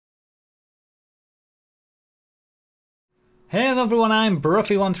Hello everyone, I'm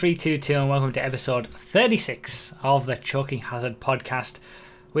Bruffy1322 and welcome to episode 36 of the Choking Hazard podcast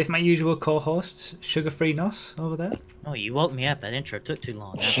with my usual co-hosts, Sugar-Free Nos over there. Oh, you woke me up. That intro took too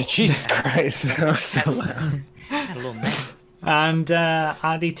long. Jesus Christ, that was so loud. Had a little mess. And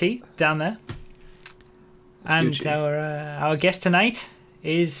RDT down there. And our guest tonight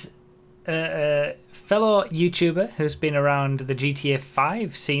is a fellow YouTuber who's been around the GTA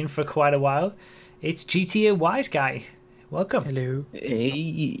 5 scene for quite a while. It's GTAWiseGuy. Welcome. Hello.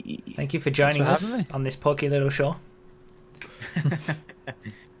 Hey. Thank you for joining us on this pokey little show.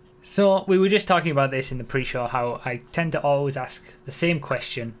 So we were just talking about this in the pre-show, how I tend to always ask the same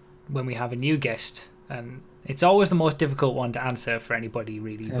question when we have a new guest, and it's always the most difficult one to answer for anybody,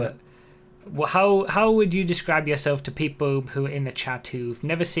 really. Yeah. But how would you describe yourself to people who are in the chat who've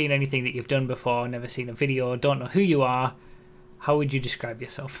never seen anything that you've done before, never seen a video, don't know who you are? How would you describe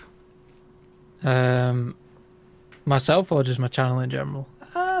yourself? Myself or just my channel in general?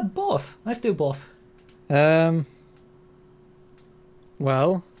 Both. Let's do both. Well,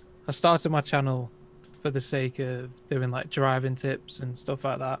 I started my channel for the sake of doing like driving tips and stuff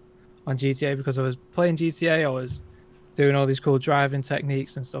like that on GTA because I was playing GTA. I was doing all these cool driving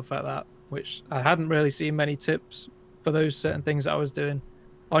techniques and stuff like that, which I hadn't really seen many tips for those certain things that I was doing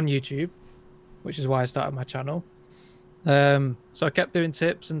on YouTube, which is why I started my channel. So I kept doing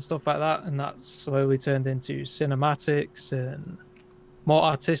tips and stuff like that, and that slowly turned into cinematics and more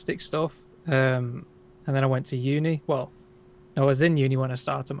artistic stuff. And then I went to uni. Well, I was in uni when I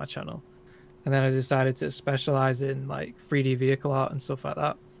started my channel, and then I decided to specialize in like 3D vehicle art and stuff like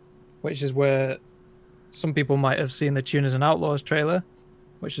that, which is where some people might have seen the Tuners and Outlaws trailer,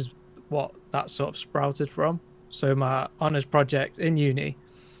 which is what that sort of sprouted from. So my honors project in uni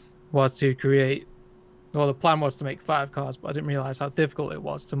was to create, well, the plan was to make 5 cars, but I didn't realize how difficult it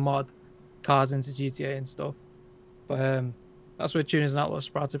was to mod cars into GTA and stuff. But that's where Tuners and Outlaws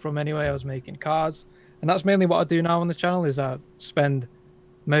sprouted from anyway. I was making cars, and that's mainly what I do now on the channel. Is I spend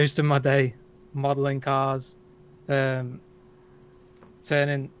most of my day modeling cars, I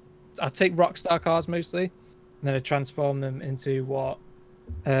take Rockstar cars mostly, and then I transform them into what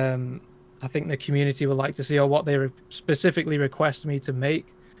I think the community would like to see, or what they specifically request me to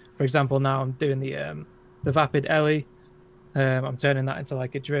make. For example, now I'm doing the Vapid Ellie. I'm turning that into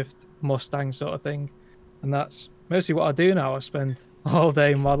like a drift Mustang sort of thing, and that's mostly what I do now. I spend all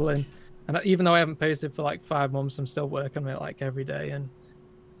day modeling, and even though I haven't posted for like 5 months, I'm still working on it like every day,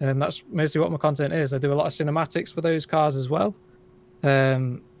 and that's mostly what my content is. I do a lot of cinematics for those cars as well,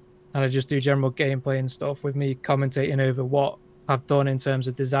 and I just do general gameplay and stuff with me commentating over what I've done in terms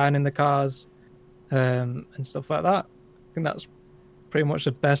of designing the cars and stuff like that. I think that's pretty much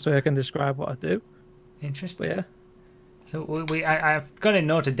the best way I can describe what I do. Interesting. But yeah. So I've got it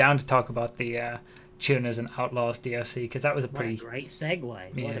noted down to talk about the Tuners and Outlaws DLC, because that was a pretty great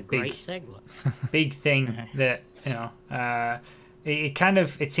segue. Yeah, what a great segue. Big thing that, you know,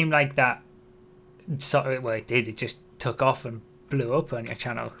 it seemed like that sort of, well, it did, it just took off and blew up on your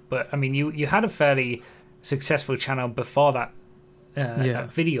channel. But I mean, you had a fairly successful channel before that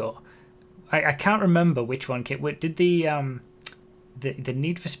that video. I can't remember which one came. Did the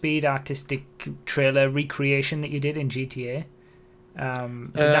Need for Speed artistic trailer recreation that you did in GTA,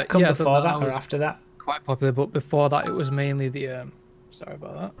 did that come before that or after that? Quite popular, but before that it was mainly the sorry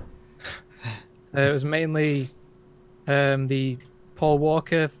about that. It was mainly the Paul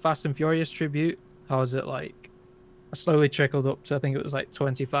Walker Fast and Furious tribute. I slowly trickled up to, I think it was like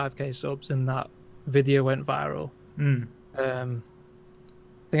 25k subs, and that video went viral. I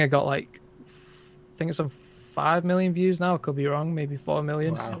think I got like, I think it's on 5 million views now. I could be wrong, maybe 4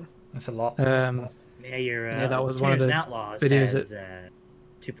 million. Wow, that's a lot. Yeah, that was one of the Outlaws videos has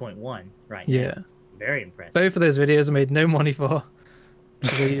 2.1 right now. Yeah, very impressive. Both of those videos I made no money for.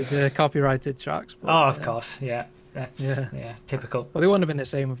 They used copyrighted tracks. But, oh, of course, yeah. That's typical. Well, they wouldn't have been the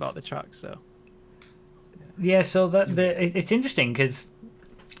same without the tracks, so. Yeah, so it's interesting because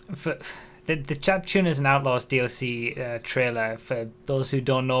for the Tuners and Outlaws DLC trailer, for those who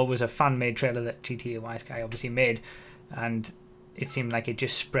don't know, was a fan-made trailer that GTAWiseGuy obviously made, and it seemed like it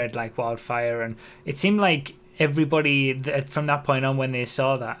just spread like wildfire, and it seemed like everybody from that point on, when they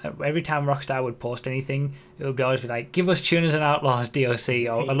saw that, every time Rockstar would post anything, it would always be like, give us Tuners and Outlaws DLC,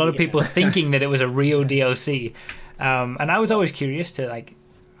 or a lot of people thinking that it was a real DLC, and I was always curious to like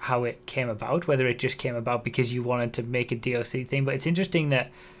how it came about, whether it just came about because you wanted to make a DLC thing. But it's interesting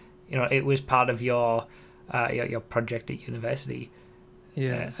that, you know, it was part of your project at university.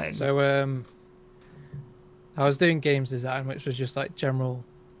 Yeah. So I was doing games design, which was just like general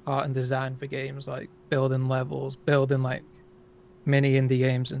art and design for games, like building levels, building like mini indie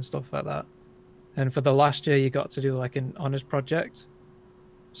games and stuff like that. And for the last year, you got to do like an honors project.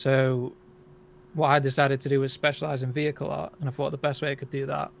 So what I decided to do was specialize in vehicle art, and I thought the best way I could do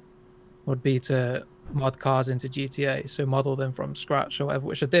that would be to mod cars into GTA, so model them from scratch or whatever,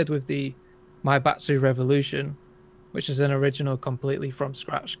 which I did with the Maibatsu Revolution, which is an original completely from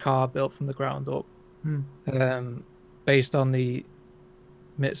scratch car built from the ground up, based on the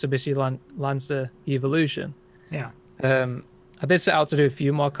Mitsubishi Lancer Evolution. Yeah. I did set out to do a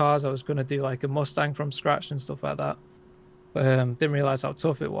few more cars. I was going to do like a Mustang from scratch and stuff like that, but didn't realize how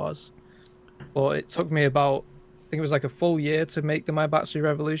tough it was. But it took me about, I think it was like a full year to make the Maibatsu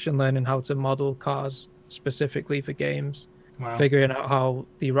Revolution, learning how to model cars specifically for games, figuring out how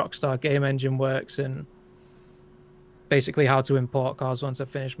the Rockstar game engine works, and basically how to import cars once I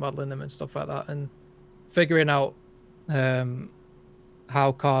finished modeling them and stuff like that, and figuring out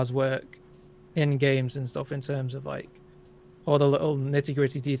how cars work in games and stuff in terms of like all the little nitty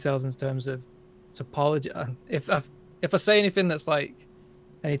gritty details in terms of topology. If I say anything that's like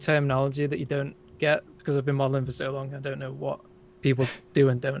any terminology that you don't get, because I've been modeling for so long, I don't know what people do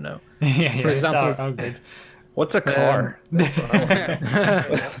and don't know. Yeah, for example, good. What's a car? What's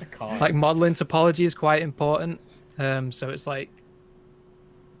a car? like modeling topology is quite important. So it's like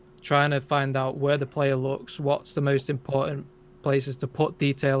trying to find out where the player looks, what's the most important places to put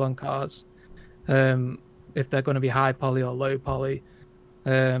detail on cars, if they're going to be high poly or low poly,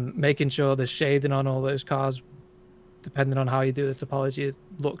 making sure the shading on all those cars, depending on how you do the topology, it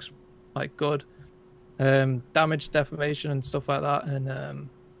looks like good, damage deformation and stuff like that, and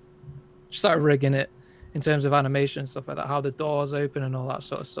just start rigging it in terms of animation and stuff like that, how the doors open and all that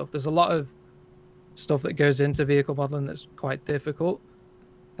sort of stuff. There's a lot of stuff that goes into vehicle modeling that's quite difficult.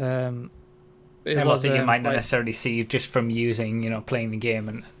 And one thing you might not necessarily see just from using, playing the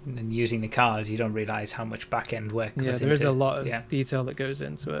game and using the cars. You don't realize how much back end work goes there is a lot of detail that goes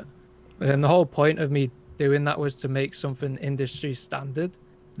into it. And the whole point of me doing that was to make something industry standard,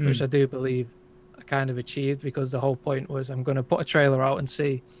 which I do believe I kind of achieved, because the whole point was I'm going to put a trailer out and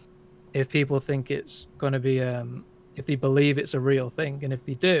see if people think it's going to be, if they believe it's a real thing. And if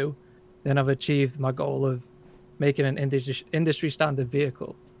they do, then I've achieved my goal of making an industry standard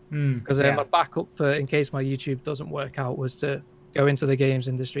vehicle. Because my backup for, in case my YouTube doesn't work out, was to go into the games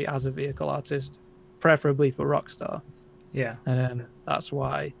industry as a vehicle artist, preferably for Rockstar. Yeah. And that's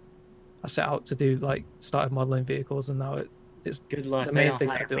why I set out to do, started modeling vehicles, and now it's good luck. The main thing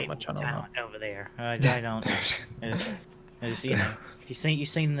I do on my channel now. Over there. I don't. You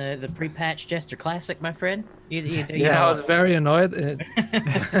seen the pre-patch Jester Classic, my friend? I was very annoyed.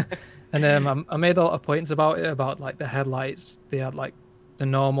 And I made a lot of points about it, about the headlights. They had the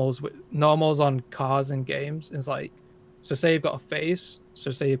normals on cars and games. It's so say you've got a face,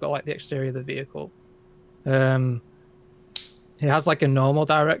 so say you've got the exterior of the vehicle, it has a normal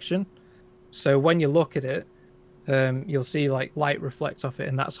direction, so when you look at it, you'll see light reflect off it,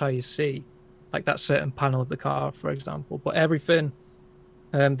 and that's how you see that certain panel of the car, for example. But everything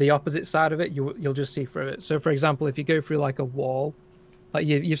the opposite side of it, you'll just see through it. So for example, if you go through a wall,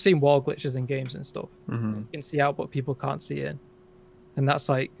 you've seen wall glitches in games and stuff, you can see out but people can't see in. And that's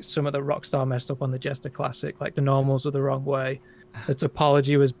some of the Rockstar messed up on the Jester Classic. The normals were the wrong way. The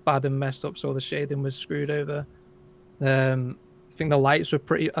topology was bad and messed up, so the shading was screwed over. I think the lights were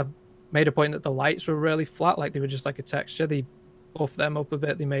pretty... I made a point that the lights were really flat, they were just a texture. They buffed them up a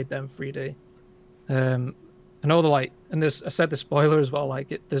bit. They made them 3D. And all the and I said the spoiler as well.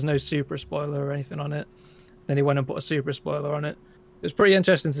 There's no super spoiler or anything on it. Then he went and put a super spoiler on it. It was pretty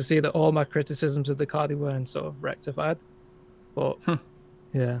interesting to see that all my criticisms of the car, they weren't sort of rectified. But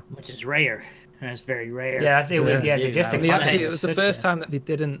yeah, which is rare. That's very rare. Yeah, it was the first time that they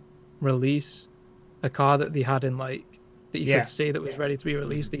didn't release a car that they had in that you could see that was ready to be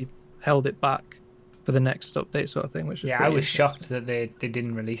released. They held it back for the next update, sort of thing. Which was I was shocked that they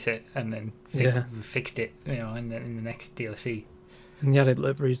didn't release it and then fixed it, in the next DLC. And you added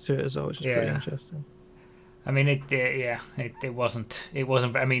liveries to it as well, which is pretty interesting. I mean, it wasn't.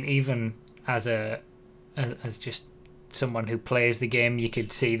 I mean, even as just someone who plays the game, you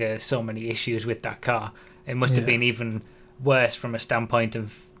could see there's so many issues with that car. It must have been even worse from a standpoint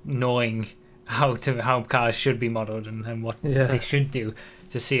of knowing how cars should be modeled and what they should do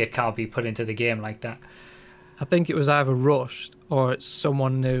to see a car be put into the game like that. I think it was either rushed or it's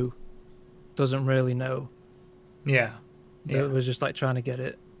someone new doesn't really know. Yeah. It was just trying to get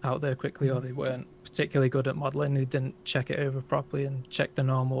it out there quickly, or they weren't particularly good at modeling. They didn't check it over properly and check the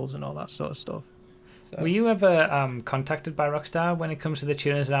normals and all that sort of stuff. Were you ever contacted by Rockstar when it comes to the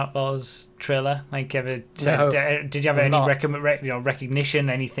Tuners and Outlaws trailer? Like, ever said, did you have any recognition,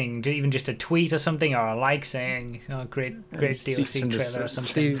 anything, even just a tweet or something, or a like saying, "Oh, great DLC trailer" or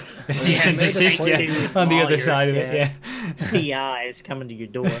something? Cease and desist, on the other side of it, PI is coming to your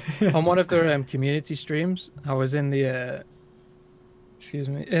door. On one of their community streams, I was in the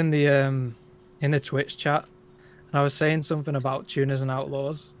in the Twitch chat, and I was saying something about Tuners and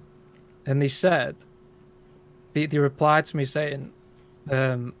Outlaws, and they said. They replied to me saying,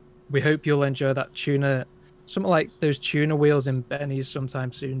 "We hope you'll enjoy that tuna, something like those tuna wheels in Benny's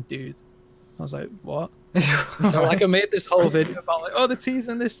sometime soon, dude." I was like, "What?" So like I made this whole video about like, "Oh, they're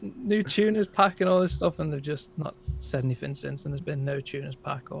teasing this new tuners pack and all this stuff," and they've just not said anything since, and there's been no tuners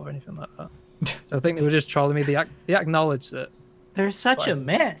pack or anything like that. So I think they were just trolling me. They acknowledged that. They're such a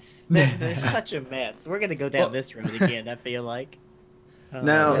mess. They're such a mess. We're gonna go down this road again. I feel like.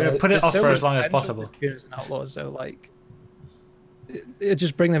 Now, we're gonna put it off for as long as possible. Tuners and Outlaws, so like, it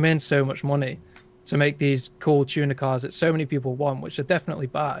just bring them in so much money to make these cool tuner cars that so many people want, which they definitely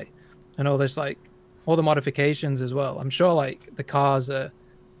buy, and all this like all the modifications as well. I'm sure like the cars are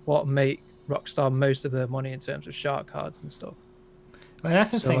what make Rockstar most of their money in terms of shark cards and stuff. Well,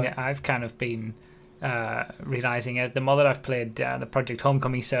 that's the thing that I've kind of been realizing. The more that I've played the Project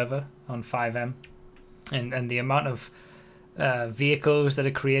Homecoming server on 5M, and the amount of vehicles that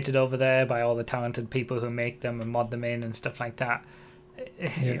are created over there by all the talented people who make them and mod them in and stuff like that.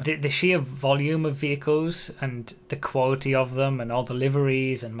 The sheer volume of vehicles and the quality of them and all the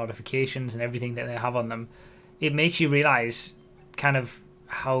liveries and modifications and everything that they have on them, it makes you realize kind of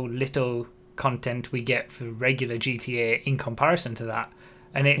how little content we get for regular GTA in comparison to that.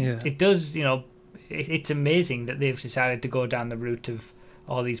 And it does, you know, it's amazing that they've decided to go down the route of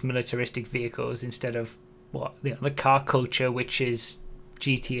all these militaristic vehicles instead of the car culture, which is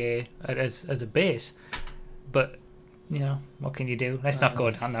GTA as a base. But you know, what can you do? Let's not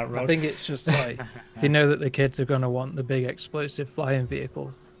go down that road. I think it's just like they know that the kids are going to want the big explosive flying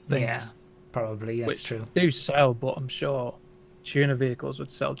vehicle things. Yeah, probably. That's true. Do sell, but I'm sure tuner vehicles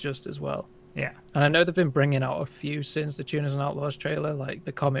would sell just as well. Yeah. And I know they've been bringing out a few since the Tuners and Outlaws trailer, like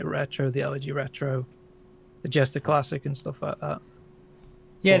the Comet Retro, the LOD Retro, the Jester Classic, and stuff like that.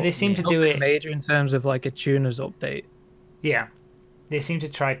 Yeah, they seem to do it major in terms of like a tuners update. Yeah, they seem to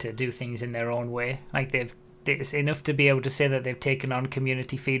try to do things in their own way. Like it's enough to be able to say that they've taken on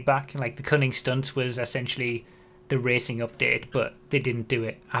community feedback. Like the Cunning Stunts was essentially the racing update, but they didn't do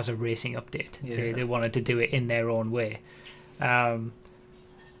it as a racing update. Yeah. They wanted to do it in their own way.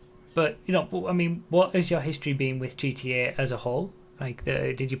 But you know, I mean, what has your history been with GTA as a whole? Like,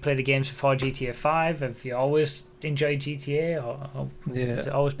 did you play the games before GTA 5? Have you always enjoyed GTA, or has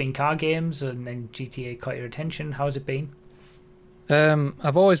it always been car games and then GTA caught your attention? How's it been?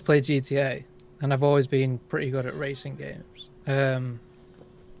 I've always played GTA, and I've always been pretty good at racing games.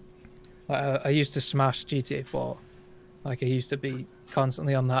 I used to smash GTA 4. Like, I used to be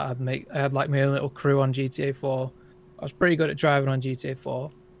constantly on that. I had like my own little crew on GTA 4. I was pretty good at driving on GTA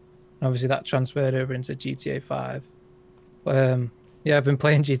 4. And obviously that transferred over into GTA 5. Yeah, I've been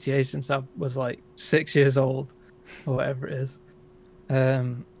playing GTA since I was like 6 years old, or whatever it is.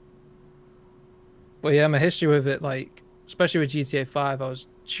 But yeah, my history with it, like, especially with GTA 5, I was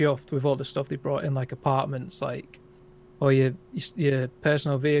chuffed with all the stuff they brought in, like apartments, like, or your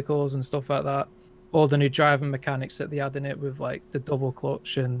personal vehicles and stuff like that. All the new driving mechanics that they had in it with like the double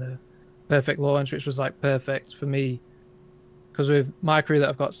clutch and the perfect launch, which was like perfect for me. Because with my crew that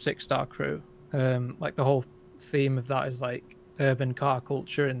I've got 6-star crew, like the whole theme of that is like urban car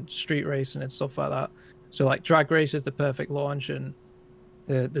culture and street racing and stuff like that. So like drag race is the perfect launch, and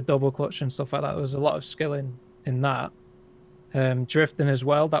the double clutch and stuff like that. There was a lot of skill in that. Drifting as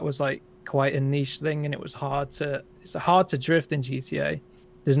well, that was like quite a niche thing, and it's hard to drift in GTA.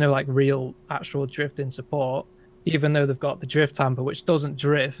 There's no like real actual drifting support, even though they've got the drift tamper, which doesn't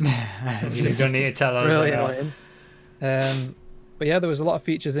drift. You don't need to tell us. Really annoying. But yeah, there was a lot of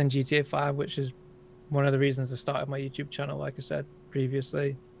features in GTA 5, which is one of the reasons I started my YouTube channel, like I said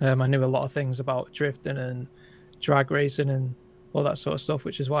previously. I knew a lot of things about drifting and drag racing and all that sort of stuff,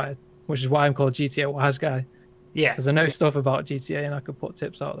 which is why I'm called GTAWiseGuy. Yeah, because I know stuff about GTA and I could put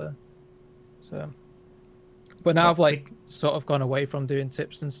tips out there. So, but now I've like sort of gone away from doing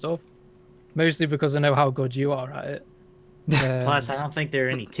tips and stuff, mostly because I know how good you are at it. Plus, I don't think there are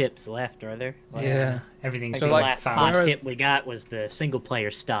any tips left, are there? Like, yeah, everything's so the last hot tip we got was the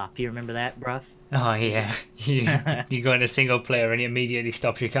single-player stop. You remember that, bruv? Oh yeah, you go into single player and it immediately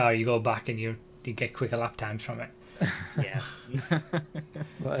stops your car. You go back and you get quicker lap times from it. Yeah.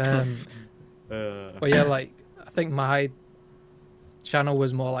 But yeah, like I think my channel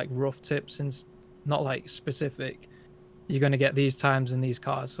was more like rough tips and not like specific. You're going to get these times in these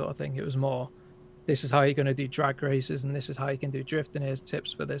cars sort of thing. It was more, this is how you're going to do drag races, and this is how you can do drifting. Here's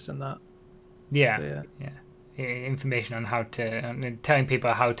tips for this and that. Yeah, So, information on how to, and telling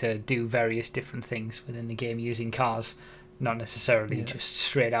people how to do various different things within the game using cars, not necessarily just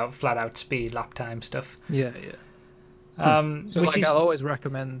straight out, flat out speed, lap time stuff. Yeah. So like, I'll always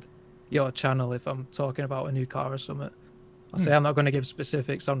recommend your channel if I'm talking about a new car or something. I'll say I'm not going to give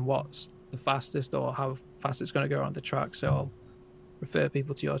specifics on what's the fastest or how fast it's going to go around the track, so I'll refer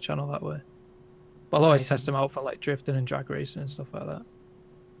people to your channel that way. But I'll always test them out for like drifting and drag racing and stuff like that.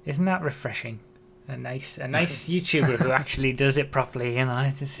 Isn't that refreshing? A nice YouTuber who actually does it properly, you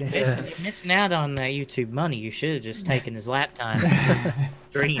know. You're missing out on that YouTube money. You should have just taken his lap time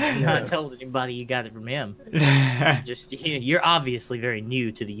stream and not told anybody you got it from him. Just you're obviously very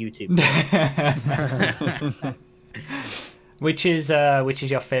new to the YouTube. Which is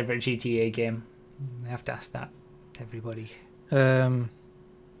your favorite GTA game? I have to ask that to everybody. I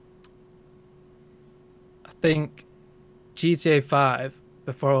think GTA 5,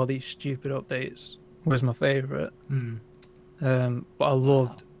 before all these stupid updates, was my favorite. But I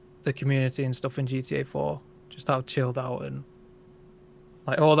loved the community and stuff in GTA 4, just how chilled out and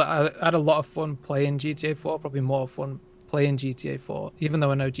like all that. I had a lot of fun playing GTA 4, probably more fun playing GTA 4, even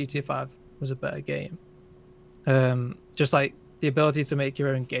though I know GTA 5 was a better game. Just like the ability to make your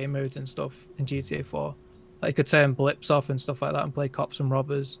own game modes and stuff in GTA 4. Like you could turn blips off and stuff like that and play cops and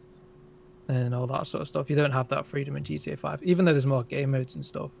robbers and all that sort of stuff. You don't have that freedom in GTA 5, even though there's more game modes and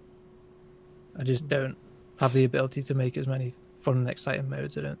stuff. I just don't have the ability to make as many fun and exciting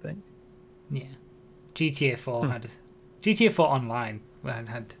modes, I don't think. Yeah. GTA 4 had GTA 4 Online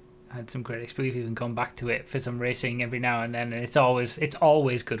had some great experience. We've even gone back to it for some racing every now and then, and it's always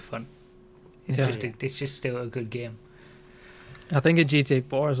good fun. It's just still a good game. I think in GTA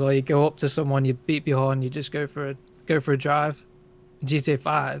 4 as well, you go up to someone, you beep your horn, you just go for a drive. In GTA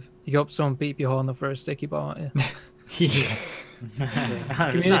 5, you go up to someone, beep your horn, they'll throw a sticky bomb at you. Yeah.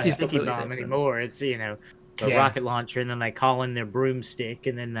 It's not a sticky bomb anymore. It's a rocket launcher, and then they call in their broomstick,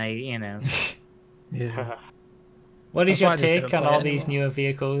 and then they Yeah. What is your take on all these newer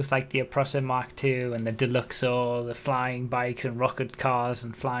vehicles like the Oppressor Mark II and the Deluxor, the flying bikes and rocket cars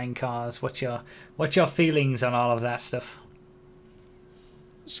and flying cars? What's your feelings on all of that stuff?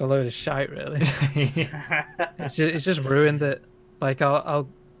 It's a load of shite, really. It's just ruined it. Like I'll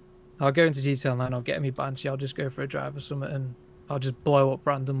go into GTA Online, I'll get me Banshee, I'll just go for a drive or something, and I'll just blow up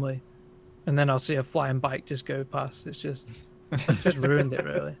randomly, and then I'll see a flying bike just go past. It's just ruined it,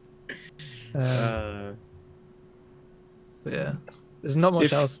 really. But yeah, there's not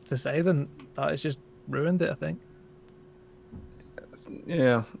much else to say than that. It's just ruined it, I think.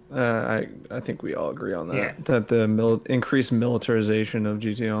 Yeah, I think we all agree on that. Yeah. That the increased militarization of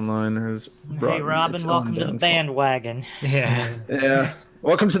GTA Online has brought. Hey, Robin, welcome to the bandwagon. Yeah. Yeah.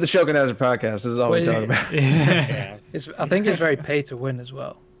 Welcome to the Choking Hazard podcast. This is all we talk about. Yeah. I think it's very pay to win as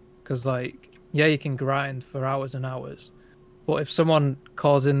well, because like you can grind for hours and hours, but if someone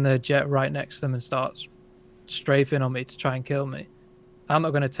calls in their jet right next to them and starts strafing on me to try and kill me, I'm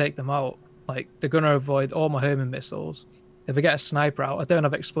not going to take them out. Like they're going to avoid all my homing missiles. If I get a sniper out, I don't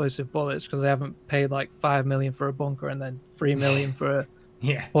have explosive bullets because I haven't paid like 5 million for a bunker and then 3 million for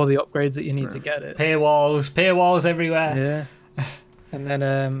all the upgrades that you need to get it. Paywalls everywhere. Yeah. And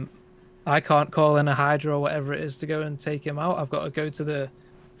then I can't call in a Hydra or whatever it is to go and take him out. I've got to go to the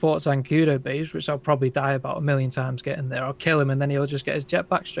Fort Zancudo base, which I'll probably die about 1 million times getting there. I'll kill him and then he'll just get his jet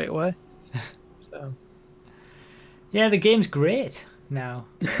back straight away. So. Yeah, the game's great now.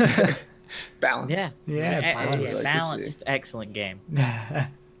 Balance. Balanced, excellent game.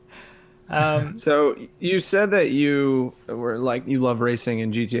 So you said that you love racing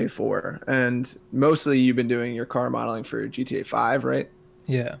in GTA 4, and mostly you've been doing your car modeling for GTA 5, right?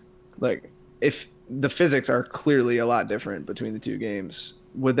 Yeah. Like, if the physics are clearly a lot different between the two games,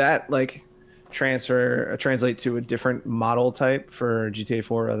 would that like translate to a different model type for GTA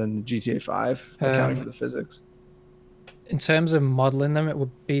 4 rather than the GTA 5, accounting for the physics? In terms of modeling them, it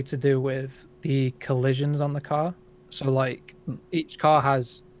would be to do with the collisions on the car. So like each car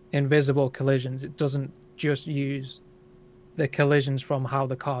has invisible collisions. It doesn't just use the collisions from how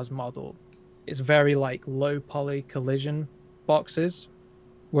the car's modeled. It's very like low poly collision boxes,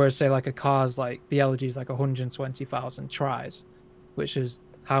 whereas say like a car's like the LG is like 120,000 tries, which is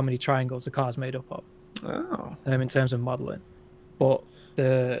how many triangles the car's made up of. Oh. In terms of modeling. But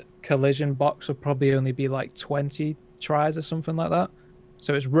the collision box would probably only be like 20 tries or something like that,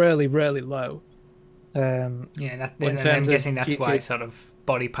 so it's really, really low. I'm guessing that's why sort of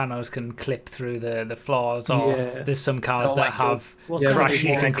body panels can clip through the floors, or Yeah. there's some cars Or that like have Yeah, crash. You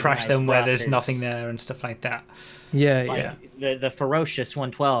more can crash them recognized where there's rough nothing is- there and stuff like that. Yeah, Like yeah. the ferocious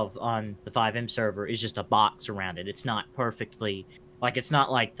 112 on the 5M server is just a box around it. It's not perfectly like it's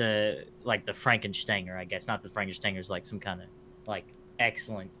not like the Frankensteiner, I guess. Not the Frankensteiner's like some kind of like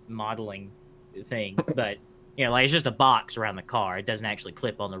excellent modeling thing, but you know, like it's just a box around the car. It doesn't actually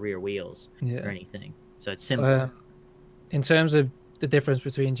clip on the rear wheels Yeah. or anything. So it's simple. In terms of the difference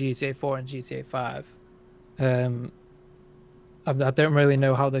between GTA 4 and GTA 5, I don't really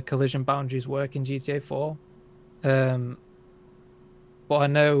know how the collision boundaries work in GTA 4. But I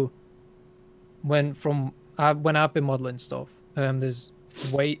know when I've been modeling stuff, there's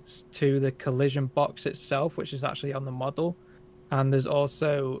weights to the collision box itself, which is actually on the model, and there's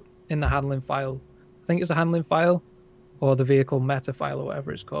also in the handling file, I think it's a handling file or the vehicle meta file or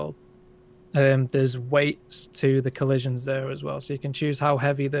whatever it's called. There's weights to the collisions there as well, so you can choose how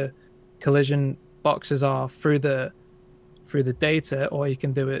heavy the collision boxes are through the data, or you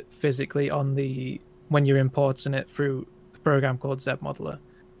can do it physically when you're importing it through a program called Z Modeler,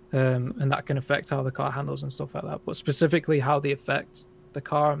 and that can affect how the car handles and stuff like that. But specifically how they affect the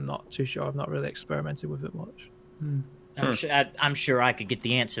car, I'm not too sure. I've not really experimented with it much. I'm sure I could get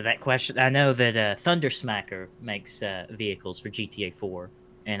the answer to that question. I know that Thunder Smacker makes vehicles for GTA 4,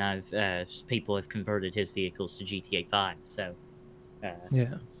 and people have converted his vehicles to GTA 5. So,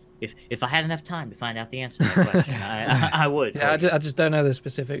 Yeah. If I had enough time to find out the answer to that question, I would. Yeah, I just don't know the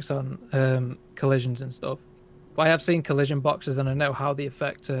specifics on collisions and stuff. But I have seen collision boxes, and I know how they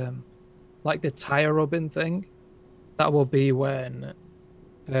affect, like the tire rubbing thing. That will be when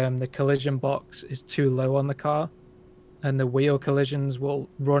the collision box is too low on the car, and the wheel collisions will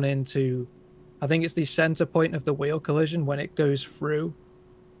run into, I think it's the center point of the wheel collision. When it goes through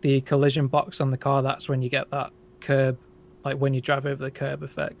the collision box on the car, that's when you get that curb, like when you drive over the curb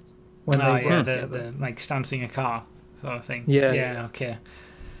effect. When they run together. the like stancing a car sort of thing. Yeah. Okay.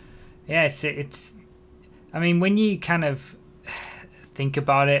 Yeah, it's. I mean, when you kind of think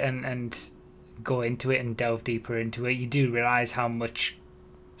about it and go into it and delve deeper into it, you do realize how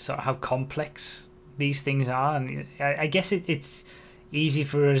complex these things are, and I guess it's easy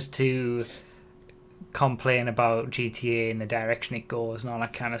for us to complain about GTA and the direction it goes and all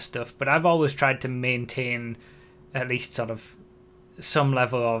that kind of stuff, but I've always tried to maintain at least sort of some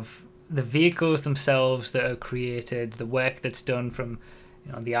level of the vehicles themselves that are created, the work that's done from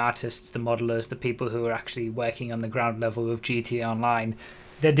the artists, the modelers, the people who are actually working on the ground level of GTA Online.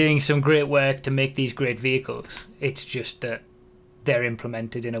 They're doing some great work to make these great vehicles. It's just that they're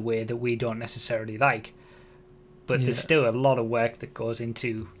implemented in a way that we don't necessarily like, but there's still a lot of work that goes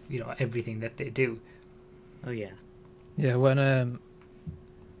into everything that they do. Oh yeah. Yeah, when I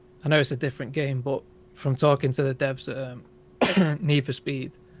know it's a different game, but from talking to the devs at Need for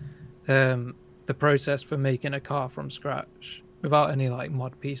Speed, the process for making a car from scratch without any like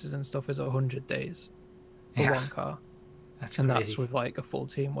mod pieces and stuff is 100 days for one car. That's and crazy. that's with like a full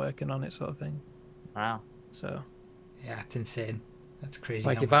team working on it, sort of thing. Wow. So yeah, it's insane. That's crazy.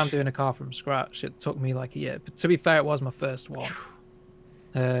 like if I'm doing a car from scratch, it took me like a year. But to be fair, it was my first one.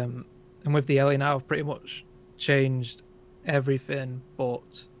 And with the Ellie now, I've pretty much changed everything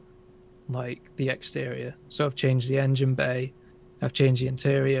but like the exterior. So I've changed the engine bay, I've changed the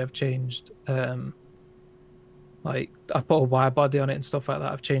interior, I've changed like I've put a wire body on it and stuff like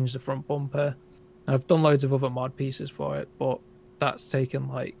that. I've changed the front bumper, and I've done loads of other mod pieces for it, but that's taken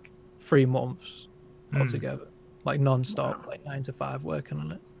like 3 months altogether, like non-stop, like 9 to 5 working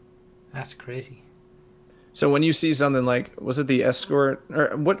on it. That's crazy. So when you see something like, was it the Escort,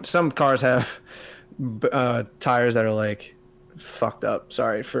 or what? Some cars have tires that are like fucked up.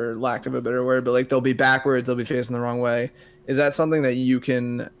 Sorry for lack of a better word, but like they'll be backwards, they'll be facing the wrong way. Is that something that you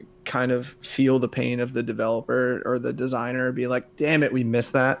can kind of feel the pain of the developer or the designer, be like, damn it, we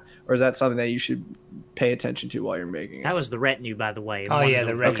missed that? Or is that something that you should pay attention to while you're making it? That was the retinue, by the way. Oh, One yeah, of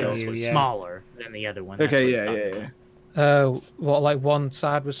the wheels retinue, was yeah. smaller than the other one. That's Okay, what yeah, it's yeah, on. yeah. What, like one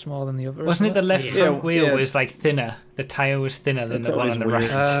side was smaller than the other? Wasn't it the left Yeah. front wheel Yeah. was like thinner? The tire was thinner than It's the one always on the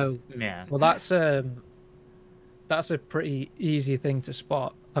weird. right. Yeah. Well, that's a pretty easy thing to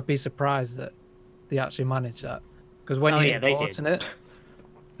spot. I'd be surprised that they actually managed that, because when you're they importing did. it,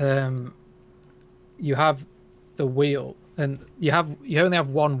 you have the wheel, and you only have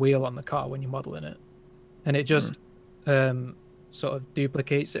one wheel on the car when you're modeling it, and it just sort of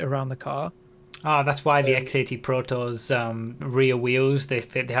duplicates it around the car. Oh, that's why the X80 Proto's rear wheels they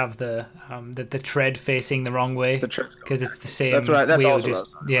have the tread facing the wrong way, The tread's gone. because it's the same. That's right. That's wheel, also what I was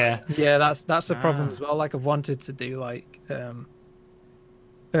just, talking yeah. Yeah, that's the problem Ah. as well. Like I've wanted to do like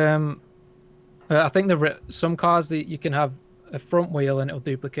I think some cars that you can have a front wheel and it'll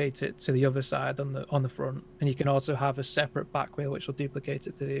duplicate it to the other side on the front, and you can also have a separate back wheel which will duplicate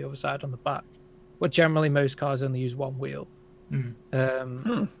it to the other side on the back. But generally, most cars only use one wheel.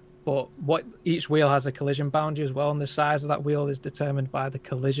 But what each wheel has a collision boundary as well, and the size of that wheel is determined by the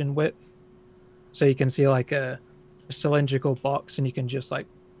collision width. So you can see like a cylindrical box, and you can just like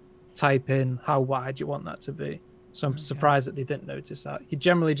type in how wide you want that to be. So I'm surprised that they didn't notice that. You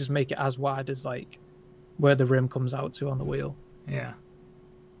generally just make it as wide as like where the rim comes out to on the wheel. Yeah.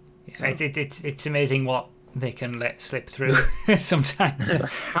 It's amazing what they can let slip through sometimes. So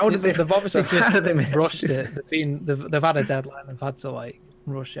how did they? They've obviously just rushed it? They've had a deadline. They've had to like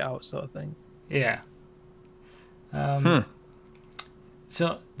rush it out, sort of thing. Yeah.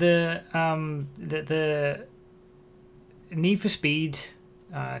 So the Need for Speed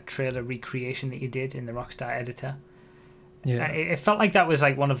trailer recreation that you did in the Rockstar editor, it felt like that was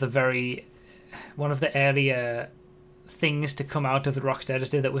like one of the earlier things to come out of the Rockstar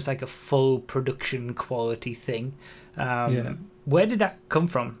editor that was like a full production quality thing. Where did that come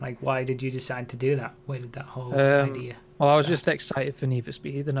from? Like, why did you decide to do that? Where did that whole idea Well, I was just excited for Need for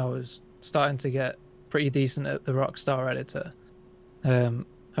Speed, and I was starting to get pretty decent at the Rockstar editor.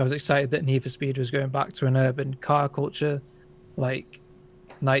 I was excited that Need for Speed was going back to an urban car culture, like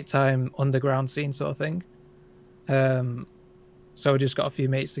nighttime underground scene sort of thing. So I just got a few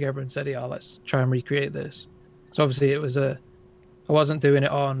mates together and said, yeah, let's try and recreate this. So obviously I wasn't doing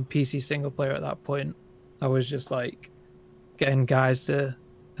it on PC single player at that point. I was just like getting guys to,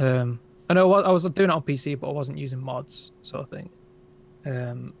 I know I was doing it on PC, but I wasn't using mods sort of thing.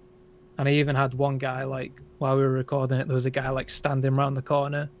 And I even had one guy, like, while we were recording it, there was a guy like standing around the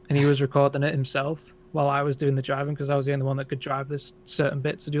corner, and he was recording it himself while I was doing the driving, because I was the only one that could drive this certain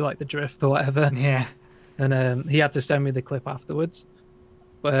bit to do like the drift or whatever. Yeah. And he had to send me the clip afterwards.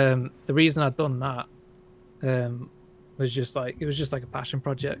 But the reason I'd done that was just like, it was just like a passion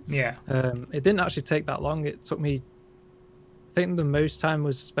project. Yeah. It didn't actually take that long. It took me, I think the most time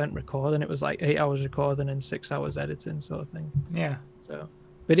was spent recording. It was like 8 hours recording and 6 hours editing sort of thing. Yeah. So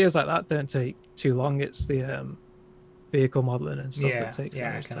videos like that don't take too long. It's the vehicle modeling and stuff that takes the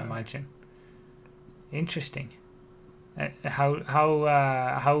most time. I can imagine. Interesting.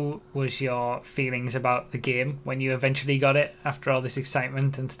 How was your feelings about the game when you eventually got it after all this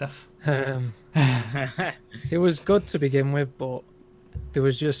excitement and stuff? It was good to begin with, but there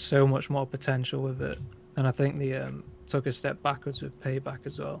was just so much more potential with it, and I think they took a step backwards with Payback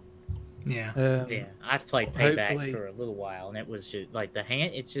as well. Yeah. I've played Payback for a little while, and it was just like the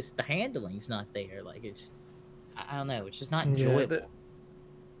handling's not there. Like I don't know, it's just not enjoyable.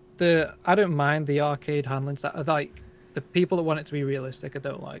 I don't mind the arcade handling. Like the people that want it to be realistic, I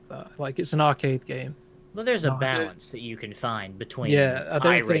don't like that. Like, it's an arcade game. Well, there's a balance that you can find between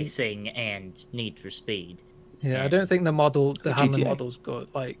iRacing and Need for Speed. Yeah, I don't think the handling model's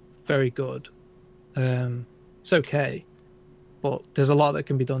good. Like, very good. It's okay, but there's a lot that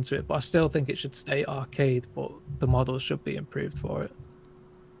can be done to it. But I still think it should stay arcade, but the models should be improved for it.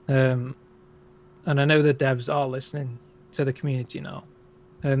 And I know the devs are listening to the community now,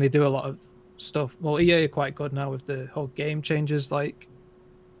 and they do a lot of stuff. Well, EA are quite good now with the whole game changes, like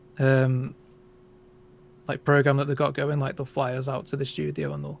program that they've got going. Like, they'll fly us out to the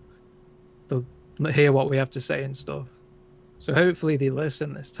studio and they'll hear what we have to say and stuff. So hopefully they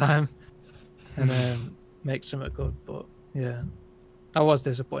listen this time and make something good. But yeah, I was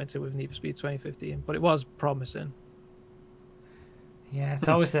disappointed with Need for Speed 2015, but it was promising. Yeah, it's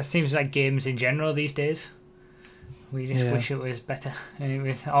always that seems like games in general these days. We just wish it was better, and it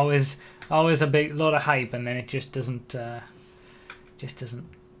was always a big lot of hype, and then it just doesn't turn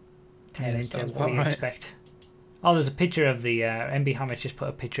into what you expect. Oh, there's a picture of the MB Hammer just put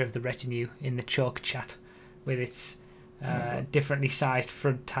a picture of the retinue in the choke chat with its differently sized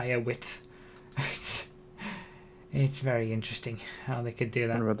front tire width. It's very interesting how they could do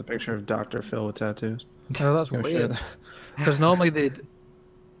that. What about the picture of Dr. Phil with tattoos? Oh, that's weird. Because normally they'd.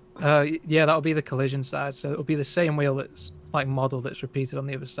 Yeah, that'll be the collision side, so it'll be the same wheel that's like model that's repeated on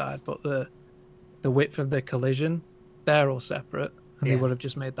the other side, but the width of the collision, they're all separate, and they would have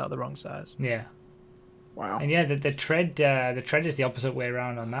just made that the wrong size. Yeah. Wow. And yeah, the tread is the opposite way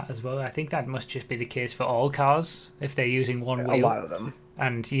around on that as well. I think that must just be the case for all cars if they're using one wheel. A lot of them.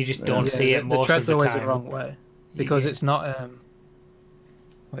 And you just don't see it most of the time. The tread's always the wrong way because it's not.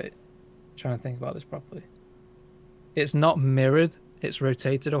 Wait, trying to think about this properly. It's not mirrored. It's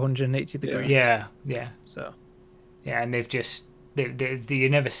rotated 180 degrees. Yeah. So. Yeah, and they've just you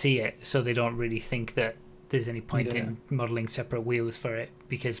never see it, so they don't really think that there's any point in modeling separate wheels for it,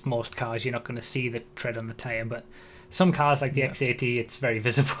 because most cars you're not going to see the tread on the tire, but some cars like the X80, it's very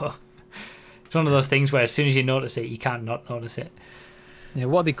visible. It's one of those things where as soon as you notice it, you can't not notice it. Yeah,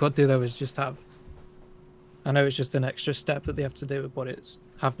 what they could do though is just have. I know it's just an extra step that they have to do, but it's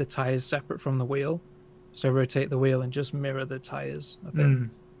have the tires separate from the wheel, so rotate the wheel and just mirror the tires. I think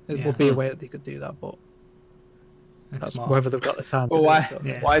it would be a way that they could do that, but that's whether they've got the time to do why, it. So.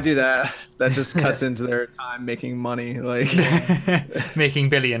 Why do that? That just cuts into their time making money, like making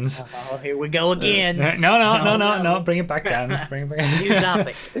billions. Oh, here we go again. No, bring it back down. Bring it back down. New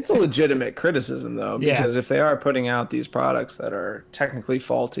topic. It's a legitimate criticism though, because if they are putting out these products that are technically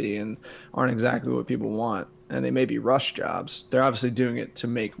faulty and aren't exactly what people want, and they may be rush jobs, they're obviously doing it to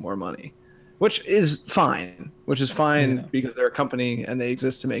make more money, which is fine. Because they're a company and they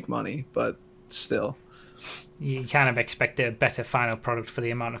exist to make money, but still. You kind of expect a better final product for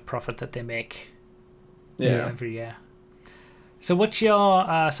the amount of profit that they make every year. So what's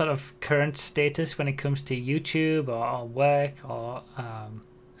your sort of current status when it comes to YouTube or work or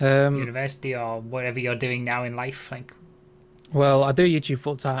university or whatever you're doing now in life? Like, well, I do YouTube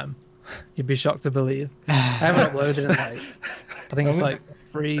full time. You'd be shocked to believe. I haven't uploaded in I think it's like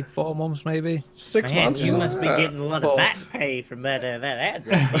 3-4 months, maybe. 6 months. You must be getting a lot of back pay from that ad.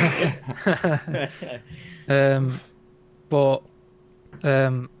 But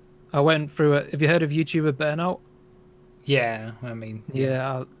I went through it. Have you heard of YouTuber burnout? Yeah, I mean,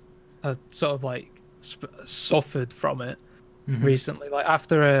 I sort of like suffered from it recently. Like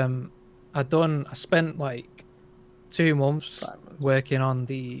after I spent like 2 months working on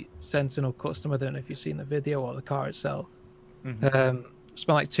the Sentinel Custom. I don't know if you've seen the video or the car itself.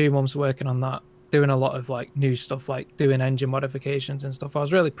 Spent like 2 months working on that, doing a lot of like new stuff, like doing engine modifications and stuff. I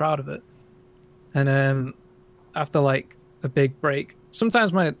was really proud of it. And after like a big break,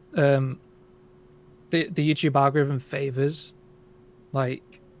 sometimes my the YouTube algorithm favors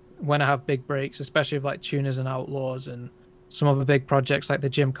like when I have big breaks, especially with like tuners and outlaws and some other big projects like the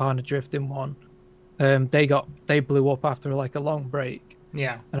Jim Carner drifting one. They blew up after like a long break.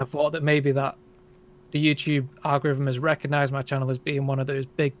 Yeah. And I thought that maybe that the YouTube algorithm has recognized my channel as being one of those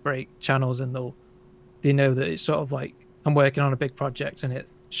big break channels, and they know that it's sort of like I'm working on a big project and it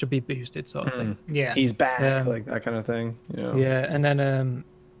should be boosted, sort of thing. Yeah. He's back, like that kind of thing. Yeah, and then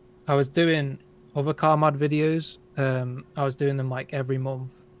I was doing other car mod videos. I was doing them like every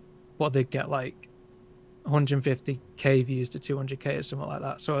month, but they'd get like 150k views to 200k or something like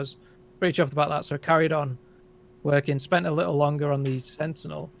that. So I was pretty chuffed about that. So I carried on working, spent a little longer on the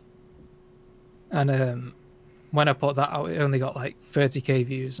Sentinel, and when I put that out, it only got like 30k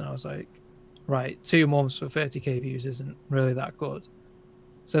views, and I was like, right, 2 months for 30k views isn't really that good.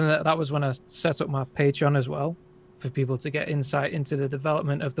 So that was when I set up my Patreon as well, for people to get insight into the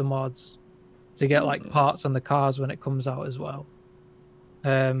development of the mods, to get like parts on the cars when it comes out as well.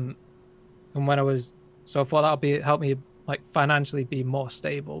 And when I thought help me like financially be more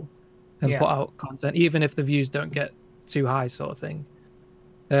stable and put out content, even if the views don't get too high, sort of thing.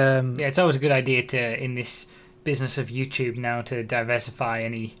 It's always a good idea to, in this business of YouTube now, to diversify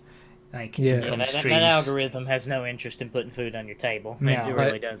any income streams. That algorithm has no interest in putting food on your table. No, it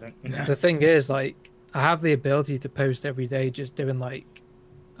really doesn't. The thing is, like, I have the ability to post every day, just doing like,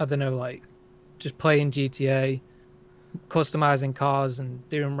 I don't know, like just playing GTA, customizing cars and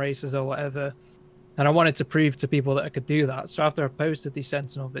doing races or whatever. And I wanted to prove to people that I could do that. So after I posted the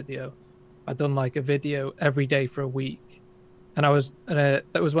Sentinel video, I'd done like a video every day for a week. And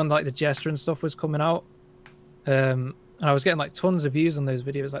that was when like the Jester and stuff was coming out. And I was getting like tons of views on those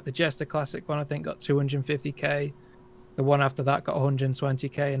videos. Like the Jester Classic one, I think, got 250k. The one after that got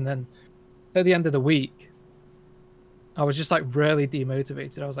 120k. And then at the end of the week, I was just like really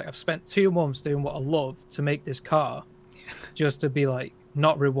demotivated. I was like, I've spent 2 months doing what I love to make this car, just to be like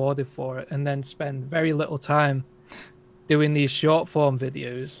not rewarded for it, and then spend very little time doing these short form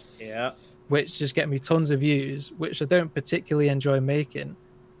videos. Yeah. Which just get me tons of views, which I don't particularly enjoy making,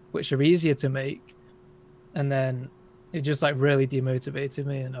 which are easier to make. And then it just like really demotivated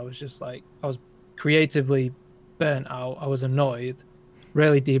me, and I was just like, I was creatively burnt out. I was annoyed,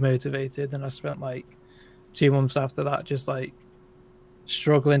 really demotivated, and I spent like 2 months after that just like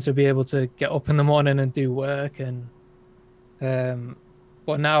struggling to be able to get up in the morning and do work. And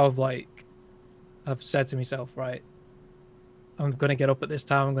but now I've said to myself, right, I'm going to get up at this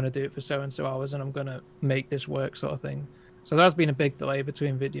time, I'm going to do it for so and so hours, and I'm going to make this work, sort of thing. So there has been a big delay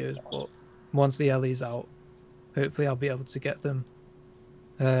between videos, but once the LE's out, hopefully I'll be able to get them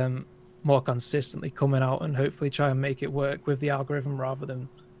more consistently coming out, and hopefully try and make it work with the algorithm rather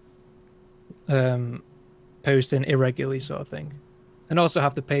than posting irregularly, sort of thing. And also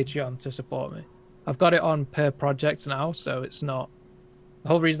have the Patreon to support me. I've got it on per project now, so it's not... The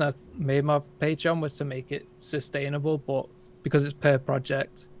whole reason I made my Patreon was to make it sustainable, but because it's per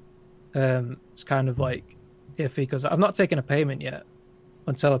project, it's kind of like iffy because I've not taken a payment yet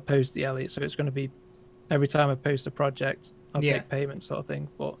until I post the Elliot. So it's going to be every time I post a project, I'll take payment sort of thing.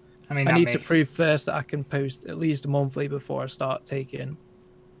 But I mean, I need to prove first that I can post at least monthly before I start taking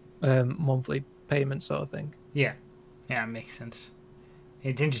monthly payment sort of thing. Yeah, it makes sense.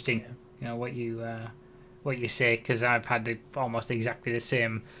 It's interesting, you know, what you say, because I've had almost exactly the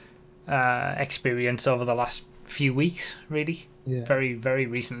same experience over the last few weeks, really. Yeah. Very, very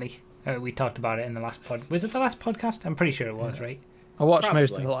recently. We talked about it in the last pod. Was it the last podcast? I'm pretty sure it was, right? I watched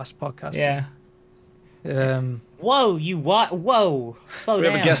most of the last podcast. Yeah. Whoa, whoa, slow down. We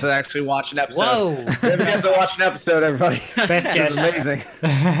have a guest that actually watched an episode. Whoa. We have a guest that watched an episode, everybody. Best guest. Amazing.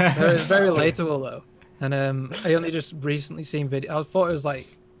 It was very relatable though. And I only just recently seen video. I thought it was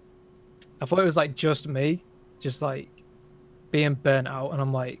like just me, just like being burnt out, and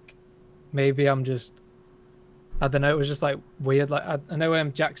I'm like, maybe I'm just, I don't know. It was just like weird. Like I know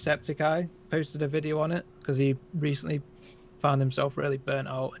GTAWiseGuy posted a video on it because he recently found himself really burnt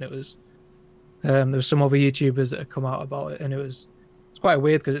out, and it was there was some other YouTubers that had come out about it, and it's quite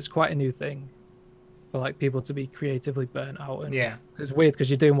weird because it's quite a new thing for like people to be creatively burnt out. And it's weird because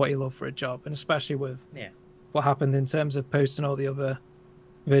you're doing what you love for a job, and especially with what happened in terms of posting all the other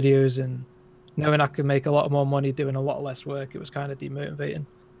videos and knowing I could make a lot more money doing a lot less work, it was kind of demotivating.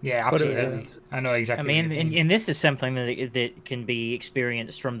 Yeah, absolutely. I know exactly. I mean, and this is something that can be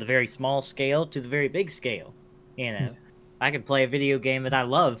experienced from the very small scale to the very big scale. You know, I could play a video game that I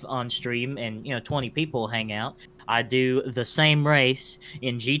love on stream, and 20 people hang out. I do the same race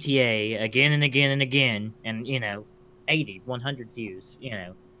in GTA again and again and again, and 80, 100 views.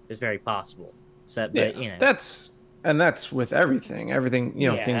 Is very possible. So, but that's with everything.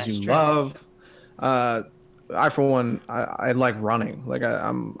 Things you love. I for one, I like running. Like I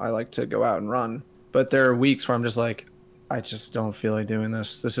like to go out and run. But there are weeks where I'm just like, I just don't feel like doing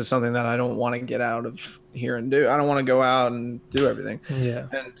this. This is something that I don't want to get out of here and do. I don't want to go out and do everything. Yeah.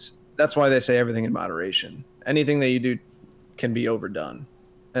 And that's why they say everything in moderation. Anything that you do can be overdone.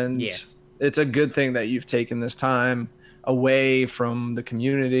 And it's a good thing that you've taken this time away from the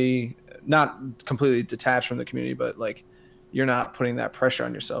community, not completely detached from the community, but like you're not putting that pressure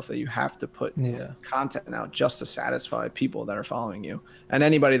on yourself that you have to put content out just to satisfy people that are following you. And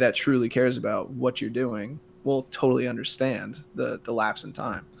anybody that truly cares about what you're doing will totally understand the lapse in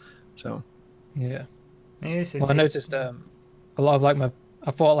time. So I noticed a lot of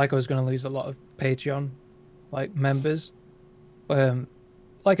I thought like I was going to lose a lot of Patreon like members.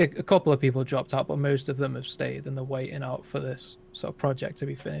 Like a couple of people dropped out, but most of them have stayed and they're waiting out for this sort of project to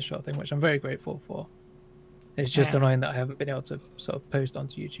be finished, sort of thing, which I'm very grateful for. It's just annoying that I haven't been able to sort of post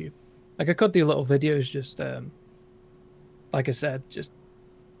onto YouTube. Like I could do little videos, just like I said, just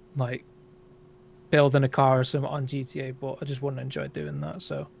like building a car or something on GTA, but I just wouldn't enjoy doing that.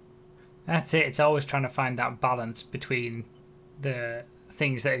 So that's it. It's always trying to find that balance between the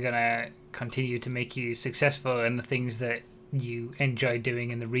things that are going to continue to make you successful and the things that you enjoy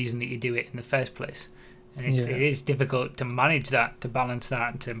doing and the reason that you do it in the first place. And it is difficult to manage that, to balance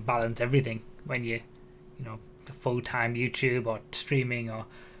everything when you the full-time YouTube or streaming or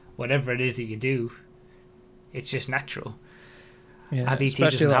whatever it is that you do. It's just natural. RDT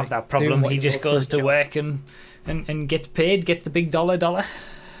doesn't have that problem. He just goes to work and gets paid, gets the big dollar.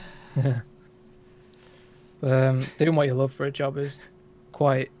 Doing what you love for a job is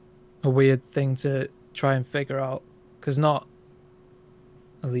quite a weird thing to try and figure out, because at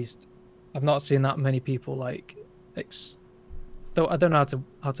least I've not seen that many people like I don't know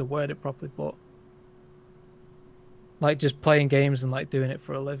how to word it properly, but like just playing games and like doing it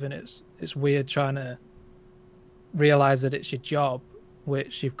for a living, it's weird trying to realize that it's your job,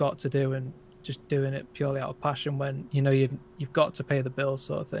 which you've got to do, and just doing it purely out of passion when you've got to pay the bills,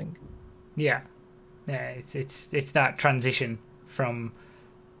 sort of thing. It's that transition from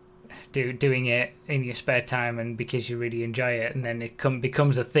doing it in your spare time and because you really enjoy it, and then it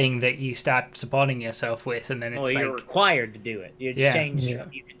becomes a thing that you start supporting yourself with, and then it's you're required to do it. You change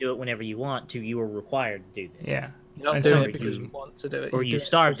from you can do it whenever you want to you are required to do it. You're not doing it because you want to do it, or you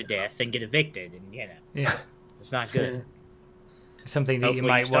starve to death and get evicted, and it's not good. Something that Hopefully you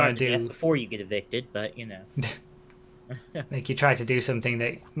might want to do before you get evicted, but like you try to do something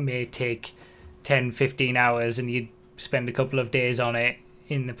that may take 10-15 hours and you'd spend a couple of days on it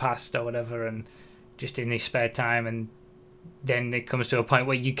in the past or whatever, and just in your spare time, and then it comes to a point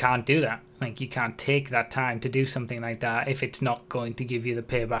where you can't do that. Like you can't take that time to do something like that if it's not going to give you the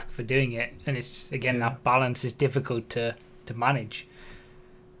payback for doing it. And it's again that balance is difficult to manage,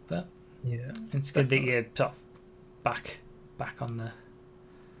 but it's good that you're sort of back on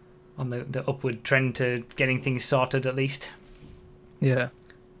the upward trend to getting things sorted at least.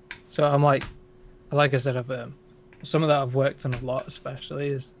 So I'm like I said, I've some of that I've worked on a lot, especially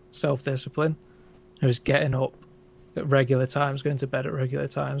is self-discipline. Just getting up at regular times, going to bed at regular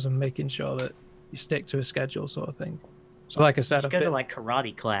times, and making sure that you stick to a schedule, sort of thing. So, like I said, Just go to like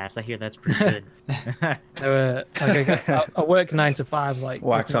karate class. I hear that's pretty good. I work 9 to 5, like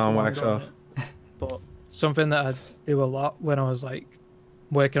Wax on, wax off. But something that I do a lot when I was like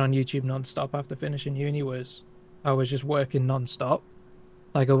working on YouTube non-stop after finishing uni was I was just working non-stop.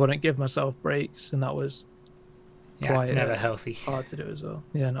 Like I wouldn't give myself breaks, and that was quite never healthy. hard to do as well.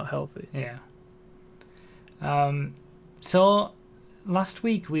 Yeah, not healthy. Yeah. So last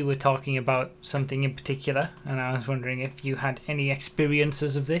week we were talking about something in particular, and I was wondering if you had any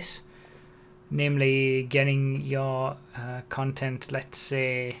experiences of this, namely getting your content, let's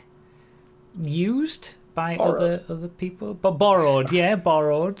say, used by other people, but borrowed. Yeah.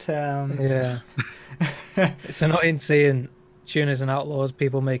 It's annoying seeing tuners and outlaws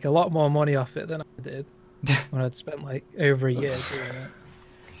people make a lot more money off it than I did when I'd spent like over a year doing it.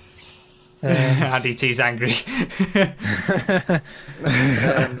 RDT's angry.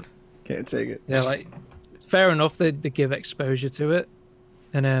 Can't take it. Yeah, like fair enough they give exposure to it,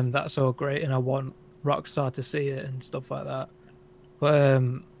 and that's all great, and I want Rockstar to see it and stuff like that. But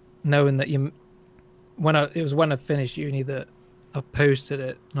knowing that it was when I finished uni that I posted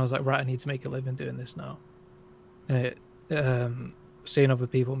it, and I was like, right, I need to make a living doing this now. And seeing other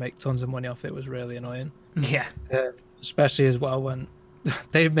people make tons of money off it was really annoying. Yeah. Especially as well when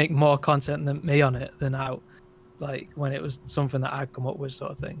they make more content than me on it than out, like when it was something that I'd come up with,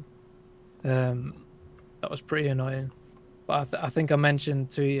 sort of thing. That was pretty annoying. But I think I mentioned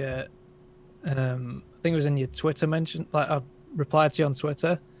to you, I think it was in your Twitter mention, like I replied to you on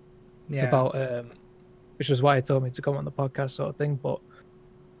Twitter about, which was why he told me to come on the podcast, sort of thing. But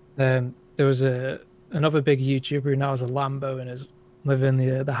there was another big YouTuber who now has a Lambo and is living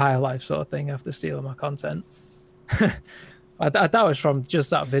the higher life, sort of thing, after stealing my content. That was from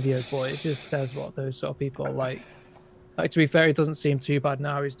just that video, but it just says what those sort of people are like. Like, to be fair, it doesn't seem too bad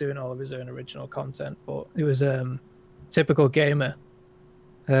now. He's doing all of his own original content, but it was typical gamer.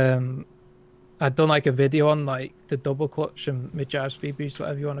 I'd done like a video on like the double clutch and mid-drive speed boost,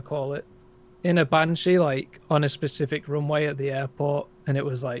 whatever you want to call it, in a Banshee, like on a specific runway at the airport, and it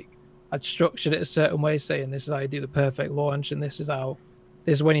was like I'd structured it a certain way, saying this is how you do the perfect launch, and this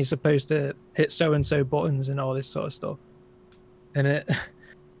is when you're supposed to hit so and so buttons and all this sort of stuff. And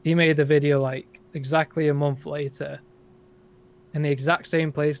he made the video like exactly a month later in the exact same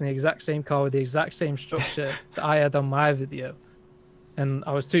place, in the exact same car, with the exact same structure that I had on my video. And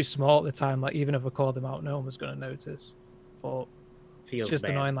I was too small at the time, like even if I called him out, no one was going to notice. But it's just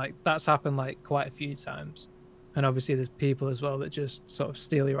annoying, like that's happened like quite a few times. And obviously there's people as well that just sort of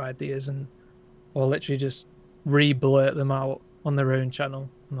steal your ideas or literally just re-blurt them out on their own channel,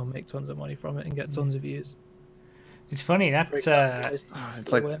 and they'll make tons of money from it and get tons of views. It's funny, that's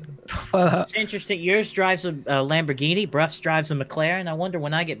it's like it's interesting. Yours drives a Lamborghini, Bruff's drives a McLaren. I wonder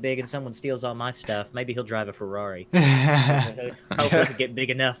when I get big and someone steals all my stuff, maybe he'll drive a Ferrari. Hopefully he'll get big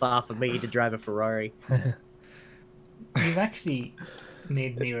enough off of me to drive a Ferrari. You've actually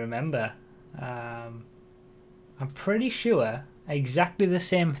made me remember. I'm pretty sure exactly the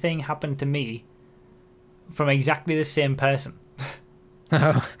same thing happened to me from exactly the same person.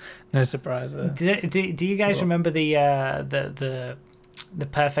 Oh, no surprise there. Do you guys remember the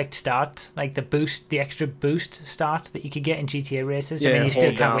perfect start, like the extra boost start that you could get in GTA races? Yeah, I mean, you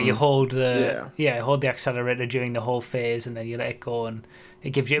still can, where you hold hold the accelerator during the whole phase, and then you let it go, and it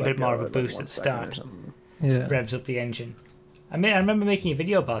gives you a bit more of a boost at the start. Yeah, revs up the engine. I mean, I remember making a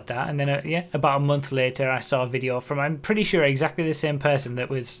video about that, and then about a month later, I saw a video from, I'm pretty sure, exactly the same person that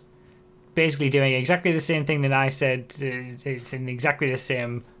was basically doing exactly the same thing that I said. It's in exactly the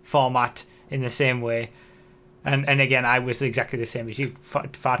same format, in the same way, and again, I was exactly the same as you,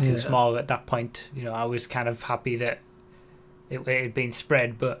 far too small at that point. You know, I was kind of happy that it had been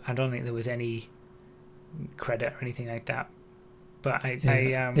spread, but I don't think there was any credit or anything like that. But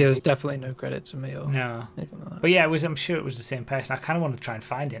there was definitely no credit to me or no. anything like that. But yeah, I'm sure it was the same person. I kind of want to try and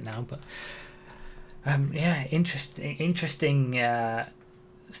find it now, but interesting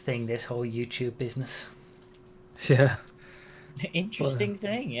thing, this whole YouTube business. Yeah. Interesting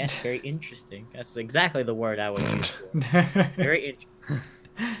thing, yes, very interesting. That's exactly the word I would use for it. Very interesting.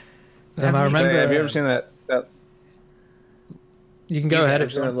 I remember. Have you ever seen that? You can go ahead.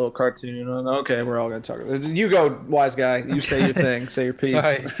 I've seen that little cartoon. Okay, we're all gonna talk. You go, wise guy. You say your thing. Say your piece.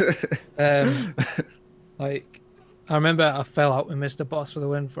 Like, I remember I fell out with Mr. Boss for the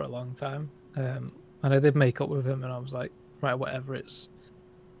win for a long time, and I did make up with him, and I was like, right, whatever. It's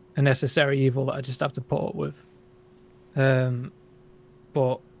a necessary evil that I just have to put up with.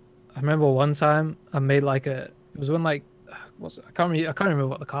 But I remember one time I made like it was when like I can't remember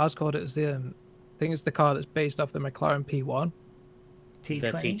what the car's called. It was the I think it's the car that's based off the McLaren P1, The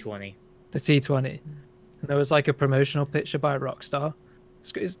T20. the T20, and there was like a promotional picture by Rockstar.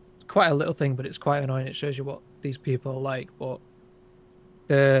 It's quite a little thing, but it's quite annoying. It shows you what these people are like. But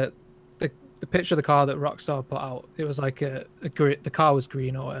the picture of the car that Rockstar put out, it was like the car was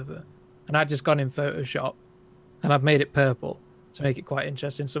green or whatever, and I'd just gone in Photoshop, and I've made it purple to make it quite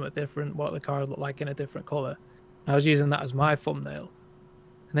interesting, something different, what the car would look like in a different color. And I was using that as my thumbnail,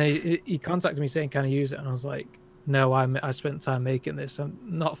 and then he contacted me saying, "Can I use it?" And I was like, "No, I spent time making this. I'm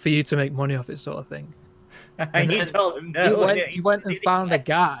not for you to make money off it," sort of thing. And you told him no. He went and found a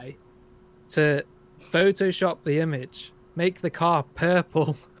guy to Photoshop the image, make the car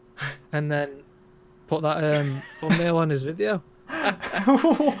purple, and then put that thumbnail on his video.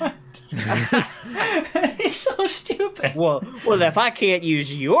 What? It's so stupid. Well, if I can't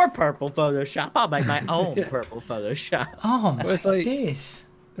use your purple Photoshop, I'll make my own purple Photoshop. Oh my It's like- days.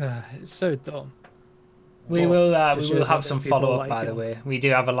 It's so dumb. We will just have shows some that people follow up, like by the him. way. We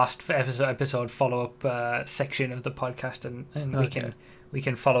do have a last episode follow up section of the podcast, and Okay. we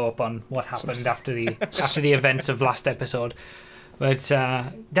can follow up on what happened after the events of last episode. But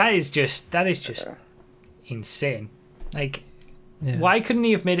that is just insane. Like, Yeah. why couldn't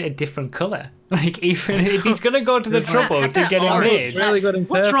he have made it a different color? Like, even if he's gonna go to the trouble to get it orange. made. Really good in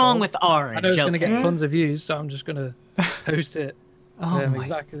What's purple. wrong with I orange? know it's going to okay? get tons of views, so I'm just going to post it Oh my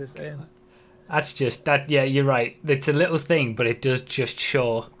exactly the same. That's just that. Yeah, you're right. It's a little thing, but it does just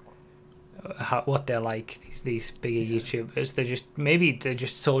show what they're like. These bigger YouTubers, they're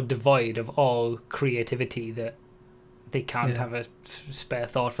just so devoid of all creativity that they can't have a spare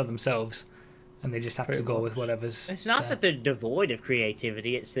thought for themselves, and they just have to go with whatever's. It's not that they're devoid of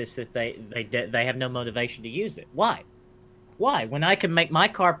creativity. It's just that they have no motivation to use it. Why? Why? When I can make my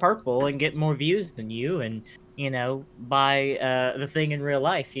car purple and get more views than you, and buy the thing in real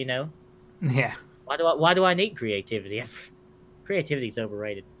life, Yeah. Why do I need creativity? Creativity's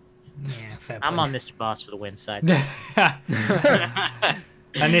overrated. Yeah. Fair I'm point. on Mr. Boss for the win side.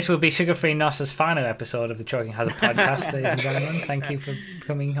 And this will be Sugar Free Nossa's final episode of the Choking Hazard podcast, ladies and gentlemen. Thank you for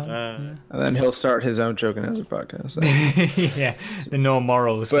coming on. And then he'll start his own Choking Hazard podcast. So. Yeah, the no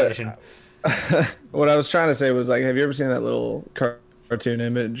morals version. What I was trying to say was, like, have you ever seen that little cartoon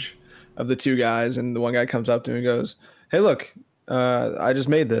image of the two guys, and the one guy comes up to him and goes, "Hey, look, I just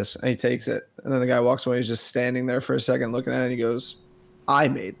made this," and he takes it, and then the guy walks away. He's just standing there for a second looking at it, and he goes, "I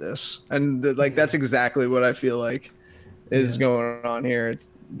made this," and that's exactly what I feel like is going on here.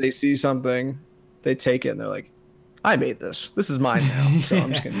 It's they see something, they take it, and they're like, "I made this. This is mine now, so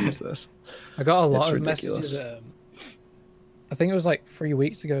I'm just gonna use this." I got a lot of ridiculous. messages. I think it was like 3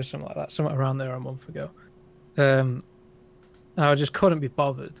 weeks ago, or something like that, something around there, a month ago. I just couldn't be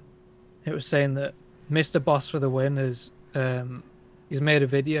bothered. It was saying that Mr. Boss for the win is he's made a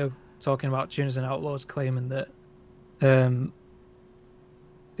video talking about tuners and outlaws, claiming that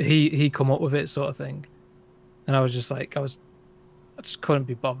he come up with it, sort of thing. And I was just like, I just couldn't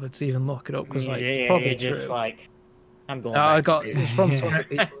be bothered to even look it up because it's probably true. Just like I'm going. I got it's from tons of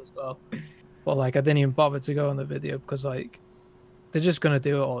people as well, but like I didn't even bother to go on the video because like they're just gonna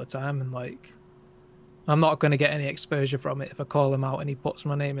do it all the time, and like I'm not gonna get any exposure from it if I call him out and he puts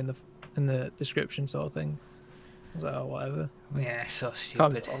my name in the description, sort of thing. I was like, oh, whatever. Yeah, so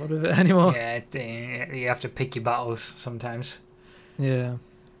Can't be stupid. bothered with it anymore. Yeah, you have to pick your battles sometimes. Yeah.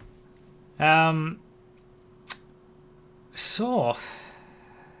 So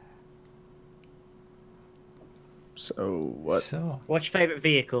What? What's your favorite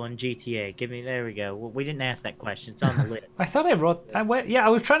vehicle in GTA? There we go. Well, we didn't ask that question. It's on the list. I thought I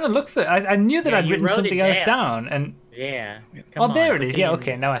was trying to look for it. I knew that I'd you written wrote something it else down. down, and Yeah. there it is. Yeah,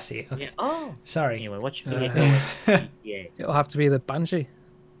 okay, now I see it. Okay. Yeah. Oh. Sorry. Anyway, what's your vehicle in GTA? It'll have to be the Banshee.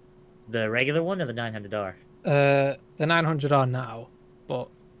 The regular one or the 900R? The 900R now, but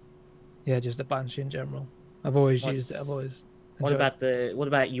yeah, just the Banshee in general. I've always used it. I've always. What enjoyed it.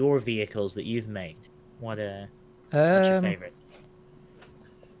 about your vehicles that you've made? What's your favorite?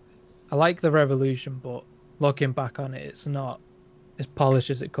 I like the Revolution, but looking back on it, it's not as polished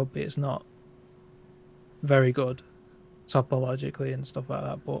as it could be. It's not very good topologically and stuff like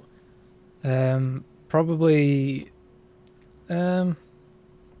that. But probably I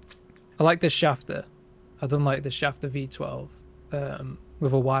like the Shafter. I don't like the Shafter V12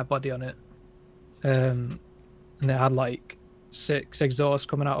 with a wide body on it. And they had like 6 exhausts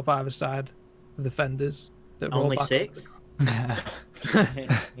coming out of either side of the fenders. That roll Only back 6?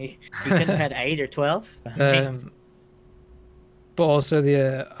 You couldn't have had 8 or 12? But also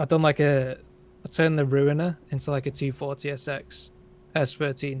I done like I turned the Ruiner into like a 240 SX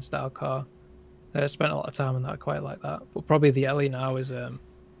S13 style car. Spent a lot of time on that, quite like that. But probably the LE now is the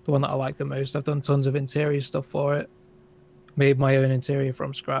one that I like the most. I've done tons of interior stuff for it. Made my own interior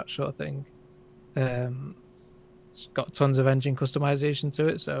from scratch, sort of thing. It's got tons of engine customization to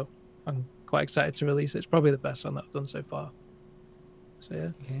it, so I'm quite excited to release it. It's probably the best one that I've done so far. So yeah.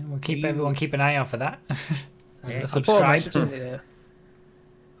 Okay, we'll keep everyone keep an eye out for that. Yeah. I'll put a message in the,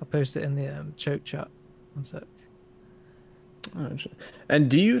 I'll post it in the choke chat. One sec. Oh, and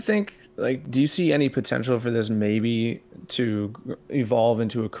do you think, like, do you see any potential for this maybe to evolve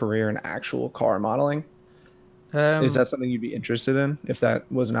into a career in actual car modeling? Is that something you'd be interested in if that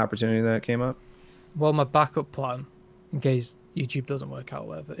was an opportunity that came up? Well, my backup plan, in case YouTube doesn't work out,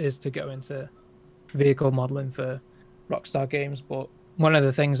 whatever, is to go into vehicle modeling for Rockstar Games. But one of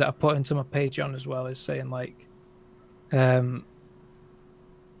the things that I put into my Patreon as well is saying, like, the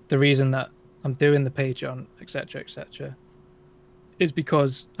reason that I'm doing the Patreon, etc., is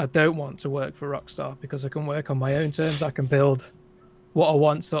because I don't want to work for Rockstar, because I can work on my own terms. I can build what I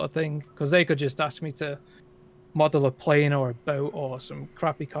want, sort of thing. Because they could just ask me to model a plane or a boat or some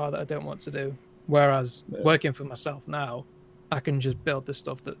crappy car that I don't want to do. Whereas working for myself now, I can just build the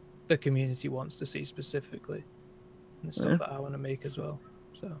stuff that the community wants to see specifically, and the stuff that I want to make as well.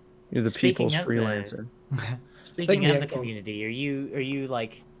 So you're the people's freelancer. Speaking of the community, are you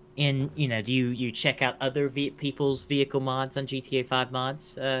like in, you know, do you check out other people's vehicle mods on GTA 5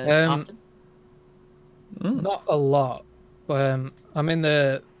 mods often? Not a lot, but I'm in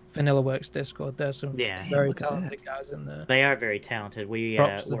the Vanilla Works Discord. There's some very talented guys in there. They are very talented. We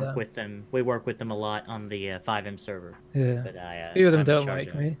work with them. We work with them a lot on the 5M server. Yeah, but a few of them don't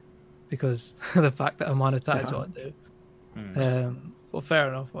like me because of the fact that I monetize what I do. But fair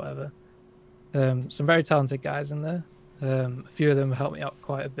enough, whatever. Some very talented guys in there. A few of them helped me out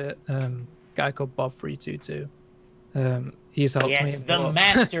quite a bit. Guy called Bob322. He's helped me. Yes, the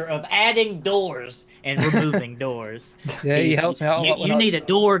master of adding doors and removing doors. Yeah, he helped me out. You need a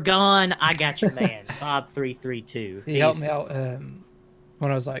door gun? I got your man, Bob332. He helped me out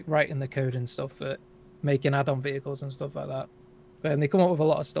when I was like writing the code and stuff for making add-on vehicles and stuff like that. And they come up with a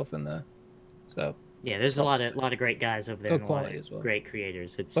lot of stuff in there. So yeah, there's a lot of great guys over there. Good quality as well. Great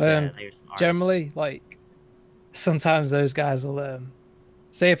creators. It's generally like sometimes those guys will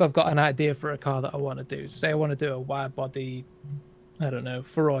say if I've got an idea for a car that I want to do. Say I want to do a wide body, I don't know,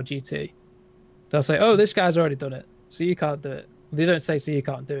 Ferrari GT. They'll say, "Oh, this guy's already done it, so you can't do it." They don't say "so you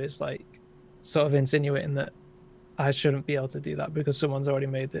can't do it." It's like sort of insinuating that I shouldn't be able to do that because someone's already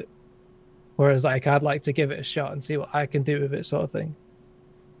made it. Whereas like I'd like to give it a shot and see what I can do with it, sort of thing.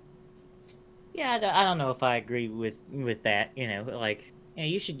 Yeah, I don't know if I agree with that. You know, like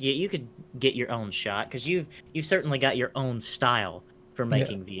you could get your own shot because you've certainly got your own style for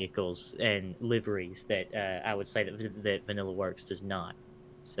making vehicles and liveries that I would say that Vanilla Works does not.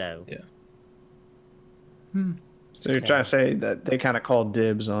 So yeah. So you're trying to say that they kind of call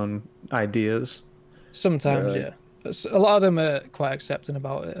dibs on ideas? Sometimes, yeah. But a lot of them are quite accepting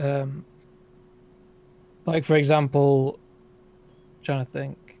about it. Like for example, I'm trying to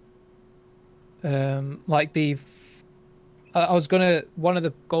think. Like I was gonna. One of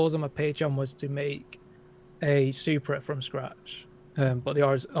the goals on my Patreon was to make a Supra from scratch. But they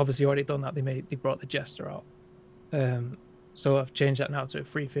obviously already done that. They brought the Jester out. So I've changed that now to a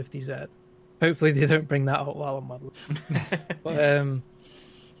 350Z. Hopefully they don't bring that out while I'm modeling. But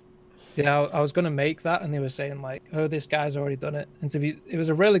yeah, I was gonna make that, and they were saying like, "Oh, this guy's already done it." And it was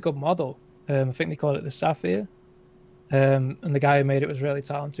a really good model. I think they called it the Sapphire. And the guy who made it was really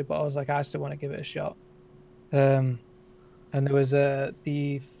talented. But I was like, I still want to give it a shot. And there was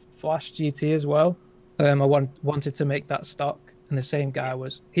the Flash GT as well. I wanted to make that stock. And the same guy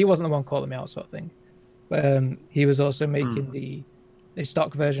he wasn't the one calling me out, sort of thing, but he was also making a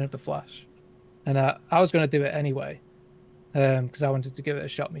stock version of the Flash, and I was going to do it anyway, because I wanted to give it a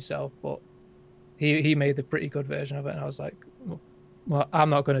shot myself. But he made a pretty good version of it, and I was like, well, I'm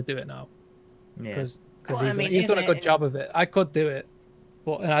not going to do it now, because he's done a good job of it. I could do it,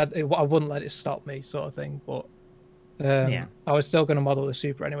 but I wouldn't let it stop me, sort of thing. But I was still going to model the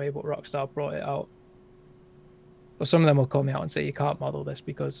Super anyway. But Rockstar brought it out. But some of them will call me out and say you can't model this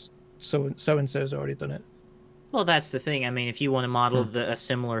because so and so's already done it. Well, that's the thing. I mean, if you want to model a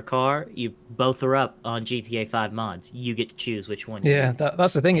similar car, you both are up on GTA 5 mods. You get to choose which one. Yeah,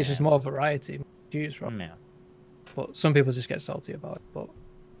 that's the thing. It's just more variety to choose from. Yeah. But some people just get salty about it. But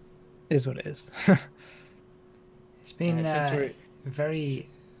it is what it is. It's been very,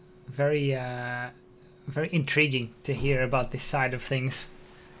 very, very intriguing to hear about this side of things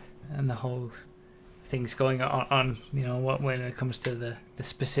and the whole things going on, you know, when it comes to the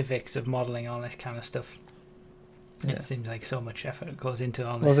specifics of modeling, all this kind of stuff. It seems like so much effort goes into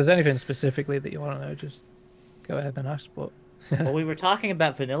all this. Well, if there's anything specifically that you want to know, just go ahead and ask. But Well, we were talking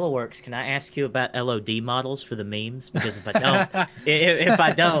about Vanilla Works. Can I ask you about LOD models for the memes? Because if I don't, if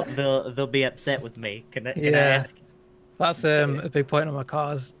I don't, they'll be upset with me. Can I ask? That's a big point on my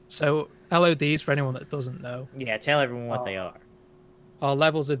cars. So LODs, for anyone that doesn't know, Yeah, tell everyone what they are.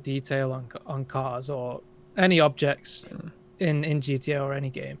 Levels of detail on cars or any objects in GTA or any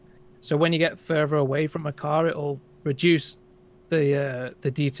game. So when you get further away from a car, it'll reduce the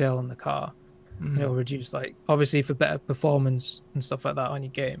detail on the car. And it'll reduce, like, obviously for better performance and stuff like that on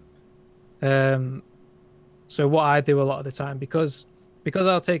your game. So what I do a lot of the time, because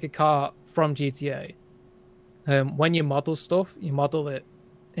I'll take a car from GTA, when you model stuff, you model it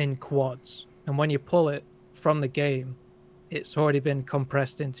in quads, and when you pull it from the game, it's already been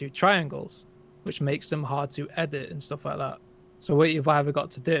compressed into triangles, which makes them hard to edit and stuff like that. So what you've either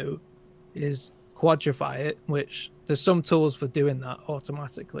got to do is quadrify it, which there's some tools for doing that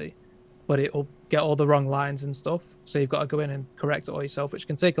automatically, but it'll get all the wrong lines and stuff. So you've got to go in and correct it all yourself, which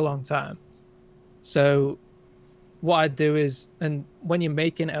can take a long time. So what I do is, and when you're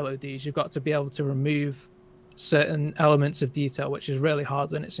making LODs, you've got to be able to remove certain elements of detail, which is really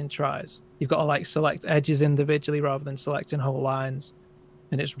hard when it's in tries. You've got to like select edges individually rather than selecting whole lines,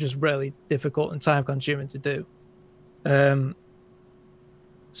 and it's just really difficult and time consuming to do.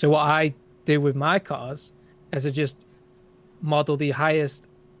 So what I do with my cars is I just model the highest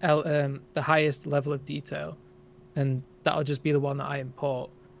level of detail, and that'll just be the one that I import.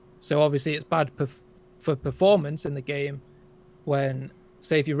 So obviously it's bad for performance in the game when,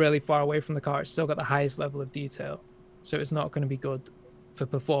 say, if you're really far away from the car, it's still got the highest level of detail, so it's not going to be good for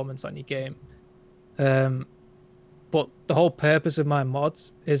performance on your game. But the whole purpose of my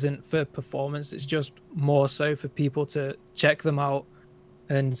mods isn't for performance, it's just more so for people to check them out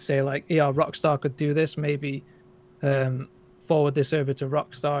and say, like, yeah, Rockstar could do this, maybe forward this over to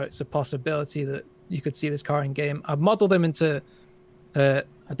Rockstar. It's a possibility that you could see this car in game. I've modeled them into I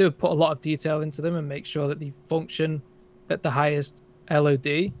do put a lot of detail into them and make sure that they function at the highest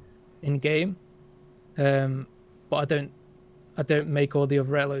LOD in game, but I don't make all the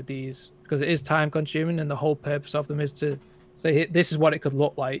other LODs because it is time consuming, and the whole purpose of them is to say, hey, this is what it could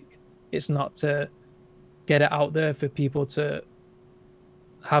look like. It's not to get it out there for people to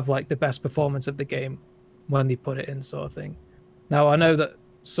have like the best performance of the game when they put it in, sort of thing. Now I know that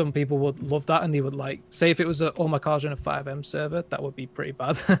some people would love that, and they would like, say if it was all my cars are in a 5M server, that would be pretty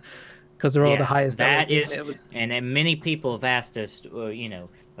bad because they're all the highest. That is, and many people have asked us,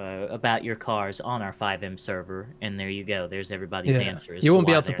 about your cars on our 5M server, and there you go. There's everybody's answer. You won't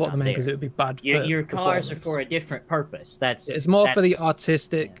be able to put them in because it would be bad. Your cars are for a different purpose. It's more for the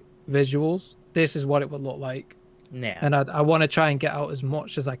artistic visuals. This is what it would look like. Yeah. And I want to try and get out as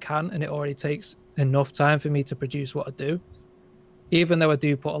much as I can, and it already takes enough time for me to produce what I do. Even though I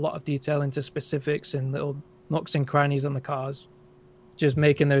do put a lot of detail into specifics and little nooks and crannies on the cars, just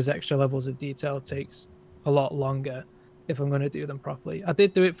making those extra levels of detail takes a lot longer if I'm going to do them properly. I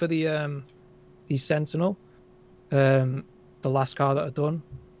did do it for the Sentinel, the last car that I've done,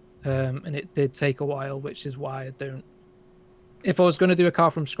 and it did take a while, which is why I don't. If I was going to do a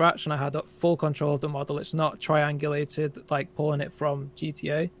car from scratch and I had full control of the model, it's not triangulated like pulling it from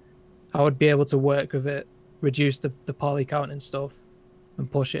GTA, I would be able to work with it, reduce the poly count and stuff, and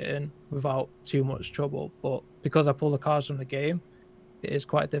push it in without too much trouble. But because I pull the cars from the game, it is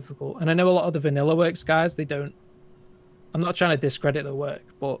quite difficult. And I know a lot of the Vanilla Works guys, they don't, I'm not trying to discredit their work,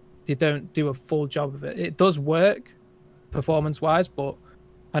 but they don't do a full job of it. It does work performance wise, but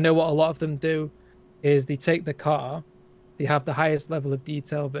I know what a lot of them do is they take the car, they have the highest level of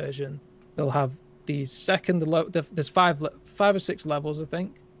detail version, they'll have the second, there's five or six levels I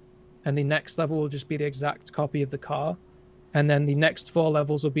think, and the next level will just be the exact copy of the car, and then the next 4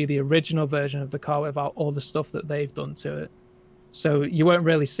 levels will be the original version of the car without all the stuff that they've done to it. So you won't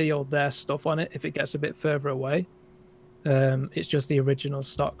really see all their stuff on it if it gets a bit further away. It's just the original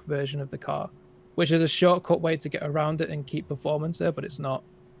stock version of the car, which is a shortcut way to get around it and keep performance there, but it's not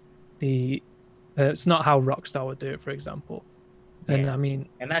how Rockstar would do it, for example. And I mean,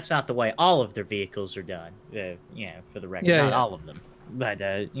 and that's not the way all of their vehicles are done. For the record, not all of them, but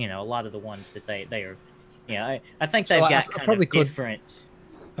a lot of the ones that they are, I think they've got different.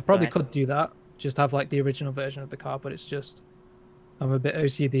 I probably could do that, just have like the original version of the car, but it's just I'm a bit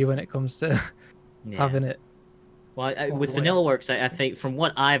OCD when it comes to having it. Well, with Vanilla Works, I think from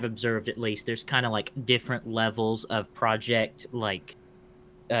what I've observed at least, there's kind of like different levels of project, like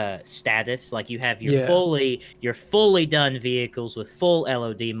status. Like you have your fully done vehicles with full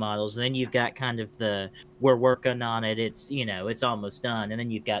LOD models, and then you've got kind of the we're working on it. It's it's almost done, and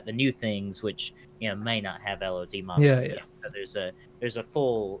then you've got the new things which may not have LOD models. Yeah. So there's a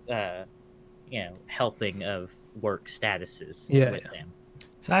full helping of work statuses with them.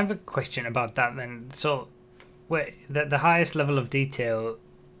 So I have a question about that then. So, the highest level of detail,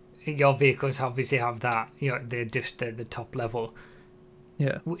 your vehicles obviously have that. They're just the top level.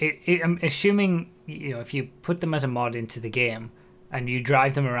 Yeah. I'm assuming if you put them as a mod into the game and you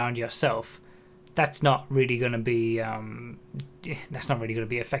drive them around yourself, that's not really going to be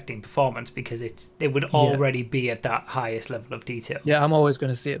affecting performance because it would already be at that highest level of detail. Yeah, I'm always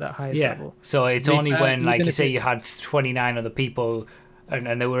going to see it at that highest level. So it's only when, like you say, you had 29 other people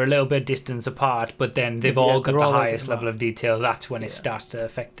and they were a little bit distance apart, but then they've all got the highest level of detail. That's when it starts to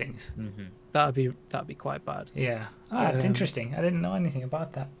affect things. Mm-hmm. That'd be quite bad. Yeah, that's interesting. I didn't know anything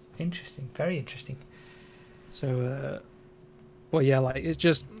about that. Interesting, very interesting. So, well, yeah, like it's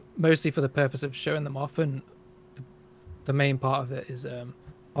just mostly for the purpose of showing them off, and the main part of it is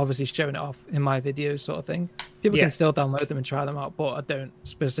obviously showing it off in my videos, sort of thing. People can still download them and try them out, but I don't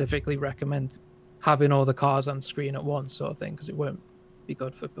specifically recommend having all the cars on screen at once, sort of thing, because it won't be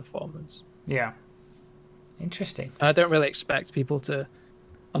good for performance. Yeah, interesting. And I don't really expect people to,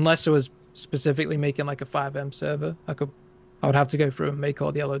 unless I was specifically making like a 5M server, I would have to go through and make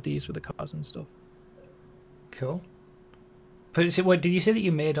all the LODs for the cars and stuff. Cool. But what did you say that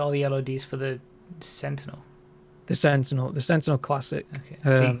you made all the LODs for the Sentinel? The Sentinel Classic. Okay.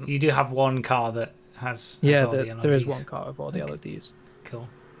 So you do have one car that has all the LODs. There is one car with all the LODs. Cool.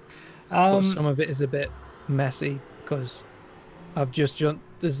 But some of it is a bit messy because I've just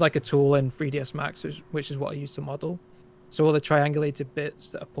there's like a tool in 3ds Max which is what I use to model. So all the triangulated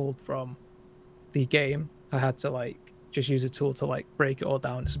bits that are pulled from the game, I had to like just use a tool to like break it all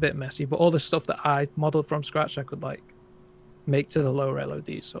down. It's a bit messy, but all the stuff that I modeled from scratch, I could like make to the lower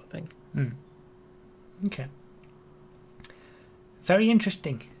LODs, sort of thing. Okay. Very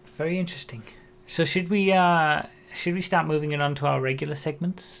interesting. Very interesting. So should we start moving it on to our regular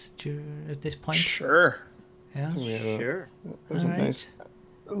segments at this point? Sure. Yeah. Sure. There's a nice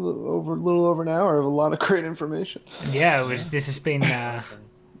little over an hour of a lot of great information. Yeah, this has been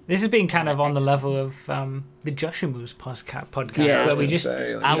kind of on the level of the Joshua Moves podcast, where we just.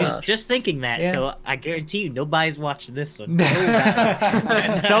 I was just thinking that, so I guarantee you nobody's watched this one.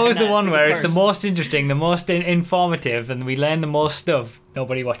 It's always the one where it's the most interesting, the most informative, and we learn the most stuff.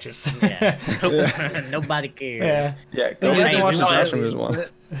 Nobody watches. Nobody cares. Yeah. Go back and watch the Joshua Moves one.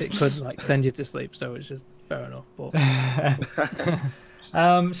 It could like send you to sleep, so it's just fair enough. But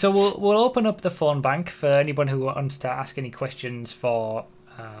so we'll open up the phone bank for anyone who wants to ask any questions for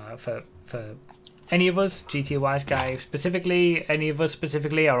any of us, GTAWiseGuy specifically, any of us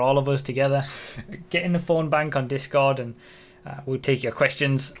specifically, or all of us together. Get in the phone bank on Discord, and we'll take your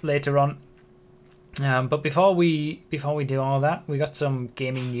questions later on. But before we do all that, we got some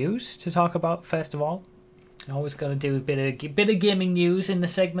gaming news to talk about first of all. Always got to do a bit of gaming news in the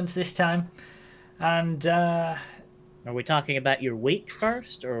segments this time, and. Are we talking about your week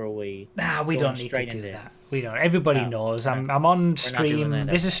first, or are we? Nah, we don't need to do that. We don't. Everybody knows. I'm on stream.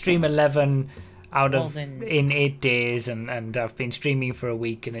 This is stream 11 out of in 8 days, and I've been streaming for a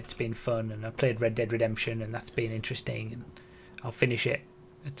week, and it's been fun. And I played Red Dead Redemption, and that's been interesting. And I'll finish it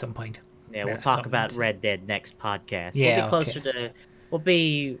at some point. Yeah, we'll talk about Red Dead next podcast. Yeah, we'll be closer to.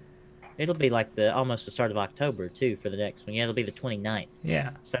 It'll be like almost the start of October too for the next one. Yeah, it'll be the 29th.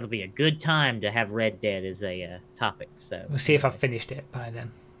 Yeah. So that'll be a good time to have Red Dead as a topic. So we'll see if I've finished it by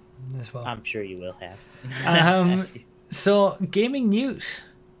then as well. I'm sure you will have. So gaming news,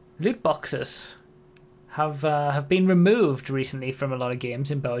 loot boxes have been removed recently from a lot of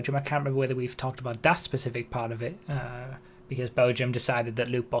games in Belgium. I can't remember whether we've talked about that specific part of it because Belgium decided that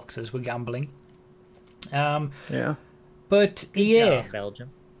loot boxes were gambling. Yeah. But Good EA. job,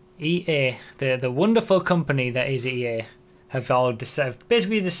 Belgium. EA, the wonderful company that is EA, have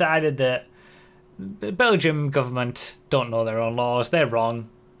basically decided that the Belgium government don't know their own laws. They're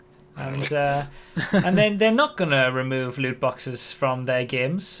wrong, and then they're not gonna remove loot boxes from their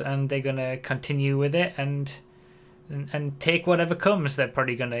games, and they're gonna continue with it and take whatever comes. They're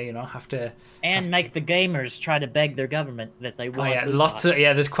probably gonna have to make the gamers try to beg their government that they want.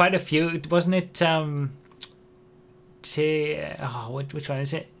 There's quite a few. Wasn't it? Which one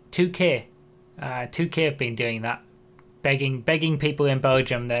is it? 2K. 2K have been doing that, begging people in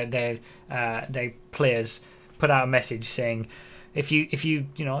Belgium, their players, put out a message saying, if you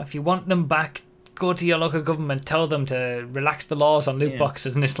want them back, go to your local government, tell them to relax the laws on loot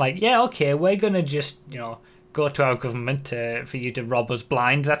boxes, and it's like, yeah, okay, we're gonna just go to our government for you to rob us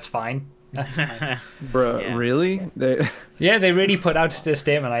blind. That's fine. That's fine. Bruh, Yeah. really? Yeah, they really put out a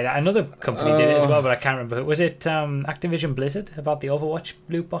statement like that. Another company did it as well, but I can't remember. Was it Activision Blizzard about the Overwatch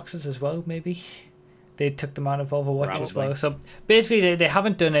loot boxes as well? Maybe they took them out of Overwatch as Probably. well. So basically, they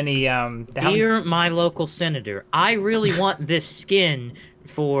haven't done any. Dear my local senator, I really want this skin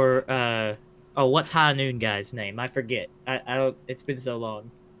for what's High Noon guy's name? I forget. I don't. It's been so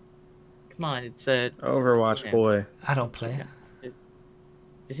long. Come on, it's Overwatch Yeah. boy. I don't play.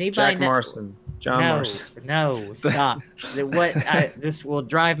 Does anybody Jack know? Marston. John Marston. No, stop. This will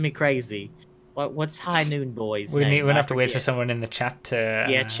drive me crazy. What's High Noon boy's We're name? gonna I have to wait for forget. someone in the chat to.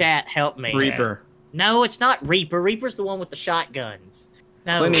 Yeah, chat, help me. Reaper. No, it's not Reaper. Reaper's the one with the shotguns.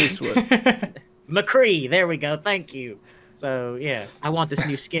 No, Clint Eastwood. McCree. There we go. Thank you. So yeah, I want this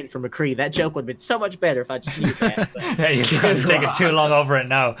new skin for McCree. That joke would have been so much better if I just knew that. But, Yeah, you're trying to take it too long over it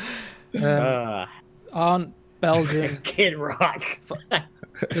now. Aren't Belgium... Kid Rock.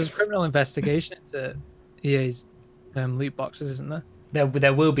 There's a criminal investigation into EA's loot boxes, isn't there?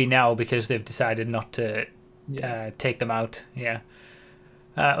 There will be now because they've decided not to take them out. Yeah.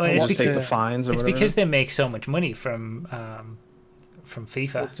 Well, We'll it's just because, take the fines or it's whatever. because they make so much money from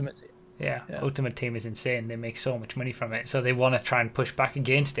FIFA. Ultimate Team. Yeah, Yeah. Ultimate Team is insane. They make so much money from it, so they want to try and push back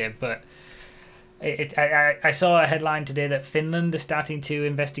against it. But I saw a headline today that Finland is starting to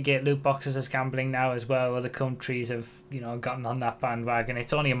investigate loot boxes as gambling now as well. Other countries have gotten on that bandwagon.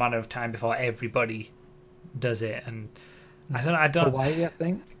 It's only a matter of time before everybody does it. And I don't. Hawaii, I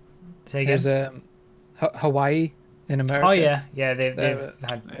think. Say again. There's Hawaii in America. Oh yeah, they've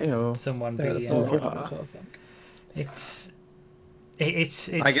had You someone They're be. the forefront of it, so I think. It's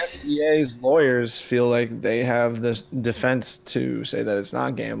I guess EA's lawyers feel like they have this defense to say that it's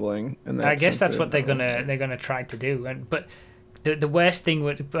not gambling, and I guess that's since what they're gonna try to do. But the worst thing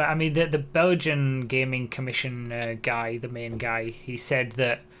would, I mean, the Belgian Gaming Commission guy, the main guy, he said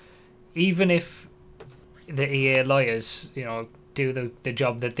that even if the EA lawyers, do the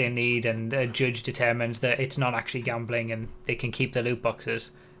job that they need, and a judge determines that it's not actually gambling and they can keep the loot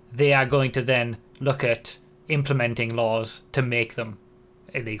boxes, they are going to then look at implementing laws to make them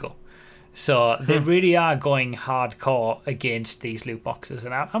illegal. So they really are going hardcore against these loot boxes,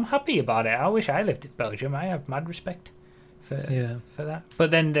 and I'm happy about it. I wish I lived in Belgium. I have mad respect for that.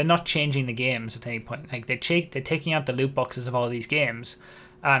 But then they're not changing the games at any point. Like they're taking out the loot boxes of all these games,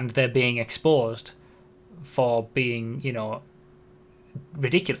 and they're being exposed for being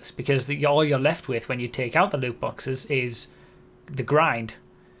ridiculous, because all you're left with when you take out the loot boxes is the grind.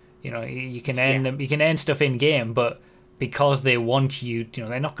 You can earn them, you can earn stuff in game, but because they want you,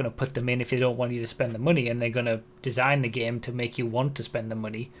 they're not going to put them in if they don't want you to spend the money, and they're going to design the game to make you want to spend the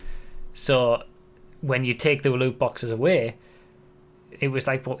money. So when you take the loot boxes away, it was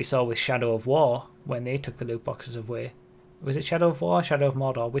like what we saw with Shadow of War when they took the loot boxes away. Was it Shadow of War or Shadow of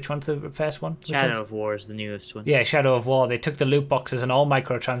Mordor? Which one's the first one? Shadow of War is the newest one. Yeah, Shadow of War. They took the loot boxes and all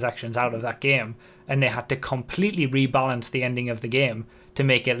microtransactions out of that game, and they had to completely rebalance the ending of the game to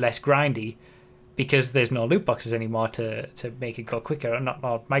make it less grindy, because there's no loot boxes anymore to make it go quicker,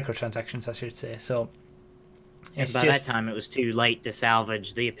 or microtransactions, I should say. So And by that time, it was too late to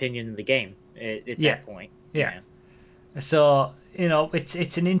salvage the opinion of the game at that point. Yeah. So,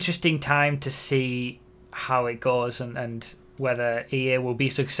 it's an interesting time to see how it goes, and whether EA will be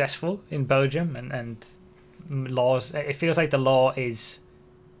successful in Belgium, and laws. It feels like the law it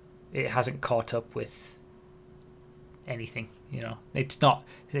hasn't caught up with anything. It's not.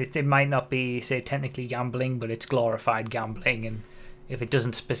 It might not be, say, technically gambling, but it's glorified gambling, and if it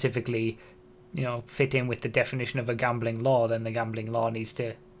doesn't specifically, fit in with the definition of a gambling law, then the gambling law needs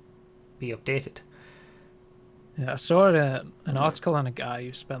to be updated. Yeah, I saw an article on a guy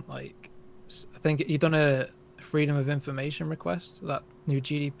who spent I think he done a Freedom of Information request, that new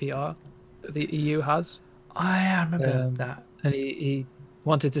GDPR that the EU has. Oh, yeah, I remember that. And he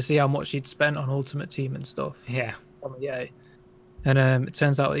wanted to see how much he'd spent on Ultimate Team and stuff. Yeah. From EA. And it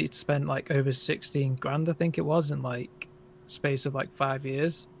turns out he'd spent over 16 grand, I think it was, in space of 5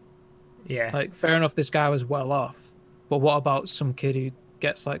 years. Yeah. Fair enough, this guy was well off. But what about some kid who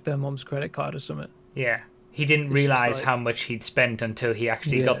gets their mum's credit card or something? Yeah. He didn't realize how much he'd spent until he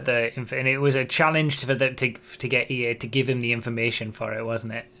actually got the info, and it was a challenge for to get EA to give him the information for it,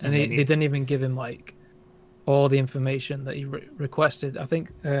 wasn't it? And they didn't even give him all the information that he requested. I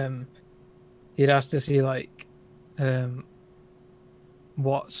think he'd asked to see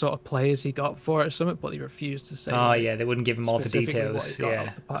what sort of players he got for it or something, but he refused to say. Oh yeah, they wouldn't give him all the details.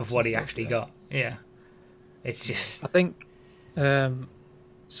 Of what he stuff, actually got. Yeah, it's just. I think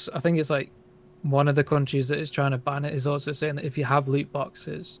it's one of the countries that is trying to ban it is also saying that if you have loot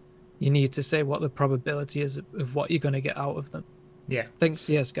boxes, you need to say what the probability is of what you're going to get out of them. Yeah. I think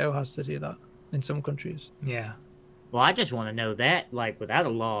CSGO has to do that in some countries. Yeah. Well, I just want to know that, like, without a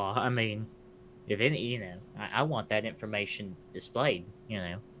law, I mean, if any, I want that information displayed,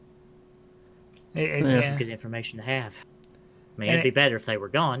 That's some good information to have. I mean, it'd be better if they were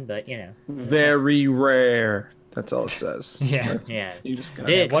gone, but, Very rare. That's all it says. Yeah. Like, Yeah. you just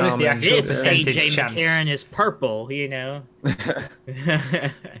gotta What is the comment. actual This percentage AJ chance? McCarron is purple,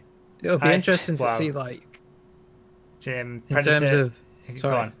 It'll be interesting to see, like, in terms of...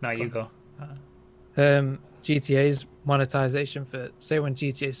 Go on. No, you go. GTA's monetization for, say, when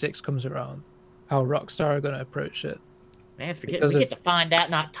GTA 6 comes around, how Rockstar are going to approach it. Man, we get to find out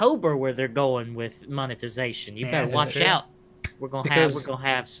in October where they're going with monetization. You better watch out. We're gonna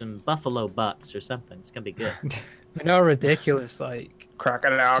have some buffalo bucks or something. It's gonna be good. We know ridiculous like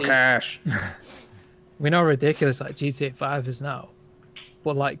Crocodile Cash. We know ridiculous like GTA 5 is now,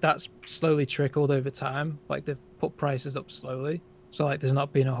 but like that's slowly trickled over time. Like they've put prices up slowly, so like there's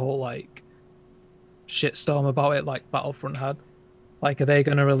not been a whole like shitstorm about it like Battlefront had. Like, are they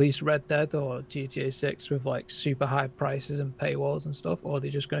going to release Red Dead or GTA 6 with like super high prices and paywalls and stuff, or are they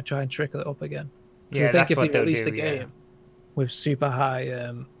just going to try and trickle it up again? Yeah, I think if they release the game with super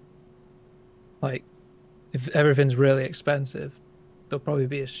high, like if everything's really expensive, there'll probably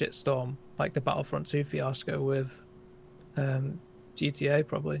be a shitstorm like the Battlefront 2 fiasco with GTA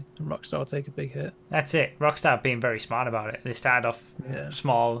probably, and Rockstar will take a big hit. That's it. Rockstar have been very smart about it. They started off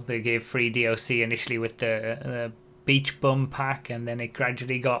small. They gave free DLC initially with the Beach Bum pack, and then it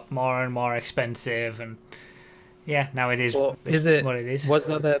gradually got more and more expensive, and now it is. Well, what it is. Was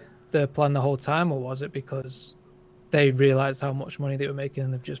that the plan the whole time, or was it because they realized how much money they were making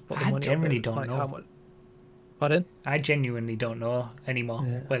and they've just put the money? I genuinely don't know. How much? Pardon? I genuinely don't know anymore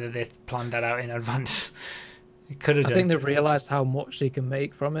whether they planned that out in advance. It could have done. I think they've realized how much they can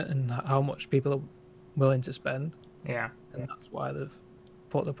make from it and how much people are willing to spend. Yeah, and that's why they've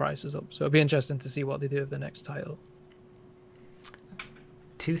put the prices up. So it'll be interesting to see what they do with the next title.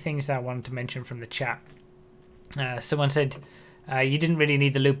 Two things that I wanted to mention from the chat. Someone said you didn't really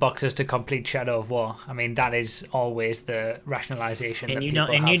need the loot boxes to complete Shadow of War. I mean, that is always the rationalization. And you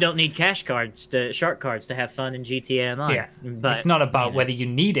don't need shark cards to have fun in GTA Online. Yeah, but it's not about whether you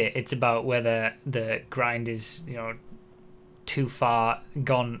need it. It's about whether the grind is too far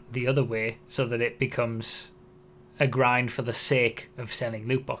gone the other way, so that it becomes a grind for the sake of selling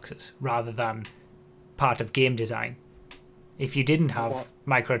loot boxes rather than part of game design. If you didn't have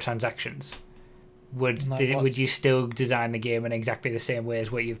microtransactions, would you still design the game in exactly the same way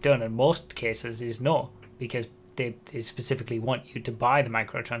as what you've done? In most cases is no, because they specifically want you to buy the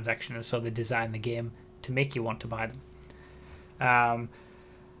microtransactions, so they design the game to make you want to buy them.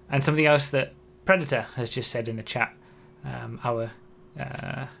 And something else that Predator has just said in the chat,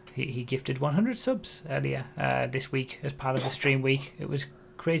 he gifted 100 subs earlier this week as part of the stream week. It was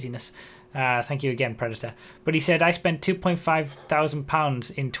craziness. Thank you again, Predator. But he said, I spent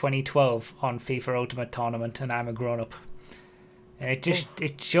 £2,500 in 2012 on FIFA Ultimate Tournament, and I'm a grown-up.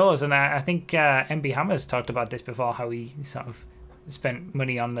 It shows, and I think MB Hammers talked about this before, how he sort of spent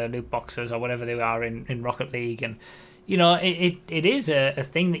money on the loot boxes or whatever they are in Rocket League, and it is a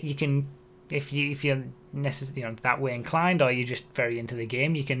thing that you can, if you're necessarily that way inclined, or you're just very into the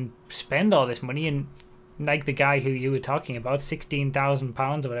game, you can spend all this money, and like the guy who you were talking about,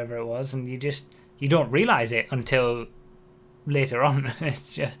 £16,000 or whatever it was, and you don't realize it until later on.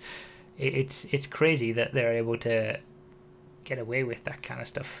 It's crazy that they're able to get away with that kind of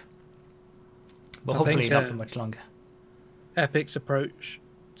stuff, but hopefully not for much longer. Epic's approach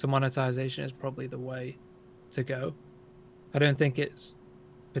to monetization is probably the way to go. I don't think it's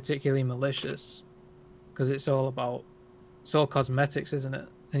particularly malicious, because it's all cosmetics, isn't it?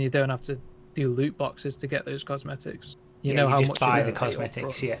 And you don't have to do loot boxes to get those cosmetics. You know how just much buy the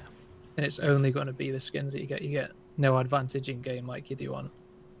cosmetics, and it's only going to be the skins that you get. You get no advantage in game like you do on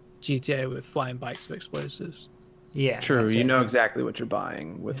GTA with flying bikes with explosives. Yeah, true. You know exactly what you're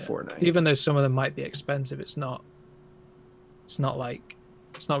buying with Fortnite. Even though some of them might be expensive, it's not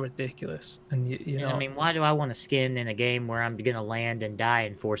ridiculous. And you know, I mean, why do I want a skin in a game where I'm gonna land and die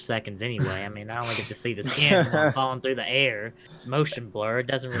in 4 seconds anyway? I mean, I only get to see the skin when I'm falling through the air. It's motion blur. It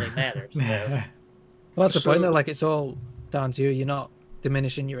doesn't really matter. So. Well, that's the point though. Like, it's all down to you. You're not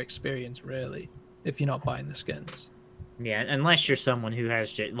diminishing your experience really if you're not buying the skins. Yeah, unless you're someone who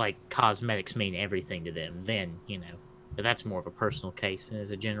has like cosmetics mean everything to them, then but that's more of a personal case than as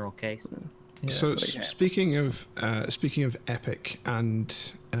a general case. Yeah, so speaking of Epic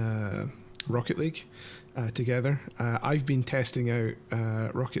and Rocket League together, I've been testing out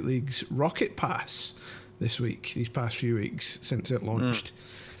Rocket League's Rocket Pass these past few weeks since it launched.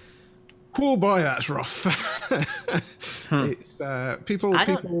 Oh boy, that's rough. It's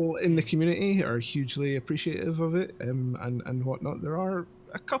people in the community are hugely appreciative of it, and whatnot. There are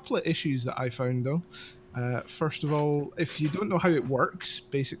a couple of issues that I found though. First of all, if you don't know how it works,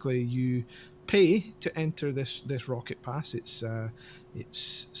 basically you pay to enter this Rocket Pass. It's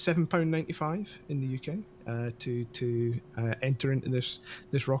 £7.95 in the UK to enter into this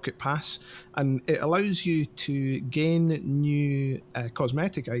Rocket Pass, and it allows you to gain new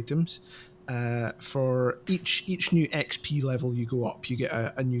cosmetic items. For each new XP level you go up, you get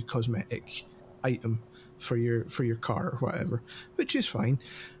a new cosmetic item for your car or whatever, which is fine.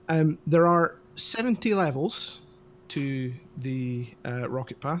 There are 70 levels to the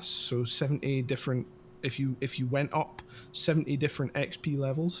Rocket Pass, so 70 different. If you went up 70 different XP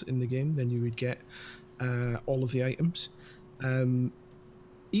levels in the game, then you would get all of the items.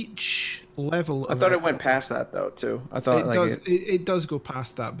 Each level. I thought it went past that though too. I thought it does go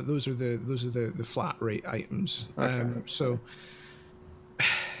past that, but those are the flat rate items. Okay. So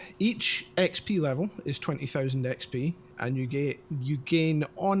each XP level is 20,000 XP, and you gain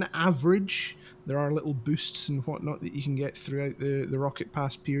on average. There are little boosts and whatnot that you can get throughout the Rocket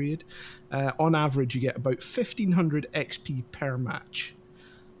Pass period. On average, you get about 1,500 XP per match.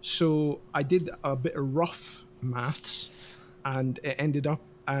 So I did a bit of rough maths, and it ended up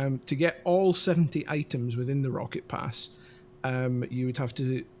to get all 70 items within the Rocket Pass, you would have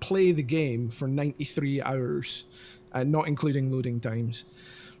to play the game for 93 hours, not including loading times.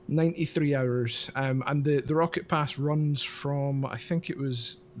 93 hours, and the Rocket Pass runs from, I think it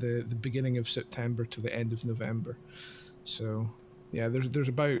was the beginning of September to the end of November. So yeah, there's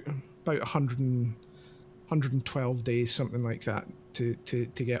about 112 days, something like that, to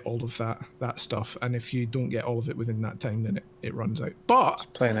get all of that stuff. And if you don't get all of it within that time, then it runs out. But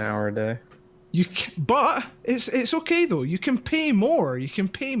just play an hour a day. But it's okay though. You can pay more. You can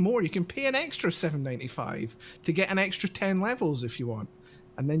pay an extra $7.95 to get an extra 10 levels if you want.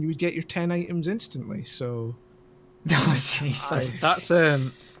 And then you would get your 10 items instantly. So, oh jeez, that's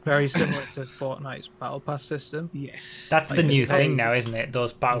very similar to Fortnite's Battle Pass system. Yes, that's the new thing now, isn't it?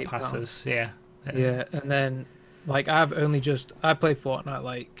 Those Battle Passes, yeah. Yeah, and then like I play Fortnite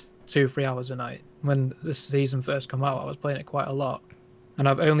like 2-3 hours a night. When the season first came out, I was playing it quite a lot, and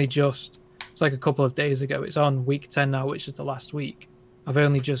it's like a couple of days ago. It's on week 10 now, which is the last week. I've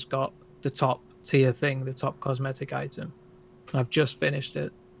only just got the top tier thing, the top cosmetic item. And I've just finished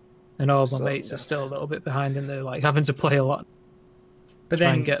it, and all of my mates are still a little bit behind, and they're like having to play a lot. But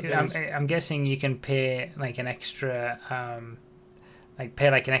then I'm guessing you can pay like an extra,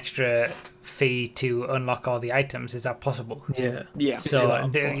 fee to unlock all the items. Is that possible? Yeah. Yeah.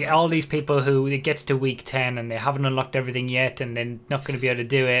 So all these people who it gets to week 10 and they haven't unlocked everything yet, and they're not going to be able to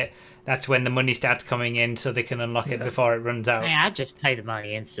do it. That's when the money starts coming in, so they can unlock it before it runs out. Man, I just pay the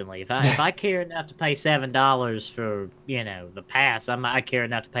money instantly. If I care enough to pay $7 for the pass, I care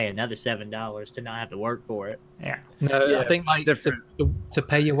enough to pay another $7 to not have to work for it. Yeah. No, I think like to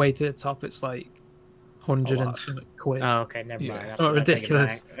pay your way to the top, it's like 100 and something quid. Oh, okay, never mind. It's not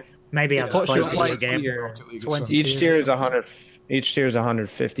ridiculous. Maybe I'll just play the game. Each tier is 100. Each tier is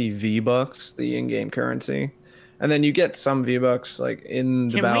 150 V-Bucks, the in-game currency. And then you get some V-Bucks like in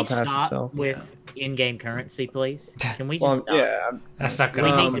the Battle Pass itself. Can we stop with in-game currency, please? Can we just stop? Yeah. That's not good.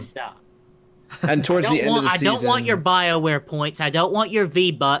 We need to stop. And towards the end of the season... I don't want your BioWare points. I don't want your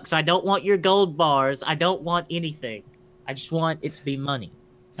V-Bucks. I don't want your gold bars. I don't want anything. I just want it to be money.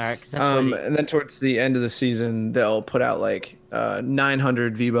 All right, 'cause that's and then towards the end of the season, they'll put out like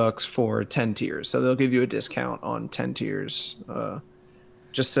 900 V-Bucks for 10 tiers. So they'll give you a discount on 10 tiers.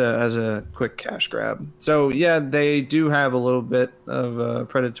 Just as a quick cash grab. So yeah, they do have a little bit of a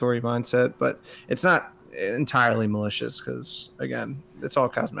predatory mindset, but it's not entirely malicious because again, it's all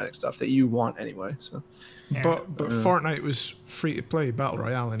cosmetic stuff that you want anyway. So, yeah. But Fortnite was free to play Battle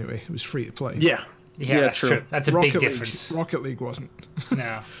Royale anyway. It was free to play. Yeah, that's true. That's a big difference. Rocket League wasn't.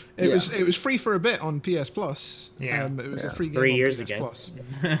 No, it was free for a bit on PS Plus. Yeah, it was a free game 3 years on PS ago. Plus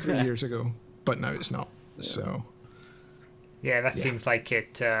 3 years ago, but now it's not. Yeah. So. Yeah, that seems like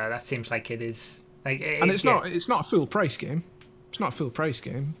it. That seems like it is. Like, and it's not. It's not a full price game. It's not a full price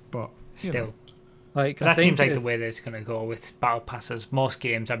game, but still, like that seems like the way that it's going to go with battle passes. Most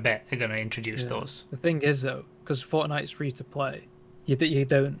games, I bet, are going to introduce those. The thing is, though, because Fortnite's free to play, you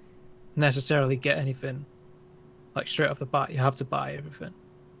don't necessarily get anything like straight off the bat. You have to buy everything.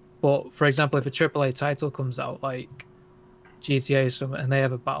 But for example, if a AAA title comes out like GTA or something, and they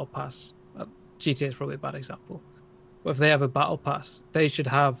have a battle pass, GTA is probably a bad example. But if they have a battle pass, they should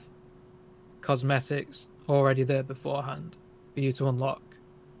have cosmetics already there beforehand for you to unlock.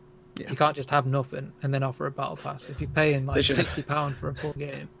 Yeah. You can't just have nothing and then offer a battle pass. If you're paying like £60 for a full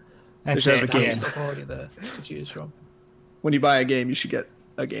game, That's should have it, a game. yeah. Stuff already there to choose from. When you buy a game, you should get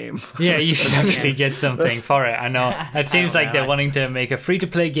a game. Yeah, you should actually get something for it. I know. It seems like they're know. wanting to make a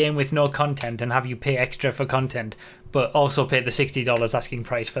free-to-play game with no content and have you pay extra for content, but also pay the $60 asking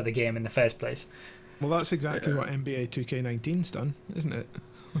price for the game in the first place. Well, that's exactly what NBA 2K19's done, isn't it?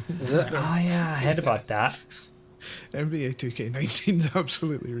 Oh yeah, I heard about that. NBA 2K19's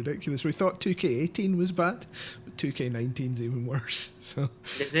absolutely ridiculous. We thought 2K18 was bad, but 2K19's even worse. So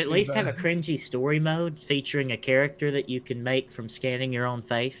Does it at least have a cringy story mode featuring a character that you can make from scanning your own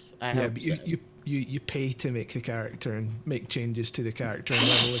face? I yeah, hope but so. you pay to make the character and make changes to the character and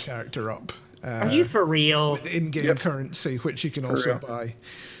level the character up. Are you for real? With in-game currency, which you can also buy.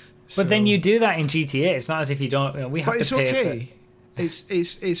 But then So- you do that in GTA. It's not as if you don't. We have But it's to pay okay.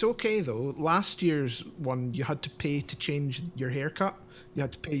 It's okay though. Last year's one, you had to pay to change your haircut. You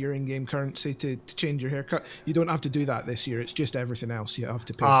had to pay your in-game currency to change your haircut. You don't have to do that this year. It's just everything else you have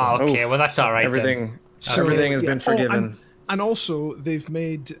to pay for. Oh, for. okay. Well, that's all right. Everything, So, everything has yeah. been forgiven. And also they've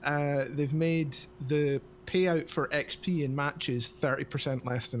made the payout for XP in matches 30%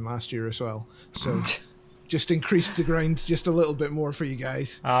 less than last year as well. So just increased the grind just a little bit more for you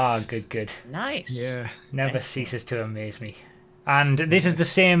guys. Ah, good, good. Nice. Yeah. Never ceases to amaze me. And this is the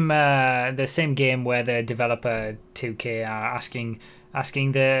same game where the developer 2K are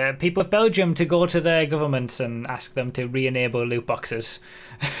asking the people of Belgium to go to their governments and ask them to re-enable loot boxes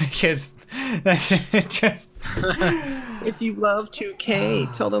because If you love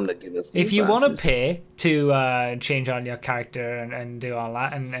 2K, tell them to give us. if you want to pay to change on your character and do all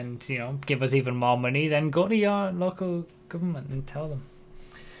that and give us even more money, then go to your local government and tell them.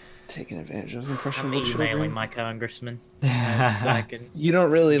 taking advantage of I'm impressionable emailing children. my congressman so I can. You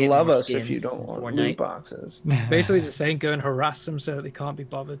don't really Get love more us if you skins don't in want Fortnite. loot boxes. Basically just saying go and harass them so that they can't be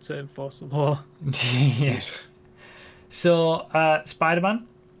bothered to enforce the law. Yeah. So, Spider-Man?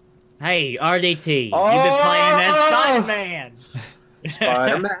 Hey, RDT, you've been playing as Spider-Man.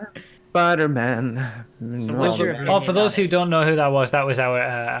 Spider-Man. Spider-Man. So what's your Oh, for those who opinion don't know who that was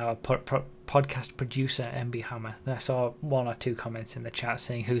our podcast producer, MB Hammer. I saw one or two comments in the chat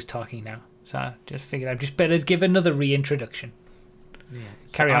saying who's talking now. So I just figured I'd just better give another reintroduction. on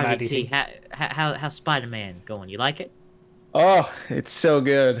it? Carry on, RDT, RDT. how's Spider-Man going? You like it? Oh, it's so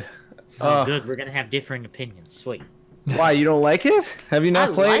good. Oh, good. We're gonna have differing opinions. Sweet. Why, you don't like it? Have you not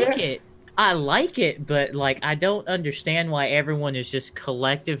I played like it. I like it, but like I don't understand why everyone is just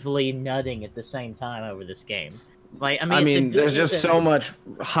collectively nutting at the same time over this game. Like, I mean, there's just so much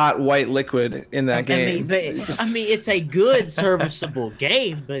hot white liquid in that game. It's a good serviceable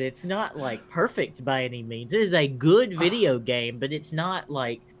game, but it's not like perfect by any means. It is a good video game, but it's not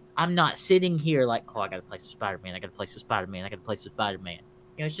like I'm not sitting here like, oh, I gotta play some Spider-Man, I gotta play some Spider-Man, I gotta play some Spider-Man.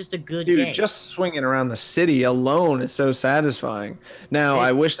 You know, it's just a good Dude, game. just swinging around the city alone is so satisfying. Now,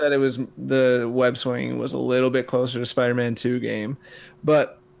 I wish that the web swinging was a little bit closer to Spider-Man 2 game,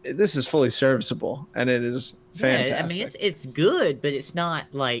 but this is fully serviceable and it is fantastic. Yeah, I mean, it's good, but it's not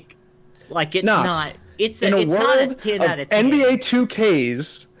like it's Nuts. not. It's in a it's world not a 10 out of of 10. NBA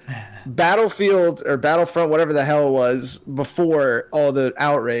 2K's Battlefield or Battlefront, whatever the hell it was before all the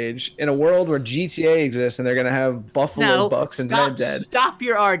outrage, in a world where GTA exists and they're gonna have Buffalo Bucks and Red Dead. Stop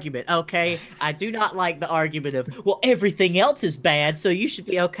your argument, okay? I do not like the argument of, well, everything else is bad, so you should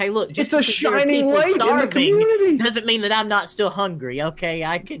be okay. Look, just It's a because there are shining people light in the starving community. doesn't mean that I'm not still hungry, okay?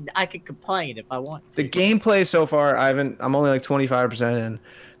 I can complain if I want to. The gameplay so far, I'm only like 25% in.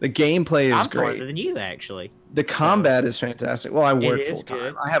 The gameplay is I'm great. farther than you, actually. The combat is fantastic. Well, I work It is full time.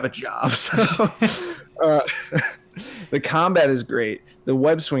 good. I have a job, so the combat is great. The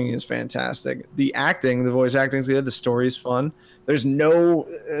web swinging is fantastic. The acting, the voice acting is good. The story is fun. There's no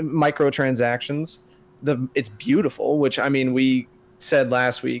microtransactions. It's beautiful, which I mean we said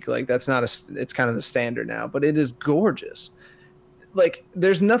last week. Like it's kind of the standard now, but it is gorgeous. Like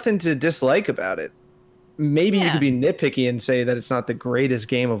there's nothing to dislike about it. Maybe you could be nitpicky and say that it's not the greatest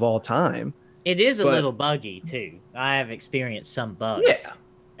game of all time. It is a little buggy too. I have experienced some bugs. Yeah.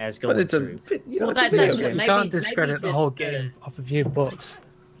 As going But it's through. it's a that's video what- game. You maybe- can't discredit maybe the whole just, game off a few bucks.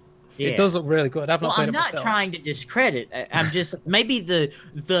 Yeah. It does look really good. I've not Well, played I'm it not myself. trying to discredit. I'm just maybe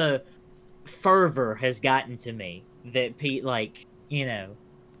the fervor has gotten to me that people are like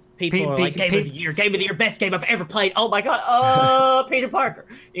game of the year, best game I've ever played. Oh my god, Peter Parker.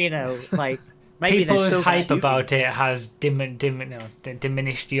 Like maybe People's that's so hype confusing. about it has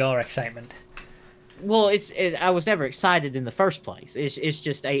diminished your excitement. Well, I was never excited in the first place. It's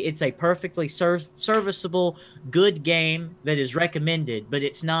just a perfectly serviceable, good game that is recommended, but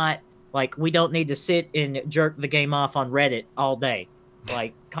it's not like we don't need to sit and jerk the game off on Reddit all day.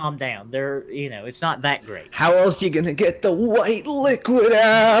 Like, calm down. They're, you know, it's not that great. How else are you gonna get the white liquid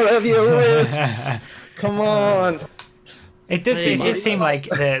out of your wrists? Come on. It does seem much. like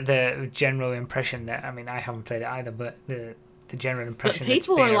the general impression that, I mean, I haven't played it either, but the general But impression that's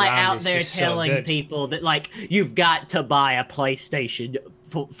people being are like around out is there just so telling good. people that like you've got to buy a PlayStation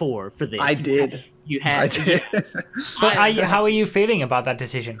 4 for this. I did. You I have. did. But how are you feeling about that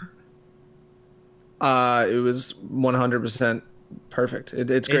decision? It was 100% perfect.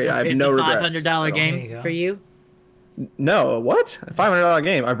 It's great. I have it's no a regrets. $500 at all. There you game go. for you. No, what? A $500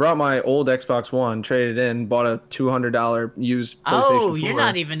 game. I brought my old Xbox One, traded it in, bought a $200 used PlayStation 4. Oh, you're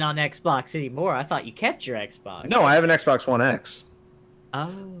not even on Xbox anymore. I thought you kept your Xbox. No, I have an Xbox One X. Oh.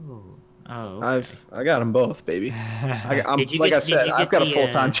 Oh. Okay. I got them both, baby. I'm, Did you like get- I did said, you I've get got a the,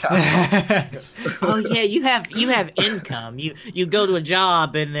 full-time job. Oh yeah, you have income. You go to a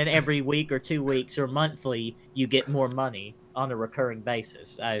job and then every week or 2 weeks or monthly you get more money on a recurring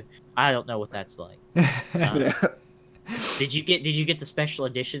basis. I don't know what that's like. Yeah. Did you get the special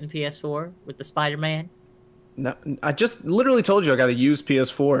edition PS4 with the Spider-Man? No, I just literally told you I got a used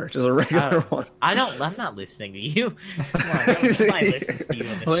PS4, just a regular one. I'm not listening to you. Come on, nobody listens to you.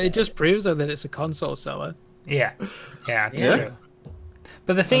 On this Well, it show. just proves though that it's a console seller. Yeah, it's Yeah. true.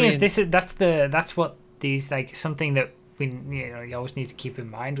 But the thing I is, mean- that's what these, like, something that you always need to keep in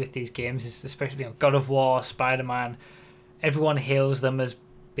mind with these games is, especially God of War, Spider-Man. Everyone hails them as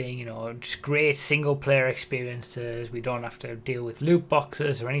being just great single player experiences. We don't have to deal with loot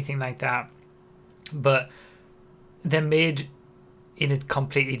boxes or anything like that. But they're made in a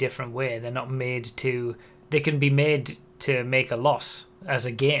completely different way. They're not made to. They can be made to make a loss as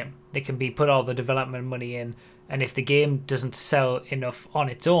a game. They can be put all the development money in, and if the game doesn't sell enough on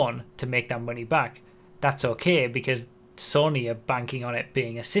its own to make that money back, that's okay, because Sony are banking on it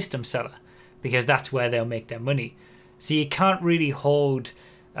being a system seller, because that's where they'll make their money. So you can't really hold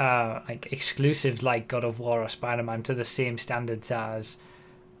like exclusives like God of War or Spider-Man to the same standards as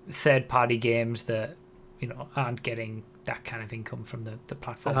third-party games that aren't getting that kind of income from the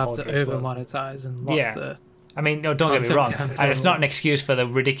platform. They'll have to holder as well. over monetize and lock Yeah. the. I mean, no, don't get me Content wrong, behind and it's it. not an excuse for the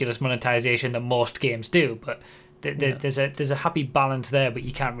ridiculous monetization that most games do, but Yeah. there's a happy balance there, but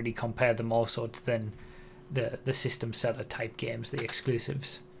you can't really compare them also to then the system seller type games, the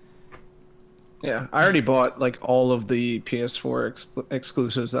exclusives. Yeah, I already bought like all of the PS4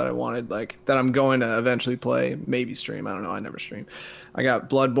 exclusives that I wanted, like that I'm going to eventually play, maybe stream. I don't know. I never stream. I got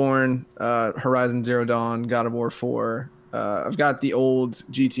Bloodborne, Horizon Zero Dawn, God of War 4. I've got the old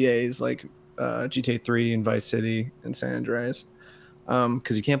GTAs like GTA 3 and Vice City and San Andreas.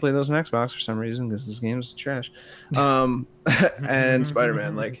 Because you can't play those on Xbox for some reason because this game is trash. And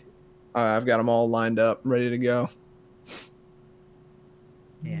Spider-Man, like I've got them all lined up, ready to go.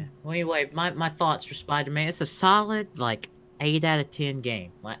 Yeah. Well, anyway, my thoughts for Spider-Man. It's a solid like 8 out of 10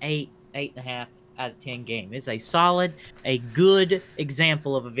 game. Like 8.5 out of 10 game. It's a solid, a good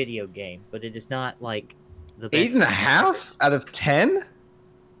example of a video game, but it is not like the best. 8.5 out of 10.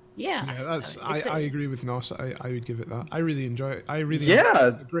 Yeah. Yeah, that's. It's I agree with Nos. I would give it that. I really enjoy it. I really. Yeah,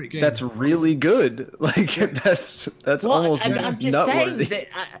 it's a great game. that's really good. Like that's Well, almost I'm just saying nutworthy.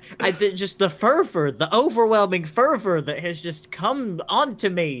 that just the fervor, the overwhelming fervor that has just come onto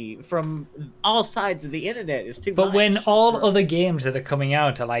me from all sides of the internet is too But much. when all other games that are coming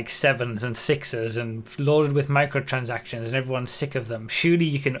out are like 7s and 6s and loaded with microtransactions and everyone's sick of them, surely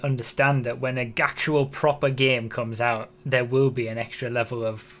you can understand that when an actual proper game comes out, there will be an extra level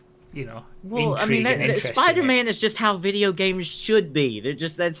of Well, I mean, intrigue and interest in it. Spider-Man is just how video games should be.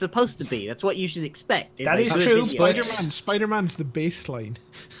 That's supposed to be. That's what you should expect. That is good true, video but- game. Spider-Man's the baseline.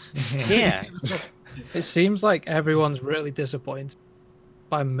 Yeah. It seems like everyone's really disappointed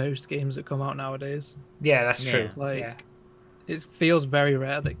by most games that come out nowadays. Yeah, that's Yeah. true. Like, Yeah. it feels very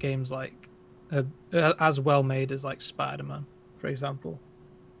rare that games like as well made as like Spider-Man, for example.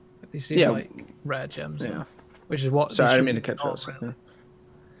 They seem Yeah. like rare gems. Yeah. Which is what. Sorry, I they didn't mean to should cut you off. be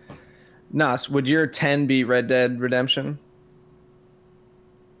Yeah. Nas, would your 10 be Red Dead Redemption?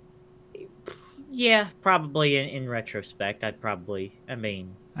 Yeah, probably in retrospect, I'd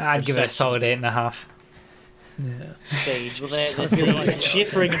I'd give it a solid 8.5. Yeah. say, well, that's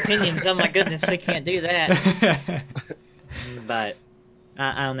differing opinions. Oh my goodness, we can't do that. But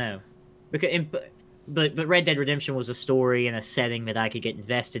I don't know, because but Red Dead Redemption was a story and a setting that I could get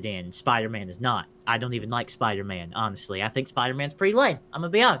invested in. Spider-Man is not. I don't even like Spider-Man, honestly. I think Spider-Man's pretty lame. I'm gonna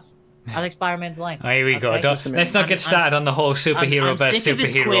be honest. I think Spider-Man's lame. Oh, here we go. Okay? Let's not get started on the whole superhero I'm versus sick of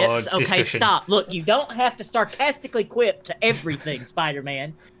his superhero quips. Okay, discussion. stop. Look, you don't have to sarcastically quip to everything,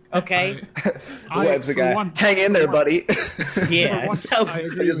 Spider-Man. Okay? Web's a for guy. one- Hang in there, buddy. Yeah. For once, So I He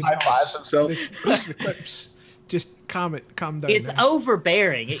agree just with high Nos. fives himself. The clips just calm down. It's now.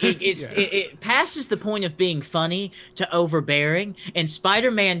 overbearing. It passes the point of being funny to overbearing, and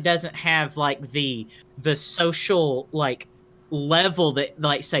Spider-Man doesn't have like the social like level that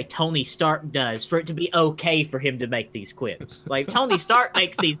like say Tony Stark does for it to be okay for him to make these quips. Like Tony Stark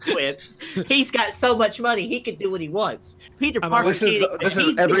makes these quips. He's got so much money, he can do what he wants. Peter Parker. This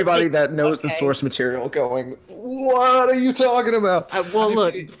is everybody that knows the source material going, what are you talking about? Well,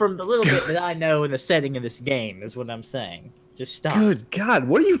 look, from the little bit that I know in the setting of this game is what I'm saying. Just stop. Good God,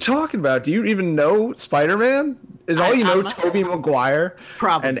 what are you talking about? Do you even know Spider-Man? Is all you know Tobey Maguire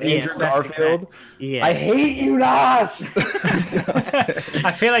probably, and Andrew Garfield? Yes. I hate you, Nas!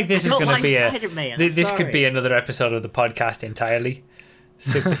 I feel like this is going to be this could be another episode of the podcast entirely.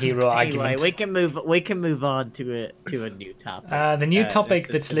 Superhero argument. Anyway, we can move on to a new topic. The new topic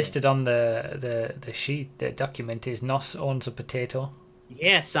that's listed on the sheet, the document, is Nos owns a potato.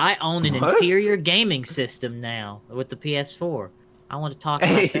 Yes, I own an inferior gaming system now with the PS4. I want to talk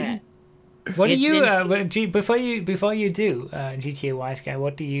about that. What do you before you do GTAWiseGuy?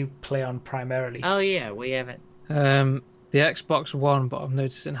 What do you play on primarily? Oh yeah, we haven't. The Xbox One, but I'm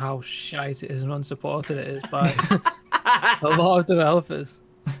noticing how shite it is and unsupported it is by a lot of developers.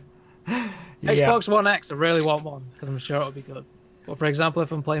 Xbox One X, I really want one because I'm sure it'll be good. But for example,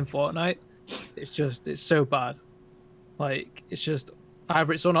 if I'm playing Fortnite, it's so bad. Like it's just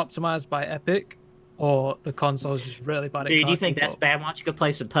either it's unoptimized by Epic, or the console's just really bad. Dude, you think that's bad? Why don't you go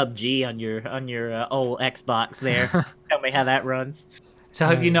play some PUBG on your old Xbox there? Tell me how that runs. So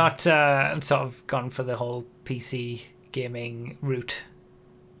have you not sort of gone for the whole PC gaming route?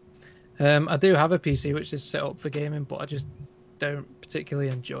 I do have a PC which is set up for gaming, but I just don't particularly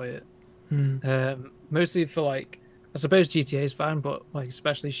enjoy it. Mostly for like, I suppose GTA is fine, but like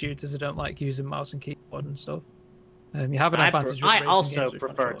especially shooters, I don't like using mouse and keyboard and stuff. You have an advantage. I also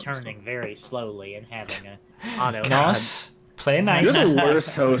prefer turning very slowly and having a auto. Nice. Play nice. You're the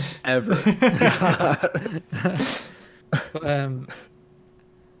worst host ever. But,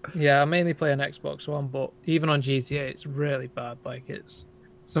 yeah, I mainly play on Xbox One, but even on GTA, it's really bad. Like it's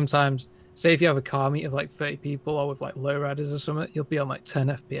sometimes, say if you have a car meet of like 30 people or with like lowriders or something, you'll be on like 10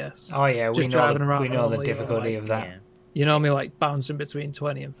 FPS. Oh yeah, we know the difficulty of that. Yeah. You know me, like bouncing between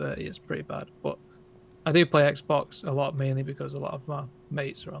 20 and 30 is pretty bad, but I do play Xbox a lot, mainly because a lot of my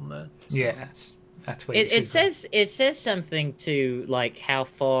mates are on there. So. Yeah, that's what it says something to like how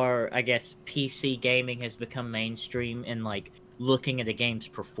far I guess PC gaming has become mainstream, and like looking at a game's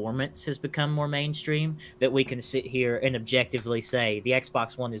performance has become more mainstream. That we can sit here and objectively say the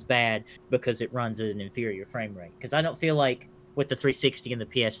Xbox One is bad because it runs at an inferior frame rate. Because I don't feel like with the 360 and the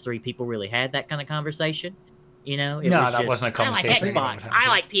PS3, people really had that kind of conversation. You know, that wasn't a conversation. I like Xbox. I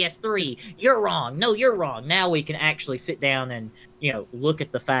like PS3. You're wrong. No, you're wrong. Now we can actually sit down and, you know, look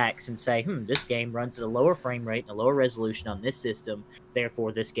at the facts and say, this game runs at a lower frame rate and a lower resolution on this system.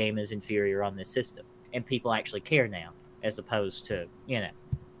 Therefore, this game is inferior on this system. And people actually care now, as opposed to, you know,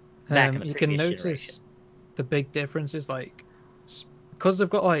 back in the you can notice generation. The big difference is like, because they've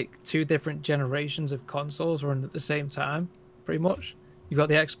got like two different generations of consoles running at the same time, pretty much. You've got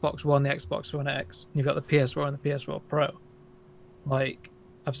the Xbox One, the Xbox One X, and you've got the PS4 and the PS4 Pro. Like,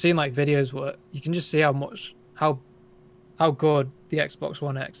 I've seen like videos where you can just see how good the Xbox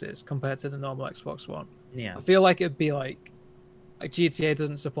One X is compared to the normal Xbox One. Yeah. I feel like it'd be like GTA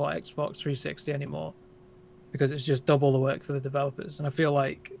doesn't support Xbox 360 anymore because it's just double the work for the developers, and I feel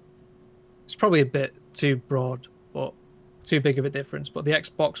like it's probably a bit too broad, but too big of a difference. But the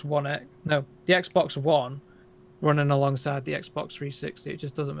Xbox One running alongside the Xbox 360, it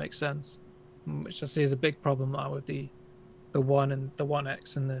just doesn't make sense, which I see as a big problem now with the One and the One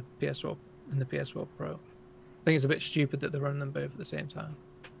X and the PS4 and the PS4 Pro. I think it's a bit stupid that they're running them both at the same time.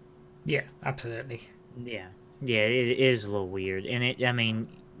 Yeah, absolutely. Yeah, it is a little weird, and I mean,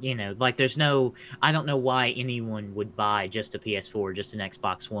 you know, like I don't know why anyone would buy just a PS4 or just an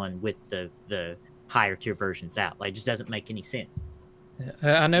Xbox One with the higher tier versions out. Like, it just doesn't make any sense.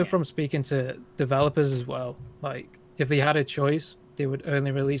 I know from speaking to developers as well, like if they had a choice, they would only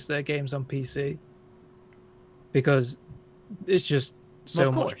release their games on PC because it's just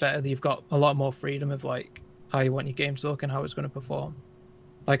so much better. You've got a lot more freedom of like how you want your game to look and how it's going to perform.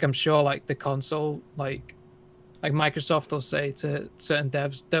 Like I'm sure like the console, like Microsoft will say to certain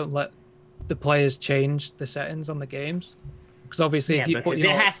devs, don't let the players change the settings on the games, because obviously if you put it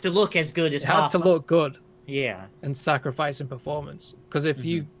has to look as good as possible. It has to look good. Yeah. And sacrificing performance. Because if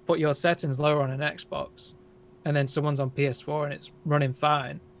you put your settings lower on an Xbox and then someone's on PS4 and it's running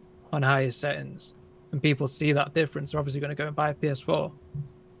fine on higher settings and people see that difference, they're obviously going to go and buy a PS4.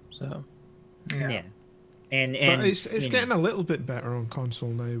 So, yeah. And but it's you know, getting a little bit better on console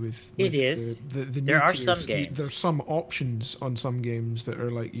now with It is. the There new are tiers. some games. There's some options on some games that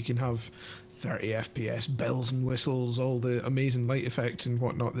are like you can have 30 FPS, bells and whistles, all the amazing light effects and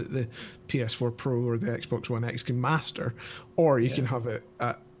whatnot that the PS4 Pro or the Xbox One X can master, or you can have it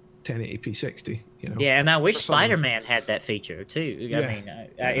at 1080p 60. You know. yeah, and I wish for some- Spider-Man had that feature too. Yeah. I mean,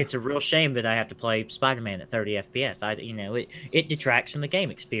 it's a real shame that I have to play Spider-Man at 30 FPS. It detracts from the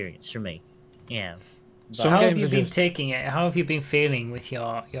game experience for me. Yeah. Some How have games you are been just- taking it? How have you been feeling with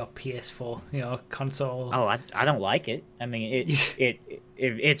your PS4, console? Oh, I don't like it. I mean, it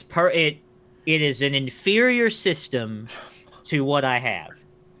is an inferior system to what I have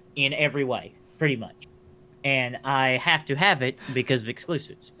in every way, pretty much. And I have to have it because of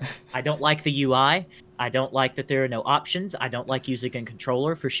exclusives. I don't like the UI. I don't like that there are no options. I don't like using a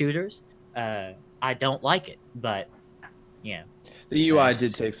controller for shooters. I don't like it, but yeah. The UI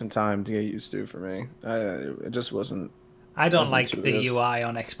did take some time to get used to for me. It just wasn't. I don't Wasn't like too the rough. UI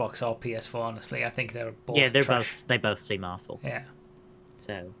on Xbox or PS4. Honestly, I think they're both. Yeah, trash. they both seem awful. Yeah.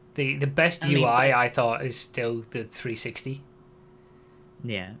 So The best I mean, UI I thought is still the 360.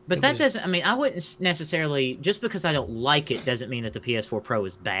 yeah, but It that was- doesn't. I mean, I wouldn't necessarily just because I don't like it doesn't mean that the PS4 Pro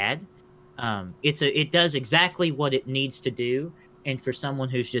is bad. It does exactly what it needs to do, and for someone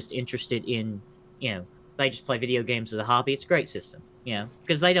who's just interested in, they just play video games as a hobby, it's a great system.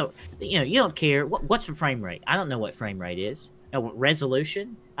 Because they don't, you don't care what's the frame rate. I don't know what frame rate is. What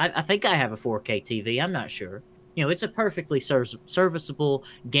resolution? I think I have a 4K TV. I'm not sure. It's a perfectly serviceable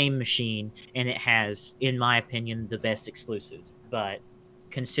game machine, and it has, in my opinion, the best exclusives. But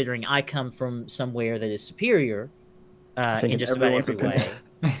considering I come from somewhere that is superior think in in just about everyone's every way, opinion.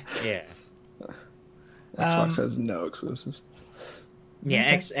 yeah, Xbox has no exclusives. yeah,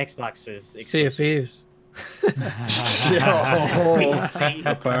 Okay. Xbox is Sea of exclusive. Thieves.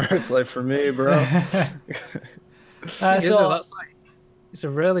 A pirate's life for me, bro. That's like, it's a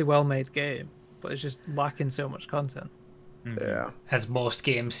really well-made game, but it's just lacking so much content. Yeah, as most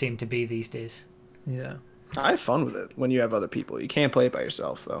games seem to be these days. Yeah, I have fun with it when you have other people. You can't play it by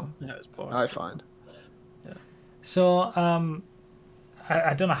yourself, though. yeah, it's boring. I find. So,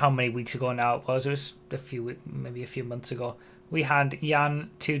 I don't know how many weeks ago now it was. It was maybe a few months ago. We had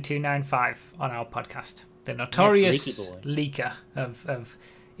Jan2295 on our podcast, the notorious Leaky boy. leaker of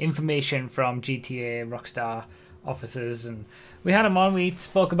information from GTA Rockstar officers, and we had him on. We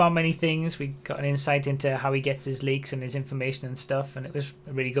spoke about many things. We got an insight into how he gets his leaks and his information and stuff, and it was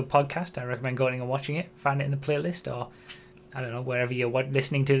a really good podcast. I recommend going and watching it. Find it in the playlist, or I don't know, wherever you're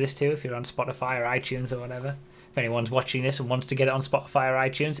listening to this to, if you're on Spotify or iTunes or whatever. If anyone's watching this and wants to get it on Spotify or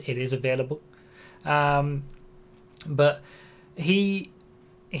iTunes, it is available. But he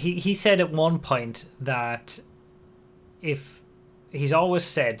said at one point that he's always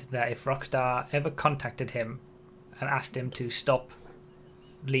said that if Rockstar ever contacted him and asked him to stop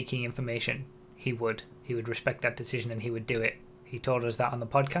leaking information, he would respect that decision and he would do it. He told us that on the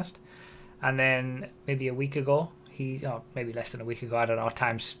podcast. And then maybe a week ago, maybe less than a week ago, I don't know,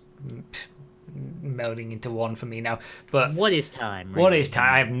 time's melding into one for me now. But What is time? what really? is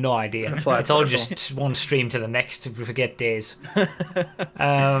time? I have no idea. Flat It's all circle. just one stream to the next. To forget days. He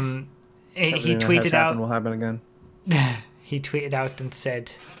Everything that has tweeted happened out. will happen again. He tweeted out and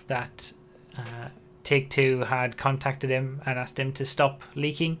said that Take-Two had contacted him and asked him to stop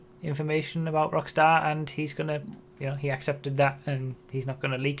leaking information about Rockstar, and he's gonna, he accepted that, and he's not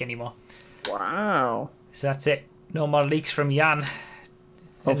gonna leak anymore. Wow. So that's it. No more leaks from Jan.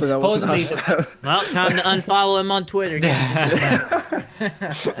 Hopefully that wasn't us. Well, time to unfollow him on Twitter.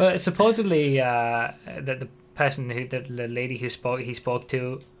 Well, supposedly, that the person the lady he spoke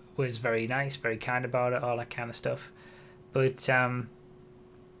to was very nice, very kind about it, all that kind of stuff. But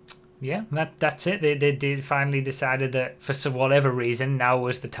yeah, that's it. They did finally decided that for whatever reason now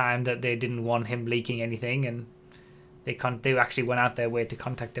was the time that they didn't want him leaking anything, and they actually went out their way to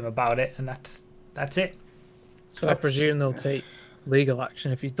contact him about it, and that's it. So I presume they'll take legal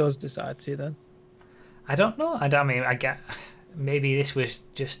action if he does decide to. Then I don't know. I mean, I get maybe this was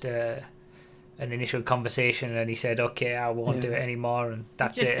just an initial conversation, and he said, "Okay, I won't do it anymore," and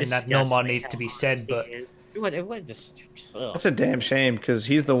that's Just it, and that no disgust more me needs how to be honest said. he But is. What just ugh. That's a damn shame because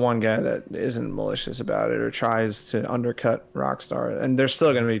he's the one guy that isn't malicious about it or tries to undercut Rockstar. And there's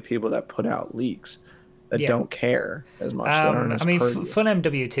still going to be people that put out leaks that Yeah. don't care as much. That aren't as I mean, courteous. Fun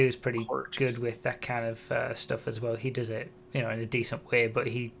MW2 is pretty Courteous. good with that kind of stuff as well. He does it, in a decent way, but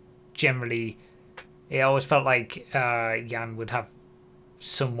he generally, it always felt like Jan would have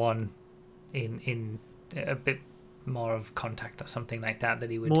someone in a bit more of contact or something like that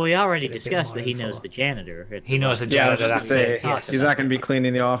he would. Well, we already get a bit discussed more that he info. knows the janitor. He knows the Yeah, I was janitor. just That's gonna it. say Yes. he's not going to be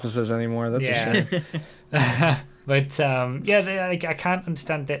cleaning the offices anymore. That's Yeah. a shame. But I can't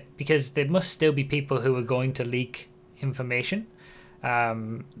understand that, because there must still be people who are going to leak information,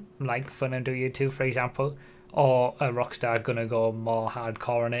 like Fun and Do You Too, for example, or a Rockstar gonna go more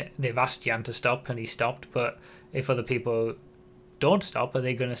hardcore on it. They've asked Jan to stop and he stopped, but if other people don't stop, are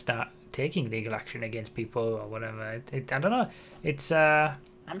they gonna start taking legal action against people or whatever? I don't know. It's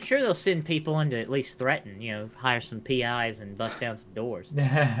I'm sure they'll send people in to at least threaten, hire some PIs and bust down some doors. They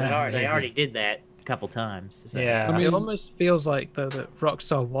already did that a couple times. So. Yeah. I mean, it almost feels like though that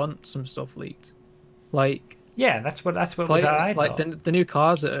Rockstar want some stuff leaked. Like that's what was I like thought. the new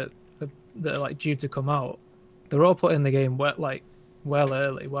cars that are like due to come out. They're all put in the game well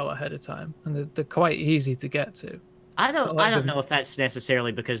early, well ahead of time, and they're quite easy to get to. I don't know if that's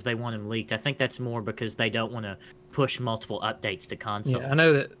necessarily because they want them leaked. I think that's more because they don't want to push multiple updates to console. Yeah, I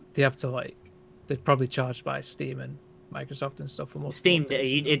know that they have to they're probably charged by Steam and Microsoft and stuff for multiple Steam,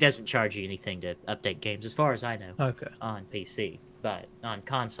 updates. it doesn't charge you anything to update games, as far as I know. Okay. On PC, but on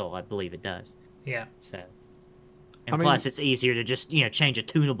console, I believe it does. Yeah. So. And plus, it's easier to just change a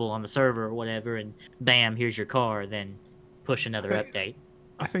tunable on the server or whatever, and bam, here's your car. Than push another update.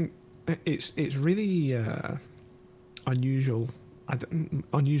 I think it's really unusual.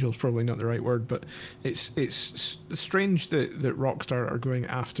 Unusual is probably not the right word, but it's strange that Rockstar are going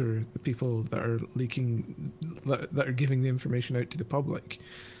after the people that are leaking, that are giving the information out to the public.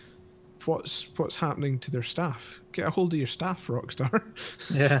 What's happening to their staff? Get a hold of your staff, Rockstar.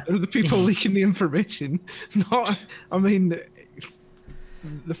 Yeah, they're the people leaking the information. Not, I mean,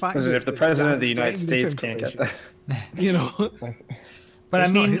 the fact that if the president of the United States can't get that, But it's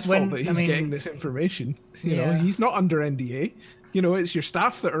I mean, not his fault that he's getting this information. You know, he's not under NDA. It's your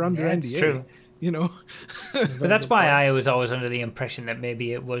staff that are under NDA. True. But that's why I was always under the impression that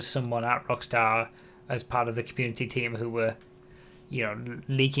maybe it was someone at Rockstar as part of the community team who were,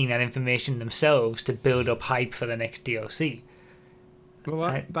 leaking that information themselves to build up hype for the next DLC.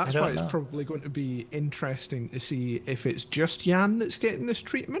 Well, that's why it's probably going to be interesting to see if it's just Jan that's getting this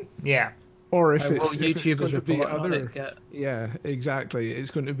treatment. Yeah. Or if it's going to be other. Yeah, exactly.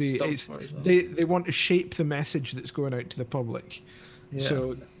 It's going to be. They want to shape the message that's going out to the public. Yeah.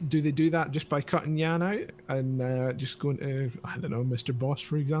 So do they do that just by cutting Jan out and just going to, I don't know, Mr. Boss,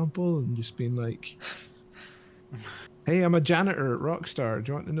 for example, and just being like, hey, I'm a janitor at Rockstar.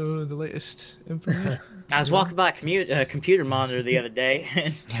 Do you want to know the latest information? I was walking by a computer monitor the other day,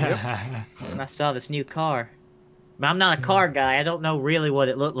 and I saw this new car. But I'm not a car guy. I don't know really what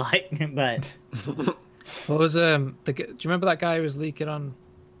it looked like, but... What was, do you remember that guy who was leaking on,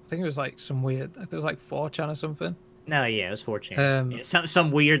 I think it was like some weird, I think it was like 4chan or something? No, yeah, it was 4chan.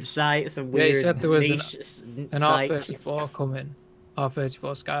 Some weird site, some weird he said there was an site. R34 coming,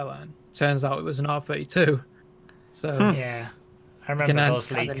 R34 Skyline. Turns out it was an R32. So yeah, I remember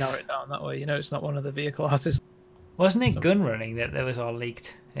those leaks. Narrow it down that way. It's not one of the vehicle artists. Wasn't it gun running that was all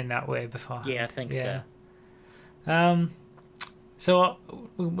leaked in that way before? Yeah, I think so. So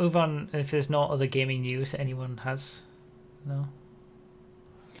we'll move on. If there's no other gaming news that anyone has, no.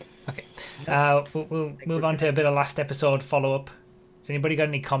 Okay. We'll move on to a bit of last episode follow up. Has anybody got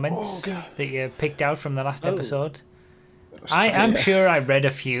any comments that you picked out from the last episode? I am sure I read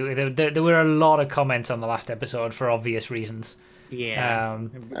a few. There were a lot of comments on the last episode for obvious reasons. Yeah.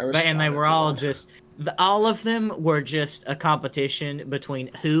 And they were all just... all of them were just a competition between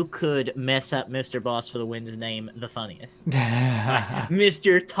who could mess up Mr. Boss for the win's name the funniest.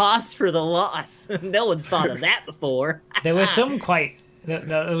 Mr. Toss for the loss. No one's thought of that before. There were some quite...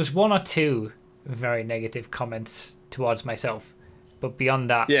 There was one or two very negative comments towards myself. But beyond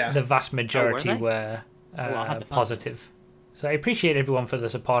that, the vast majority were positive. So I appreciate everyone for the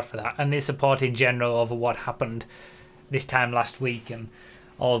support for that, and the support in general over what happened this time last week, and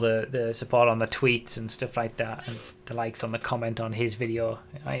all the support on the tweets and stuff like that, and the likes on the comment on his video.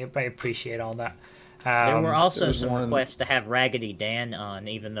 I appreciate all that. There were also some requests to have Raggedy Dan on,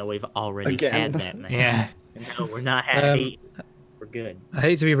 even though we've already had that name. Yeah. No, we're not happy. We're good. I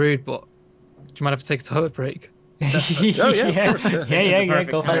hate to be rude, but do you mind if I take a toilet break? Yeah,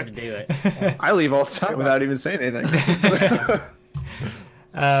 go for it. To do it. I leave all the time without even saying anything.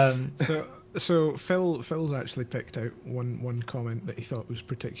 So Phil's actually picked out one comment that he thought was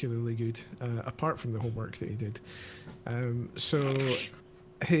particularly good, apart from the homework that he did. So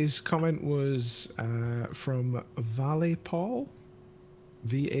his comment was from Valle Paul,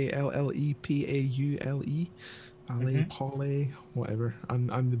 Vallepaule. Polly, whatever.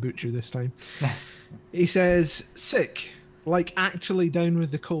 I'm the butcher this time. He says, sick, like actually down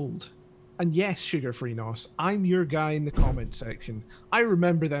with the cold. And yes, sugar-free Nos, I'm your guy in the comment section. I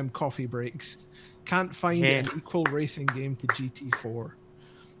remember them coffee breaks. Can't find an equal racing game to GT4.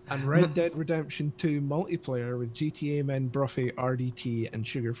 And Red Dead Redemption 2 multiplayer with GTA men Bruffy, RDT, and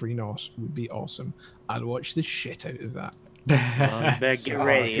Sugar Free Nos would be awesome. I'd watch the shit out of that. Well, you better get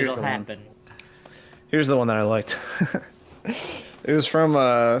ready. here's It'll the one. happen. Here's the one that I liked. It was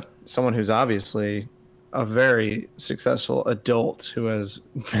from someone who's obviously a very successful adult who has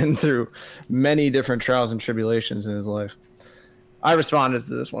been through many different trials and tribulations in his life. I responded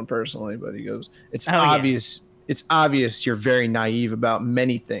to this one personally, but he goes, "It's obvious. It's obvious you're very naive about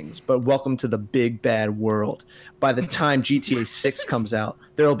many things, but welcome to the big bad world. By the time GTA 6 comes out,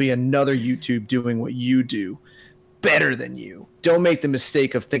 there'll be another YouTube doing what you do, better than you. Don't make the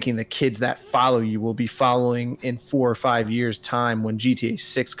mistake of thinking the kids that follow you will be following in 4 or 5 years' time when GTA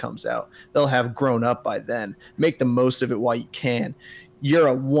 6 comes out. They'll have grown up by then. Make the most of it while you can. You're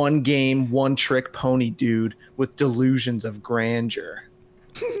a one-game, one-trick pony dude with delusions of grandeur."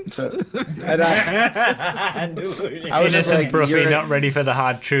 So, and I was just like, Bruffy, not ready for the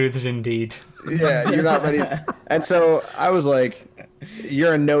hard truths, indeed. Yeah, you're not ready. And so I was like,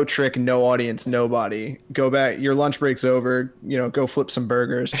 you're a no trick, no audience, nobody. Go back. Your lunch break's over. You know, go flip some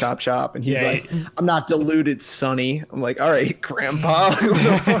burgers, chop chop. And he's like, "I'm not deluded, Sonny." I'm like, "All right, Grandpa,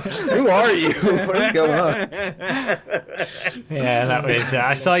 who are you? What is going on?" Yeah, that was.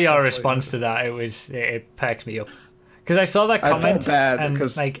 I saw your response to that. It perked me up because I saw that comment. I felt bad and,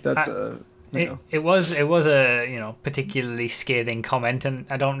 because like, that's it was a particularly scathing comment, and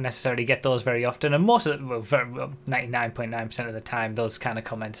I don't necessarily get those very often. And most of 99.9% of the time, those kind of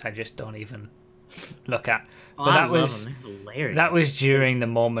comments I just don't even look at. But that was hilarious. That was during the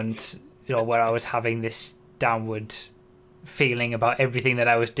moment, where I was having this downward feeling about everything that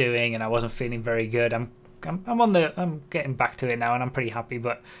I was doing, and I wasn't feeling very good. I'm getting back to it now, and I'm pretty happy,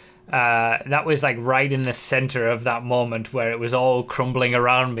 but. That was like right in the center of that moment where it was all crumbling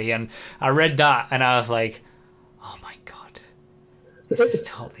around me, and I read that and I was like, "Oh my god,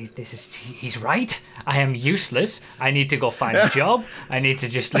 he's right. I am useless. I need to go find a job. I need to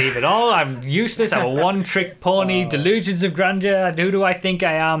just leave it all. I'm useless. I'm a one-trick pony. Delusions of grandeur. Who do I think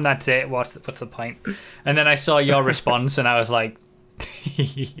I am? That's it. What's the point?" And then I saw your response and I was like,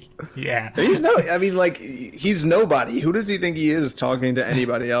 yeah. He's nobody. Who does he think he is talking to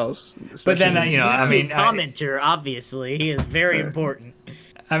anybody else? But then commenter, obviously, he is very important.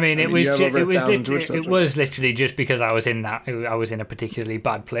 I mean, it was literally just because I was in a particularly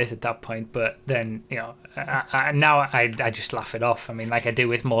bad place at that point. But then I just laugh it off. I mean, like I do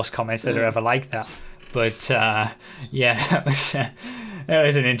with most comments that are ever like that. But yeah, that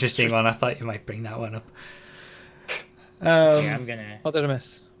was an interesting one. I thought you might bring that one up. I'm gonna. What did I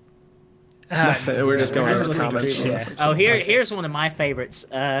miss? We're just going over the comments. Oh, here's one of my favorites.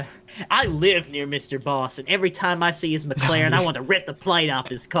 I live near Mr. Boss, and every time I see his McLaren, I want to rip the plate off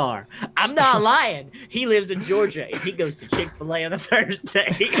his car. I'm not lying. He lives in Georgia, and he goes to Chick-fil-A on a Thursday.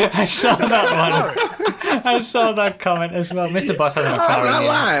 I saw that one. I saw that comment as well. Mr. Boss has a McLaren. I'm not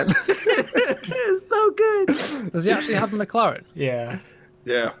lying. It's so good. Does he actually have a McLaren? Yeah.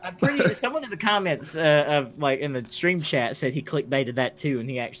 Yeah. I'm pretty. Someone in the comments of in the stream chat said he clickbaited that too, and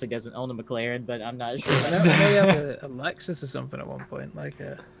he actually doesn't own a McLaren, but I'm not sure. They have a Lexus or something at one point, like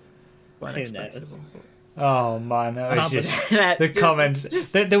quite an expensive one. Oh man, that was the comments.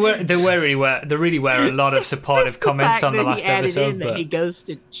 There really were a lot of supportive comments on the last episode. But he goes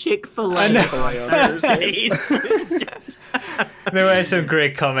to Chick-fil-A. There were some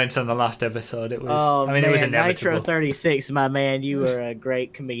great comments on the last episode. It was, it was inevitable. Nitro 36, my man, you are a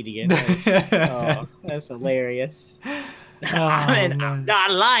great comedian. That's hilarious. I'm not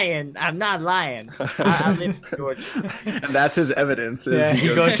lying. I'm not lying. I live in Georgia. And that's his evidence.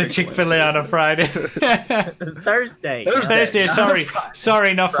 He goes to Chick-fil-A on a Friday. Thursday.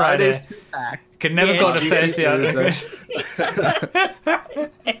 Sorry, not Friday. Could never go to Thursday.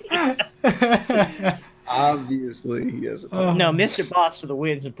 Obviously, he is. No, Mr. Boss for the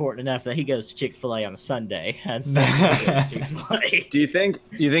win's important enough that he goes to Chick-fil-A on a Sunday. That's Chick-fil-A. Do you think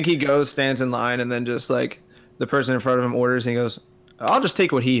he goes, stands in line, and then just like the person in front of him orders, and he goes, "I'll just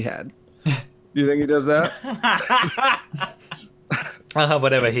take what he had." Do you think he does that? I'll have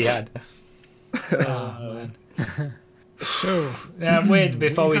whatever he had. Oh man. So, wait,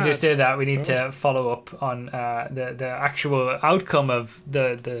 before we just do that, we need to follow up on the actual outcome of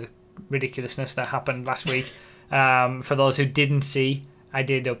the ridiculousness that happened last week. For those who didn't see, I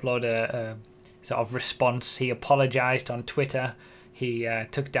did upload a sort of response. He apologized on Twitter. He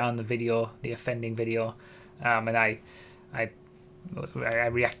took down the video, the offending video, and I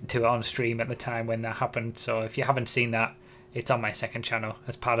reacted to it on stream at the time when that happened. So if you haven't seen that, it's on my second channel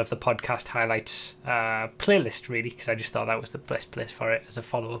as part of the podcast highlights playlist, really, because I just thought that was the best place for it as a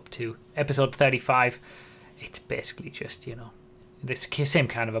follow-up to episode 35. It's basically just, this same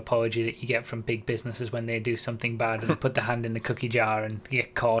kind of apology that you get from big businesses when they do something bad and they put their hand in the cookie jar and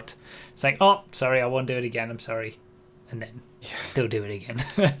get caught. It's like, oh, sorry, I won't do it again. I'm sorry, and then they'll do it again.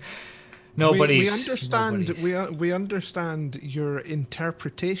 We understand. We understand your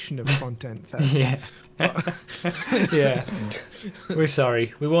interpretation of content theft. Yeah. We're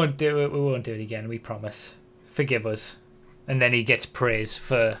sorry. We won't do it. We won't do it again. We promise. Forgive us. And then he gets praise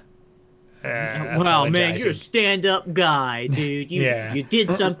for. Wow, man, you're a stand-up guy, dude. You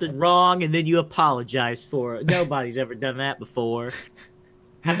did something wrong and then you apologize for it. Nobody's ever done that before.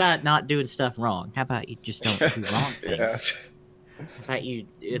 How about not doing stuff wrong? How about you just don't do wrong things? How about you?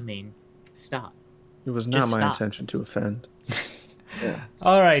 I mean, stop. It was not my intention to offend.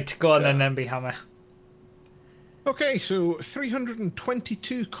 All right, go on then, MB Hammer. Okay, so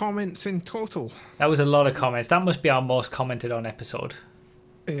 322 comments in total. That was a lot of comments. That must be our most commented on episode.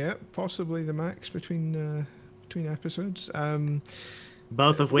 Yeah, possibly the max between episodes.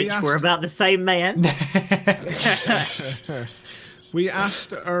 Both of which were about the same man. We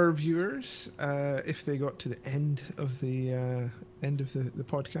asked our viewers if they got to the end of the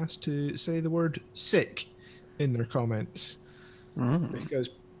podcast to say the word "sick" in their comments, because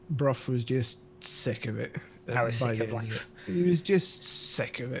Bruff was just sick of it. I was sick of life. He was just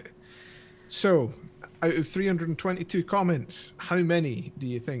sick of it. So, out of 322 comments, how many do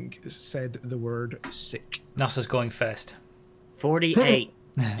you think said the word "sick"? NASA's going first. 48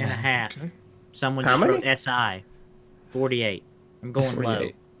 and a half. Okay. Someone How just many? wrote SI. 48. I'm going 48. low.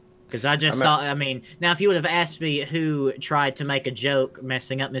 Because I just saw, I mean, now if you would have asked me who tried to make a joke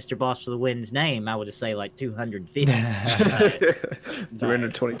messing up Mr. Boss for the Win's name, I would have said like 250.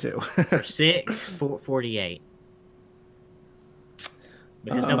 322. For 48.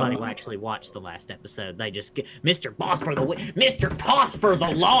 Because nobody will actually watch the last episode. They just get Mr. Boss for the win. Mr. Toss for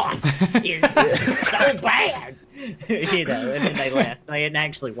the loss is so bad. You know, and then they left. They didn't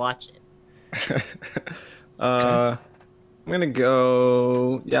actually watch it. I'm gonna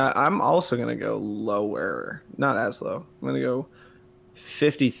go. Yeah, I'm also gonna go lower. Not as low. I'm gonna go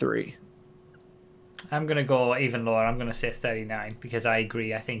 53. I'm going to go even lower. I'm going to say 39 because I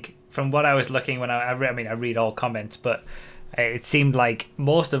agree. I think from what I was looking when I read all comments, but it seemed like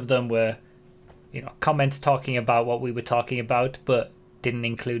most of them were, you know, comments talking about what we were talking about, but didn't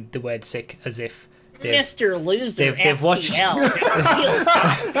include the word "sick," as if Mr. Loser they've watched all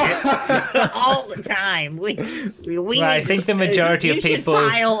the time. We I think the majority of people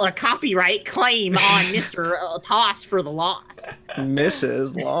file a copyright claim on Mr. Toss for the loss.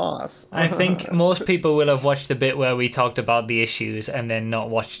 Mrs. Loss. I think most people will have watched the bit where we talked about the issues and then not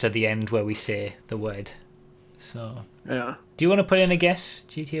watched to the end where we say the word. So Yeah. do you want to put in a guess,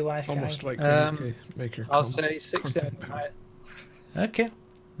 GTAWiseGuy? Almost like to make her. I'll say 6, 7, content 8. Okay.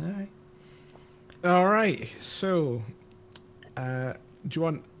 All right. All right. So, do you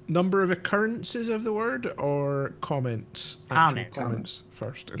want number of occurrences of the word or comments? Actual comments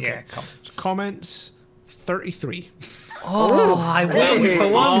first. Okay. Yeah, comments. Comments 33. Oh, I won for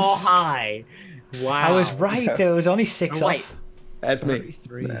once. All high. Wow. I was right. It was only 6 Oh, wait. off. That's me.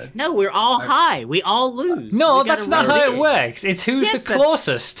 33. No, we're all high. We all lose. No, We gotta that's not roll how in. it works. It's who's Yes, the that's-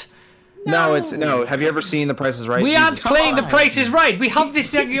 closest. No, it's no. Have you ever seen The Price is Right? We aren't Jesus. playing The on. Price is Right. We have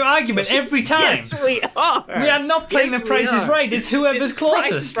this argument every time. Yes, we are. We are not playing Yes, The Price we is are. Right. It's whoever's It's Price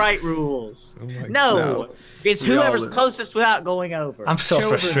is closest. Right rules. Oh my No, No. it's We all whoever's lose. closest without going over. I'm so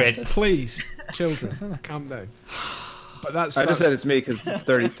Children, frustrated. Please, children, calm down. But that's I just said it's me because it's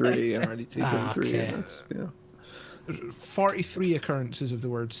 33 and already 33. Okay. And that's, you know. 43 occurrences of the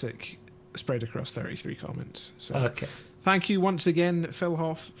word "sick" spread across 33 comments. So Okay. thank you once again, Phil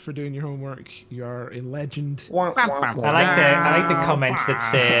Hoff, for doing your homework. You are a legend. I like the comments that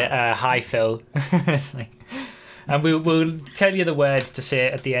say "Hi Phil," It's like- and we'll tell you the words to say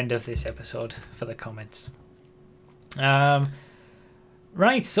at the end of this episode for the comments.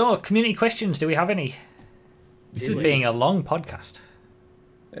 Right. So, community questions. Do we have any? This is being a long podcast.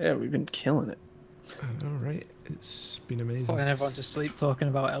 Yeah, we've been killing it. All right, it's been amazing. Putting everyone to sleep talking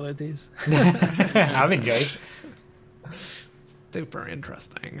about LODs. I've enjoyed. Super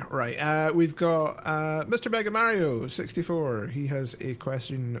interesting. Right, we've got Mr. Mega Mario 64. He has a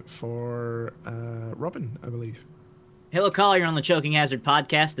question for Robin, I believe. Hello, caller. You're on the Choking Hazard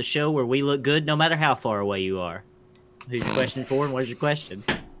podcast, the show where we look good no matter how far away you are. Who's your question for, and what is your question?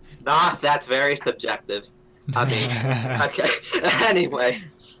 That's very subjective. I mean, okay.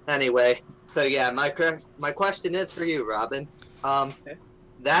 Anyway. So yeah, my question is for you, Robin.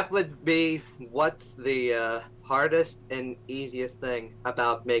 That would be, what's the hardest and easiest thing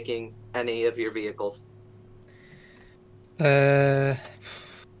about making any of your vehicles? Okay,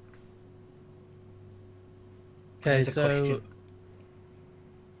 Here's a so question.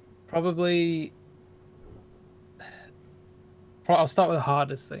 probably I'll start with the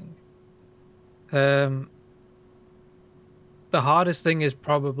hardest thing. The hardest thing is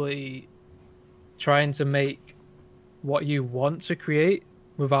probably trying to make what you want to create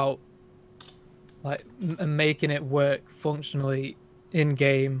without like making it work functionally in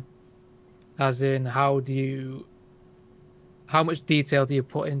game, as in how much detail do you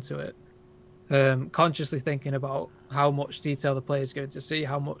put into it, consciously thinking about how much detail the player is going to see,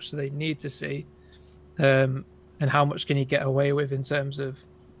 how much they need to see, and how much can you get away with in terms of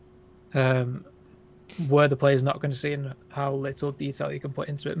where the player's not going to see and how little detail you can put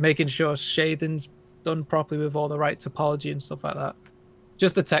into it, making sure shading's done properly with all the right topology and stuff like that.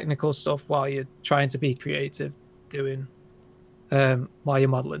 Just the technical stuff while you're trying to be creative doing while you're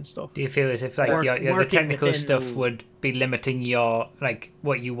modeling stuff. Do you feel as if like the technical stuff would be limiting your like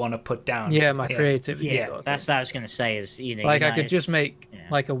what you want to put down? Yeah, my creativity. Yeah, sort of that's thing. what I was gonna say. Is like I could just make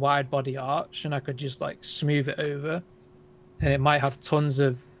like a wide body arch, and I could just like smooth it over, and it might have tons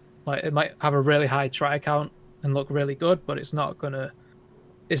of like it might have a really high try count and look really good, but it's not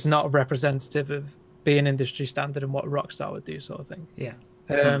representative of being industry standard and what Rockstar would do, sort of thing. Yeah.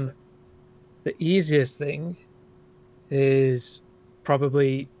 The easiest thing is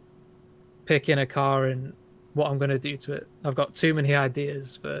probably picking a car and what I'm going to do to it. I've got too many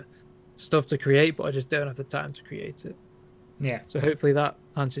ideas for stuff to create, but I just don't have the time to create it. Yeah. So hopefully that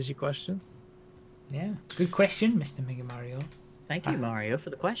answers your question. Yeah. Good question, Mr. Mega Mario. Thank you, Mario, for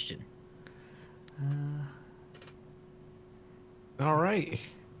the question. All right.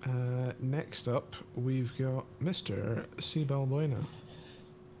 Next up, we've got Mr. C. Balbuena.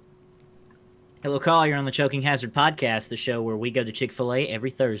 Hello, Carl. You're on the Choking Hazard podcast, the show where we go to Chick-fil-A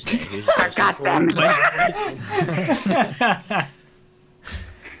every Thursday. God damn it.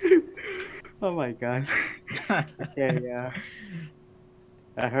 Oh my god. Okay,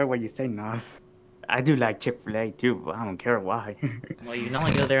 I heard what you say, Nas. I do like Chick-fil-A too, but I don't care why. Well, you can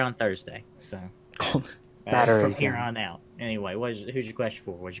only go there on Thursday, so from here on out. Anyway, who's your question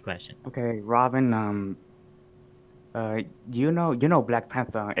for? What's your question? Okay, Robin. You know Black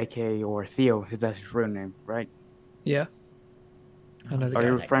Panther, aka or Theo, that's his real name, right? Yeah. I know the guy.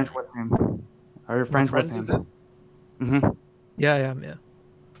 Are you friends with him? Are you friends with him? Mm-hmm. Yeah, I am. Yeah.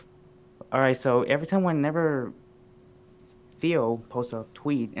 All right. So whenever Theo posts a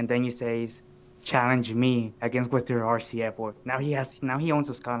tweet and then he says, "Challenge me against with your RCF," or now he owns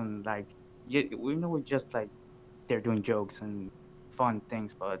a Scotland. Like, we know it's just like they're doing jokes and fun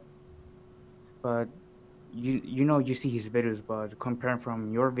things, but you see his videos, but comparing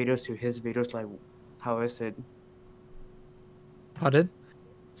from your videos to his videos, like, how is it? Pardon?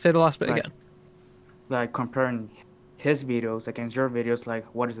 Say the last bit again. Like comparing his videos against your videos, like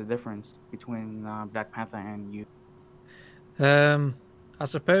what is the difference between Black Panther and you? I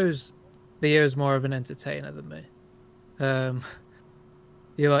suppose Theo's more of an entertainer than me.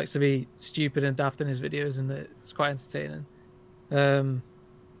 He likes to be stupid and daft in his videos, and it's quite entertaining.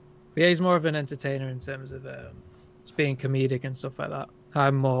 But yeah, he's more of an entertainer in terms of just being comedic and stuff like that.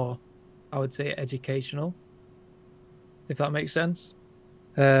 I'm more, I would say, educational, if that makes sense.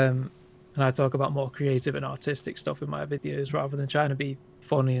 And I talk about more creative and artistic stuff in my videos rather than trying to be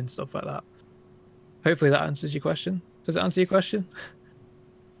funny and stuff like that. Hopefully that answers your question. Does it answer your question?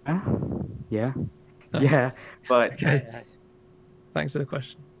 Yeah. Yeah, but... Okay. Thanks for the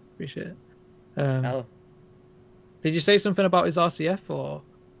question. Appreciate it. Did you say something about his RCF or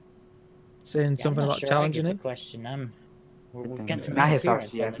saying something about challenging him? Question. We've got some not his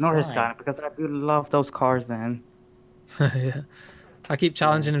interference RCF, on the nor his side. Scotland, because I do love those cars. Then. Yeah, I keep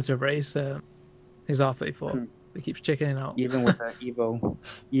challenging him to race his R34. He keeps chickening out. Even with the Evo,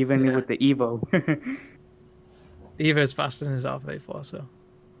 with the Evo. Evo is faster than his R34, so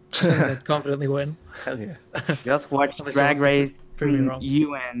I think they'd confidently win. Hell yeah. Just watch Drag Race. Prove me wrong.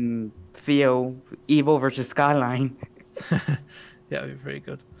 You and Theo, Evo versus Skyline. Yeah, it'd be pretty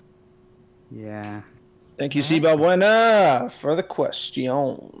good. Yeah. Thank you, C. Balbuena, for the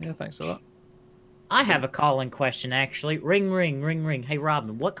question. Yeah, thanks a lot. I have a call-in question, actually. Ring, ring, ring, ring. Hey,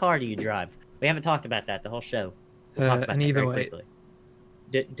 Robin, what car do you drive? We haven't talked about that the whole show. We'll talk about an that Evo very 8. quickly.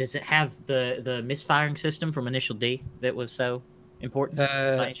 Does it have the misfiring system from Initial D that was so important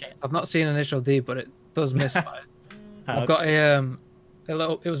by any chance? I've not seen Initial D, but it does misfire. I've got a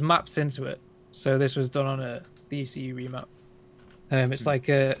little. It was mapped into it, so this was done on the ECU remap. It's like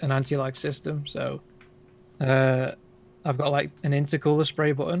an anti-lag system, so I've got like an intercooler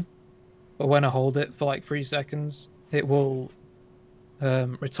spray button, but when I hold it for like 3 seconds, it will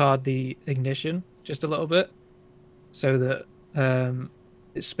retard the ignition just a little bit, so that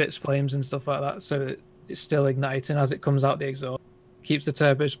it spits flames and stuff like that. So it's still igniting as it comes out the exhaust. keeps the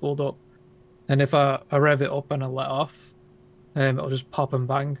turbo spooled up. And if I rev it up and I let off, it'll just pop and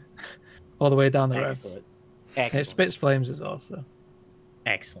bang all the way down the revs. Excellent. And Excellent. it spits flames as well. So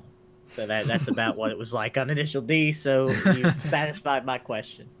Excellent. So that's about what it was like on Initial D. So you've satisfied my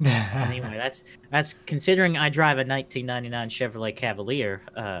question. Anyway, that's considering I drive a 1999 Chevrolet Cavalier.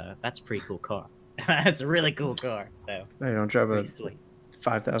 That's a pretty cool car. That's a really cool car. So No, you don't drive a pretty sweet.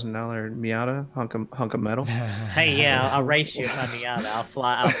 $5,000 Miata hunk of metal. Hey, yeah, I'll race you in my Miata. I'll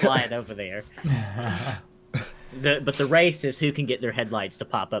fly it over there. But the race is who can get their headlights to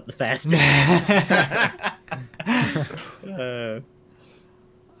pop up the fastest.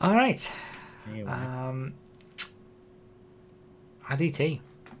 All right. Anyway. RDT.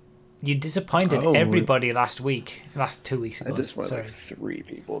 You disappointed everybody last 2 weeks ago. I disappointed Sorry. like 3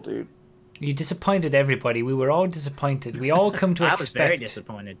 people, dude. You disappointed everybody. We were all disappointed. We all come to I was very expect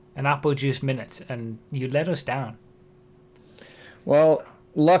disappointed. an Apple Juice minute, and you let us down. Well,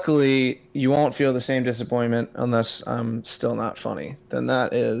 luckily, you won't feel the same disappointment unless I'm still not funny. Then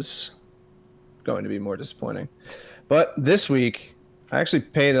that is going to be more disappointing. But this week, I actually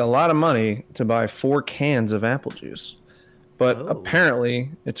paid a lot of money to buy 4 cans of apple juice. But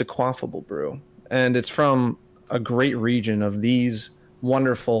apparently, it's a quaffable brew. And it's from a great region of these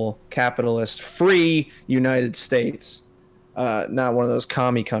wonderful, capitalist, free United States. Not one of those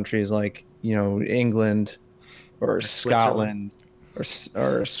commie countries like, England or Scotland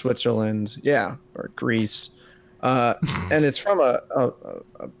or Switzerland. Yeah, or Greece. And it's from a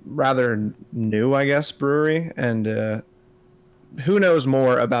rather new, I guess, brewery. And who knows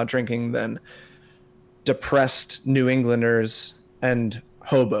more about drinking than depressed New Englanders and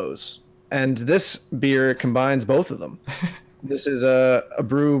hobos? And this beer combines both of them. This is a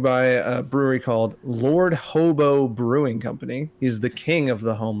brew by a brewery called Lord Hobo Brewing Company. He's the king of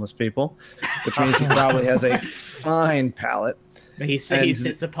the homeless people, which means he probably has a fine palate. He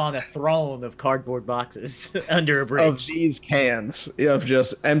sits upon a throne of cardboard boxes under a bridge. Of these cans, of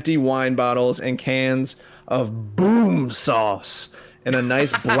just empty wine bottles and cans of boom sauce in a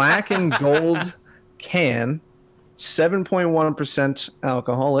nice black and gold can, 7.1%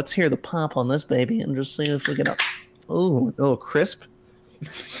 alcohol. Let's hear the pop on this baby and just see. Let's look it up. Oh, a little crisp.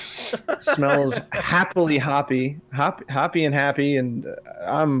 Smells happy, and happy, and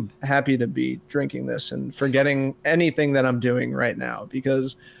I'm happy to be drinking this and forgetting anything that I'm doing right now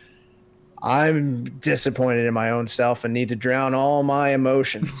because I'm disappointed in my own self and need to drown all my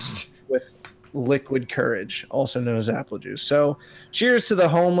emotions with liquid courage, also known as apple juice. So cheers to the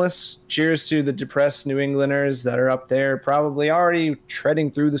homeless, cheers to the depressed New Englanders that are up there probably already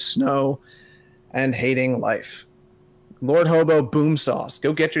treading through the snow and hating life. Lord Hobo Boom Sauce.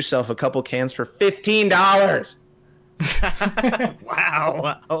 Go get yourself a couple cans for $15.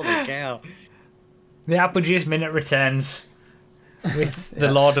 Wow. Holy cow. The Apple Juice minute returns with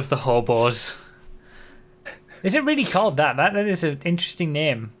the Lord of the Hobos. Is it really called that? That is an interesting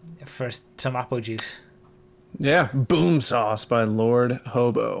name for some apple juice. Yeah, Boom Sauce by Lord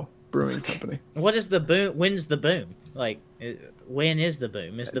Hobo Brewing Company. What is the boom? When's the boom? Like, when is the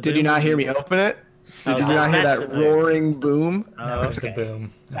boom? Is the Did boom you not hear me open it? Did you not hear that roaring boom? Oh, That was the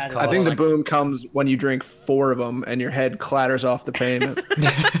boom. Of I think course. the boom comes when you drink 4 of them and your head clatters off the pavement.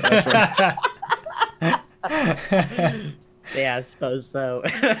 That's when... Yeah, I suppose so.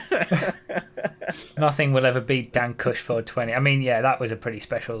 Nothing will ever beat Dan Cush 420. I mean, yeah, that was a pretty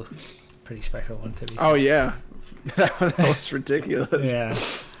special one to be. Oh yeah, that was ridiculous. Yeah.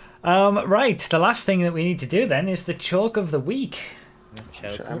 Right. The last thing that we need to do then is the choke of the week.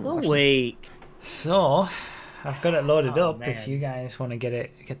 Choke of the week. So, I've got it loaded up. Man. If you guys want to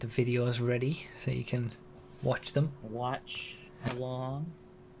get the videos ready so you can watch them. Watch along.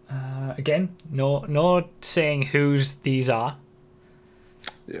 Again, no saying whose these are,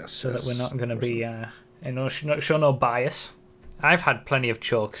 Yes. so that we're not going to be show no bias. I've had plenty of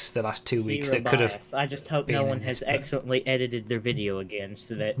chokes the last 2 weeks Zero that could have. bias. I just hope been no in one has this, but- excellently edited their video again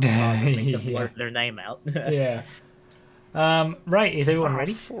so that possibly can Yeah. blurt their name out. Yeah. Right. Is everyone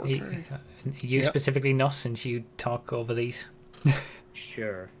ready? Forgery. You specifically, Nos, since you talk over these.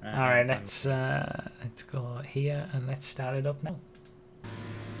 Sure. All right. Let's go here and let's start it up now.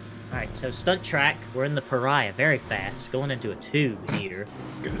 Alright, so stunt track, we're in the Pariah very fast, going into a tube here.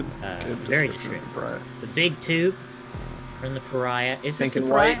 Good. Very description, descriptive. Brian. The big tube, we're in the Pariah. Is this Thinking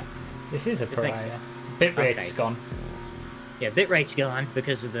the Pariah? white? This is a You think so? pariah. Bitrate's Okay. gone. Yeah, bitrate's gone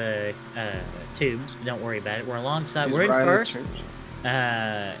because of the tubes, but don't worry about it. We're alongside, Who's we're in riding the first.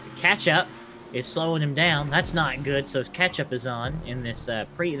 tubes? Catch up is slowing him down. That's not good, so catch up is on in this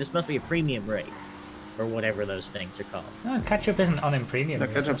this must be a premium race. or whatever those things are called. No, ketchup isn't on in premium. No,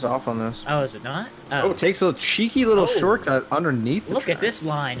 ketchup's off on this. Oh, is it not? Oh, it takes a cheeky little shortcut underneath the Look track. at this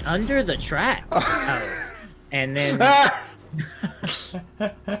line under the track. Oh, and then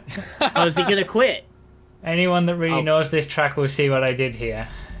oh, is he gonna quit? Anyone that really knows this track will see what I did here.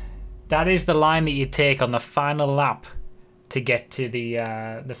 That is the line that you take on the final lap to get to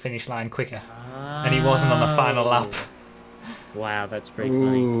the finish line quicker. And he wasn't on the final lap. Wow, that's pretty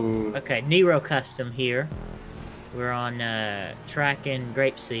funny. Okay, Nero Custom here. We're on track in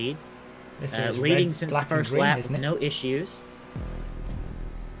Grapeseed. This is leading red, since the black, and first green, lap isn't with it? no issues.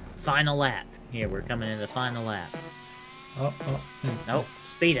 Final lap. Here, we're coming in the final lap. Nope,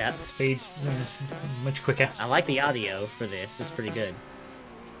 speed up. Speed's much quicker. I like the audio for this. It's pretty good.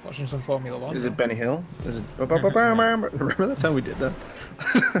 Watching some Formula One. Is it Benny Hill? Is it? Remember that time we did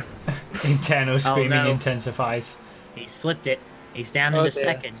that? Internal screaming no. intensifies. He's flipped it. He's down into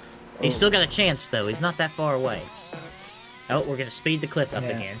second. He's still got a chance, though. He's not that far away. Oh, we're going to speed the clip up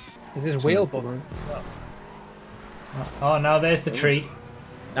again. Is this wheel button? Oh, no, there's the tree.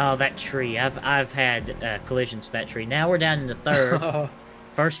 Oh, that tree. I've had collisions with that tree. Now we're down into third.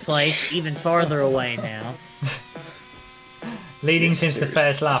 First place, even farther away now. Leading since the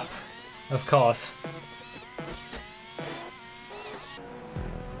first lap, of course.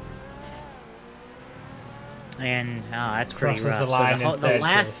 And that's pretty Crosses rough. the line So in the third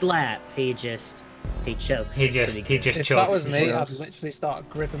last place. lap, he chokes. He it just pretty good. chokes. If that was me, Yes. I'd literally start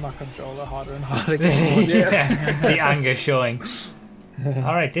gripping my controller harder and harder. Yeah, the anger showing.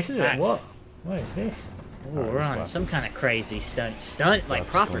 All right, this is Right. what is this? Ooh, we're on some kind of crazy stunt, like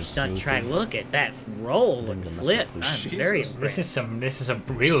proper stunt track. Look at that roll and flip. I'm very impressed. This is some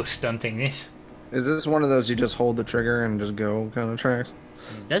real stunting. This. Is this one of those you just hold the trigger and just go kind of tracks?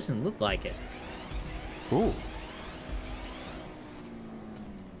 It doesn't look like it. Ooh.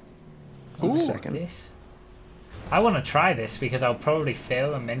 Ooh, second. this. I want to try this because I'll probably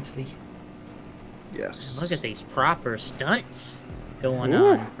fail immensely. Yes. Look at these proper stunts going Ooh.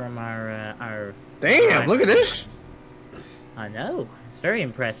 on from our. Damn! Look at this. I know. It's very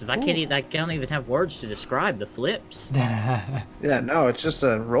impressive. I don't even have words to describe the flips. Yeah, no, it's just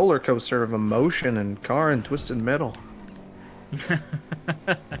a roller coaster of emotion and car and twisted metal.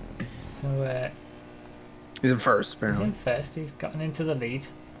 So He's in first, he's apparently. in first. He's gotten into the lead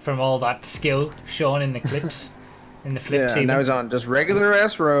from all that skill shown in the clips, in the flips. Yeah, even. now he's on just regular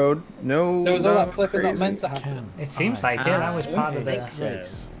ass road. No. So was all not that flipping not crazy. meant to happen? It seems like that was part of the. think so.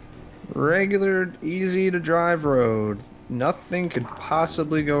 Regular, easy to drive road. Nothing could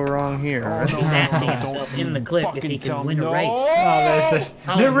possibly go wrong here. Oh, He's no. asking Don't himself in the clip if he fucking can tell win me a race. Oh, there's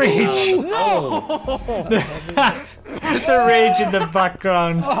the rage. Oh, The rage in the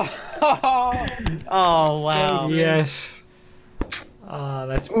background. oh wow. Yes. Oh,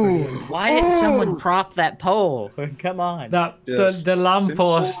 that's brilliant. Why didn't someone prop that pole? Come on. That Just the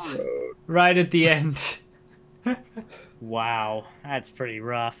lamppost simple road. right at the end. Wow, that's pretty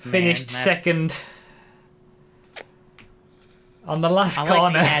rough. Man. Finished That's- second. On the last I like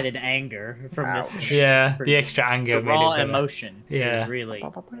corner. the added anger from this. one. Yeah, Pretty- the extra anger The made raw it better. emotion Yeah. is really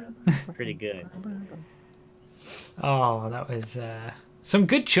pretty good. Oh, that was some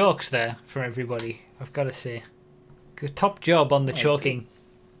good chokes there for everybody, I've got to say. Good top job on the choking.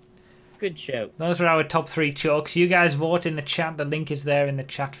 Good show. Those were our top 3 chokes. You guys vote in the chat. The link is there in the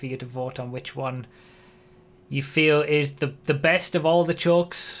chat for you to vote on which one you feel is the best of all the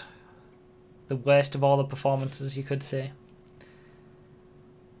chokes. The worst of all the performances, you could say.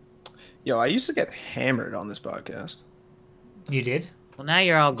 Yo, I used to get hammered on this podcast. You did? Well, now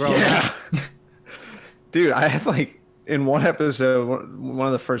you're all grown up. Dude, I had like, in one episode, one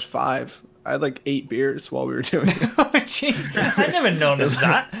of the first 5, I had like 8 beers while we were doing it. Oh, jeez. I never noticed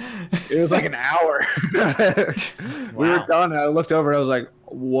that. It was like an hour. We were Wow. done, and I looked over and I was like,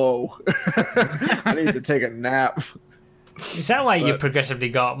 whoa. I need to take a nap. Is that why you But- progressively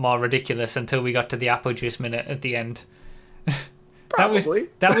got more ridiculous until we got to the apple juice minute at the end? Probably.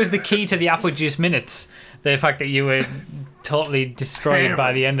 That was the key to the apple juice minutes. The fact that you were totally destroyed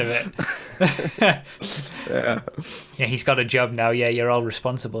by the end of it. Yeah. Yeah, he's got a job now. Yeah, you're all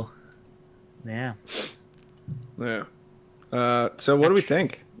responsible. Yeah. Yeah. So what do we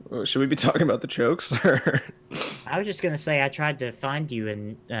think? Should we be talking about the chokes? Or... I was just gonna say I tried to find you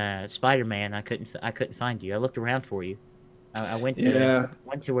in Spider-Man. I couldn't find you. I looked around for you. I went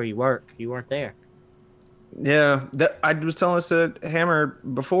to where you work. You weren't there. Yeah, that I was telling us to Hammer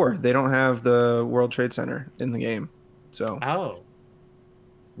before. They don't have the World Trade Center in the game, so Oh.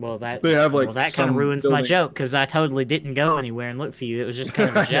 Well, that They have, like, that kind some of ruins my building- joke because I totally didn't go anywhere and look for you. It was just kind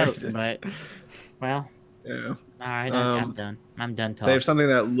of a joke, Right. but well, Yeah. All right, I'm done. I'm done talking. They have something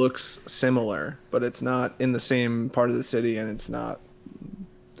that looks similar, but it's not in the same part of the city, and it's not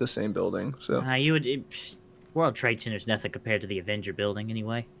the same building. So World Trade Center is nothing compared to the Avenger building,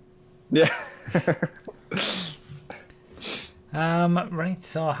 anyway. yeah. Right.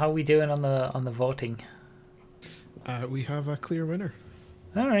 So how are we doing on the voting? We have a clear winner.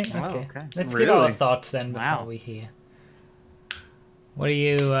 All right. Oh, Okay. okay. Let's get our Really? thoughts then before Wow. we hear. What do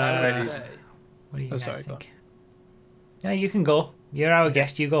you? I would What say, do you Oh, guys sorry, go think? Yeah, you can go. You're our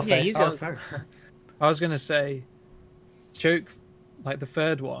guest. You go Yeah, first. you go first. I was gonna say, choke, like the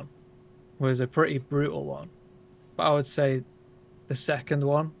third one, was a pretty brutal one, but I would say the second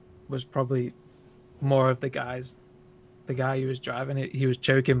one was probably more of the guys. The guy who was driving it, he was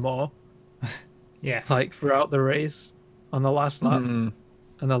choking more, Yeah. like throughout the race on the last lap, Mm.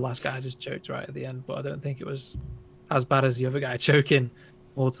 and the last guy just choked right at the end. But I don't think it was as bad as the other guy choking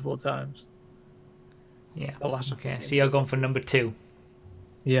multiple times. Yeah. The last Okay. So you're going for number 2.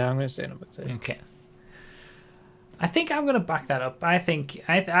 Yeah, I'm gonna say number 2. Okay. I think I'm gonna back that up. I think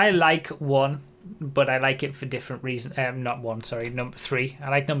I like 1, but I like it for different reasons. Not 1, sorry, number 3. I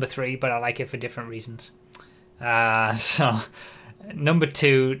like number 3, but I like it for different reasons. So number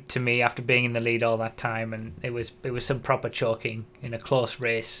 2 to me, after being in the lead all that time, and it was some proper choking in a close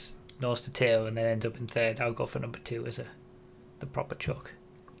race, nose to tail, and then ends up in third. I'll go for number 2 as the proper choke.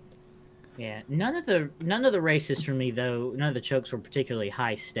 Yeah, none of the races for me though. None of the chokes were particularly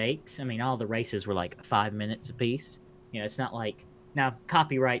high stakes. I mean, all the races were like 5 minutes apiece. You know, it's not like now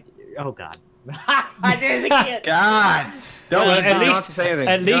copyright. Oh God, I did it again. God. Don't Well, you don't have to say anything.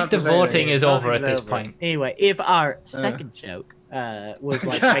 at You don't least have the to say voting anything. is over at Nothing's this over. point. Anyway, if our second choke was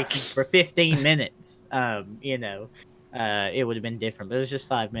like racing for 15 minutes, you know, it would have been different. But it was just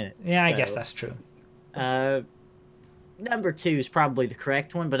 5 minutes. Yeah, I so, guess that's true. Number 2 is probably the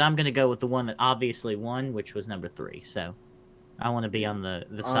correct one, but I'm going to go with the one that obviously won, which was number 3. So I want to be on the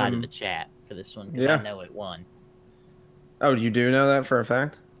side of the chat for this one because yeah. I know it won. Oh, you do know that for a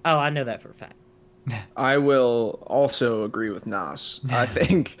fact? Oh, I know that for a fact. I will also agree with Nas. I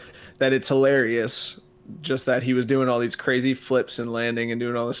think that it's hilarious just that he was doing all these crazy flips and landing and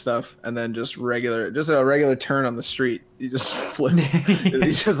doing all this stuff, and then just a regular turn on the street. He just flipped.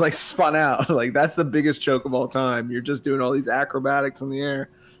 He just like spun out. Like that's the biggest choke of all time. You're just doing all these acrobatics in the air,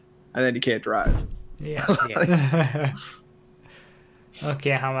 and then you can't drive. Yeah. Yeah.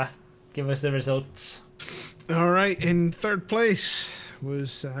 Okay, Hammer, give us the results. All right, in third place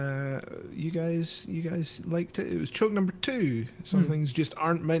was you guys liked it. It was choke number 2. Some things just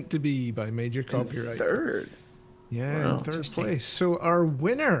aren't meant to be by Major Copyright. Third. Yeah, Wow, in third interesting. place. So our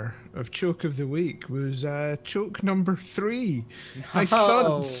winner of choke of the week was choke number 3. Nice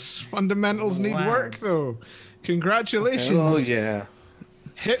stunts. Fundamentals need Wow. work though. Congratulations. Oh yeah.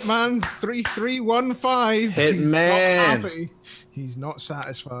 Hitman 3315. He's not Hitman. happy. He's not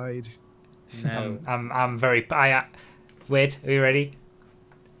satisfied. No. I'm very. Wait, are you ready?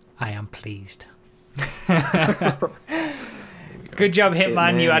 I am pleased. Good job,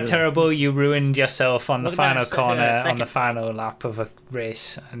 Hitman. You are Hitman. terrible. You ruined yourself on the What about final corner on second? the final lap of a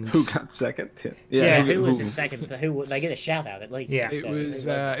race. And Who got second? Yeah, Who was in second? Who they get a shout out at least? Yeah. It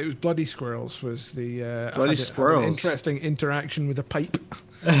was Bloody Squirrels was the Bloody had Squirrels. an interesting interaction with a pipe.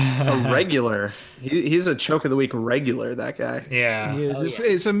 a regular. He's a choke of the week regular. That guy. yeah. He is. Oh,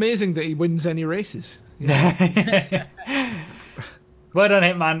 It's amazing that he wins any races. Well done,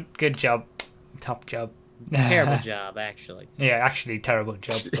 Hitman. Good job. Top job. Terrible job, actually. Yeah, actually, terrible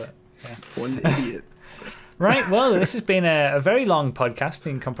job. But One idiot. right. Well, this has been a very long podcast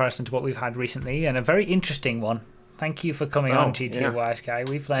in comparison to what we've had recently, and a very interesting one. Thank you for coming on, GTAWiseGuy.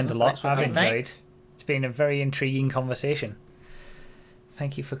 We've learned a lot. Thanks for I've coming. enjoyed. Thanks. It's been a very intriguing conversation.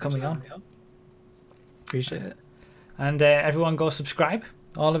 Thank you for coming on. Appreciate it. And everyone go subscribe.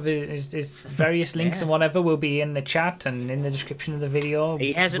 All of it is various links Yeah. and whatever will be in the chat and in the description of the video.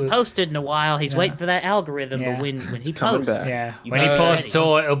 He hasn't We'll- posted in a while. He's Yeah. waiting for that algorithm, Yeah. but when he coming posts, back. Yeah, You when he better posts, ready.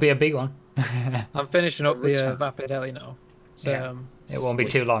 so it'll be a big one. I'm finishing up the Return. Vapid Ellie now, so Yeah. It won't be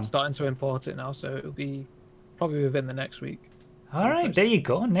too long. I'm starting to import it now, so it'll be probably within the next week. All right, there you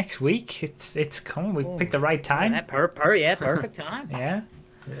go. Next week, it's coming. We picked the right time. that perfect time. Yeah.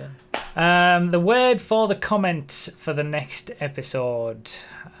 Yeah. The word for the comments for the next episode.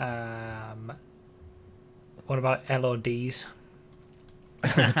 What about LODs?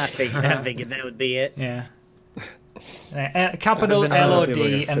 I figured that would be it. Yeah. Capital I don't know LOD if people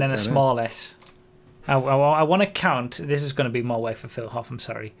can and then a fit that in. small s. I want to count. This is going to be more work for Phil Hoff. I'm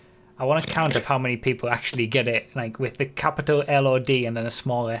sorry. I want to count of how many people actually get it, like with the capital LOD and then a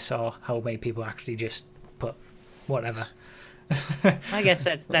small s, or how many people actually just put whatever. I guess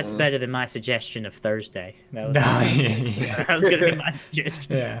that's better than my suggestion of Thursday. That was, yeah. that was gonna be my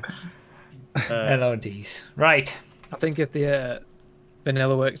suggestion. Yeah. LODs. Right. I think if the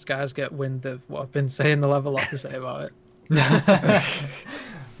Vanilla Works guys get wind of what I've been saying, they'll have a lot to say about it.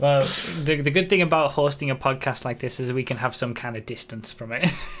 Well, the good thing about hosting a podcast like this is we can have some kind of distance from it.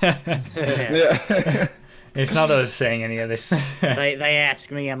 Yeah. It's not us saying any of this. They ask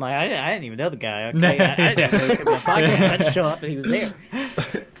me, I'm like, I didn't even know the guy. Okay, I didn't know he was on the podcast. I just show up and he was there.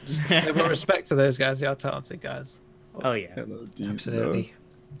 Yeah, but respect to those guys, they are talented guys. Oh yeah, Absolutely.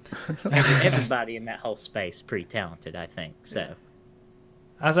 everybody in that whole space is pretty talented, I think. So,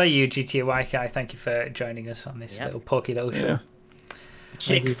 As are you, GTAWiseGuy. Thank you for joining us on this little pokey little show.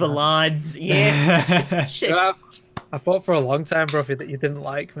 Chick-fil-A's, yeah. I thought for a long time, Bruffy, that you didn't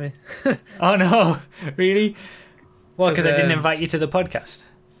like me. Oh no, really? Well, because I didn't invite you to the podcast.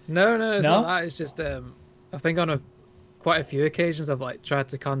 No, it's not that. It's just I think on quite a few occasions I've like tried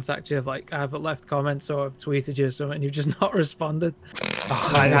to contact you. I've like either left comments or I've tweeted you or something, and you've just not responded. He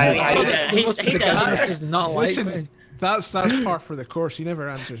does not like me. That's par for the course. He never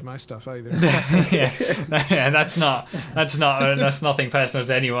answers my stuff either. yeah, that's nothing personal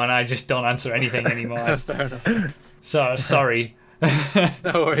to anyone. I just don't answer anything anymore. Fair enough. So sorry. No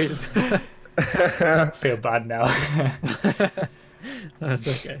worries. Feel bad now. That's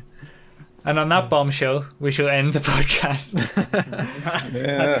okay. And on that bombshell, we shall end the podcast.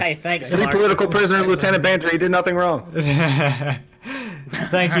 Okay, thanks. City Mark. political prisoner Lieutenant Bantry did nothing wrong.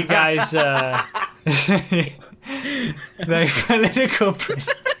 Thank you guys. The political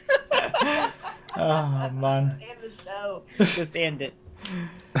prisoner. Oh man. End the show. Just end it.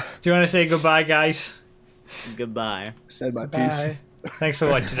 Do you want to say goodbye, guys? Goodbye. Said my piece. Thanks for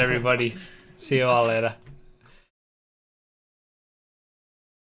watching, everybody. See you all later.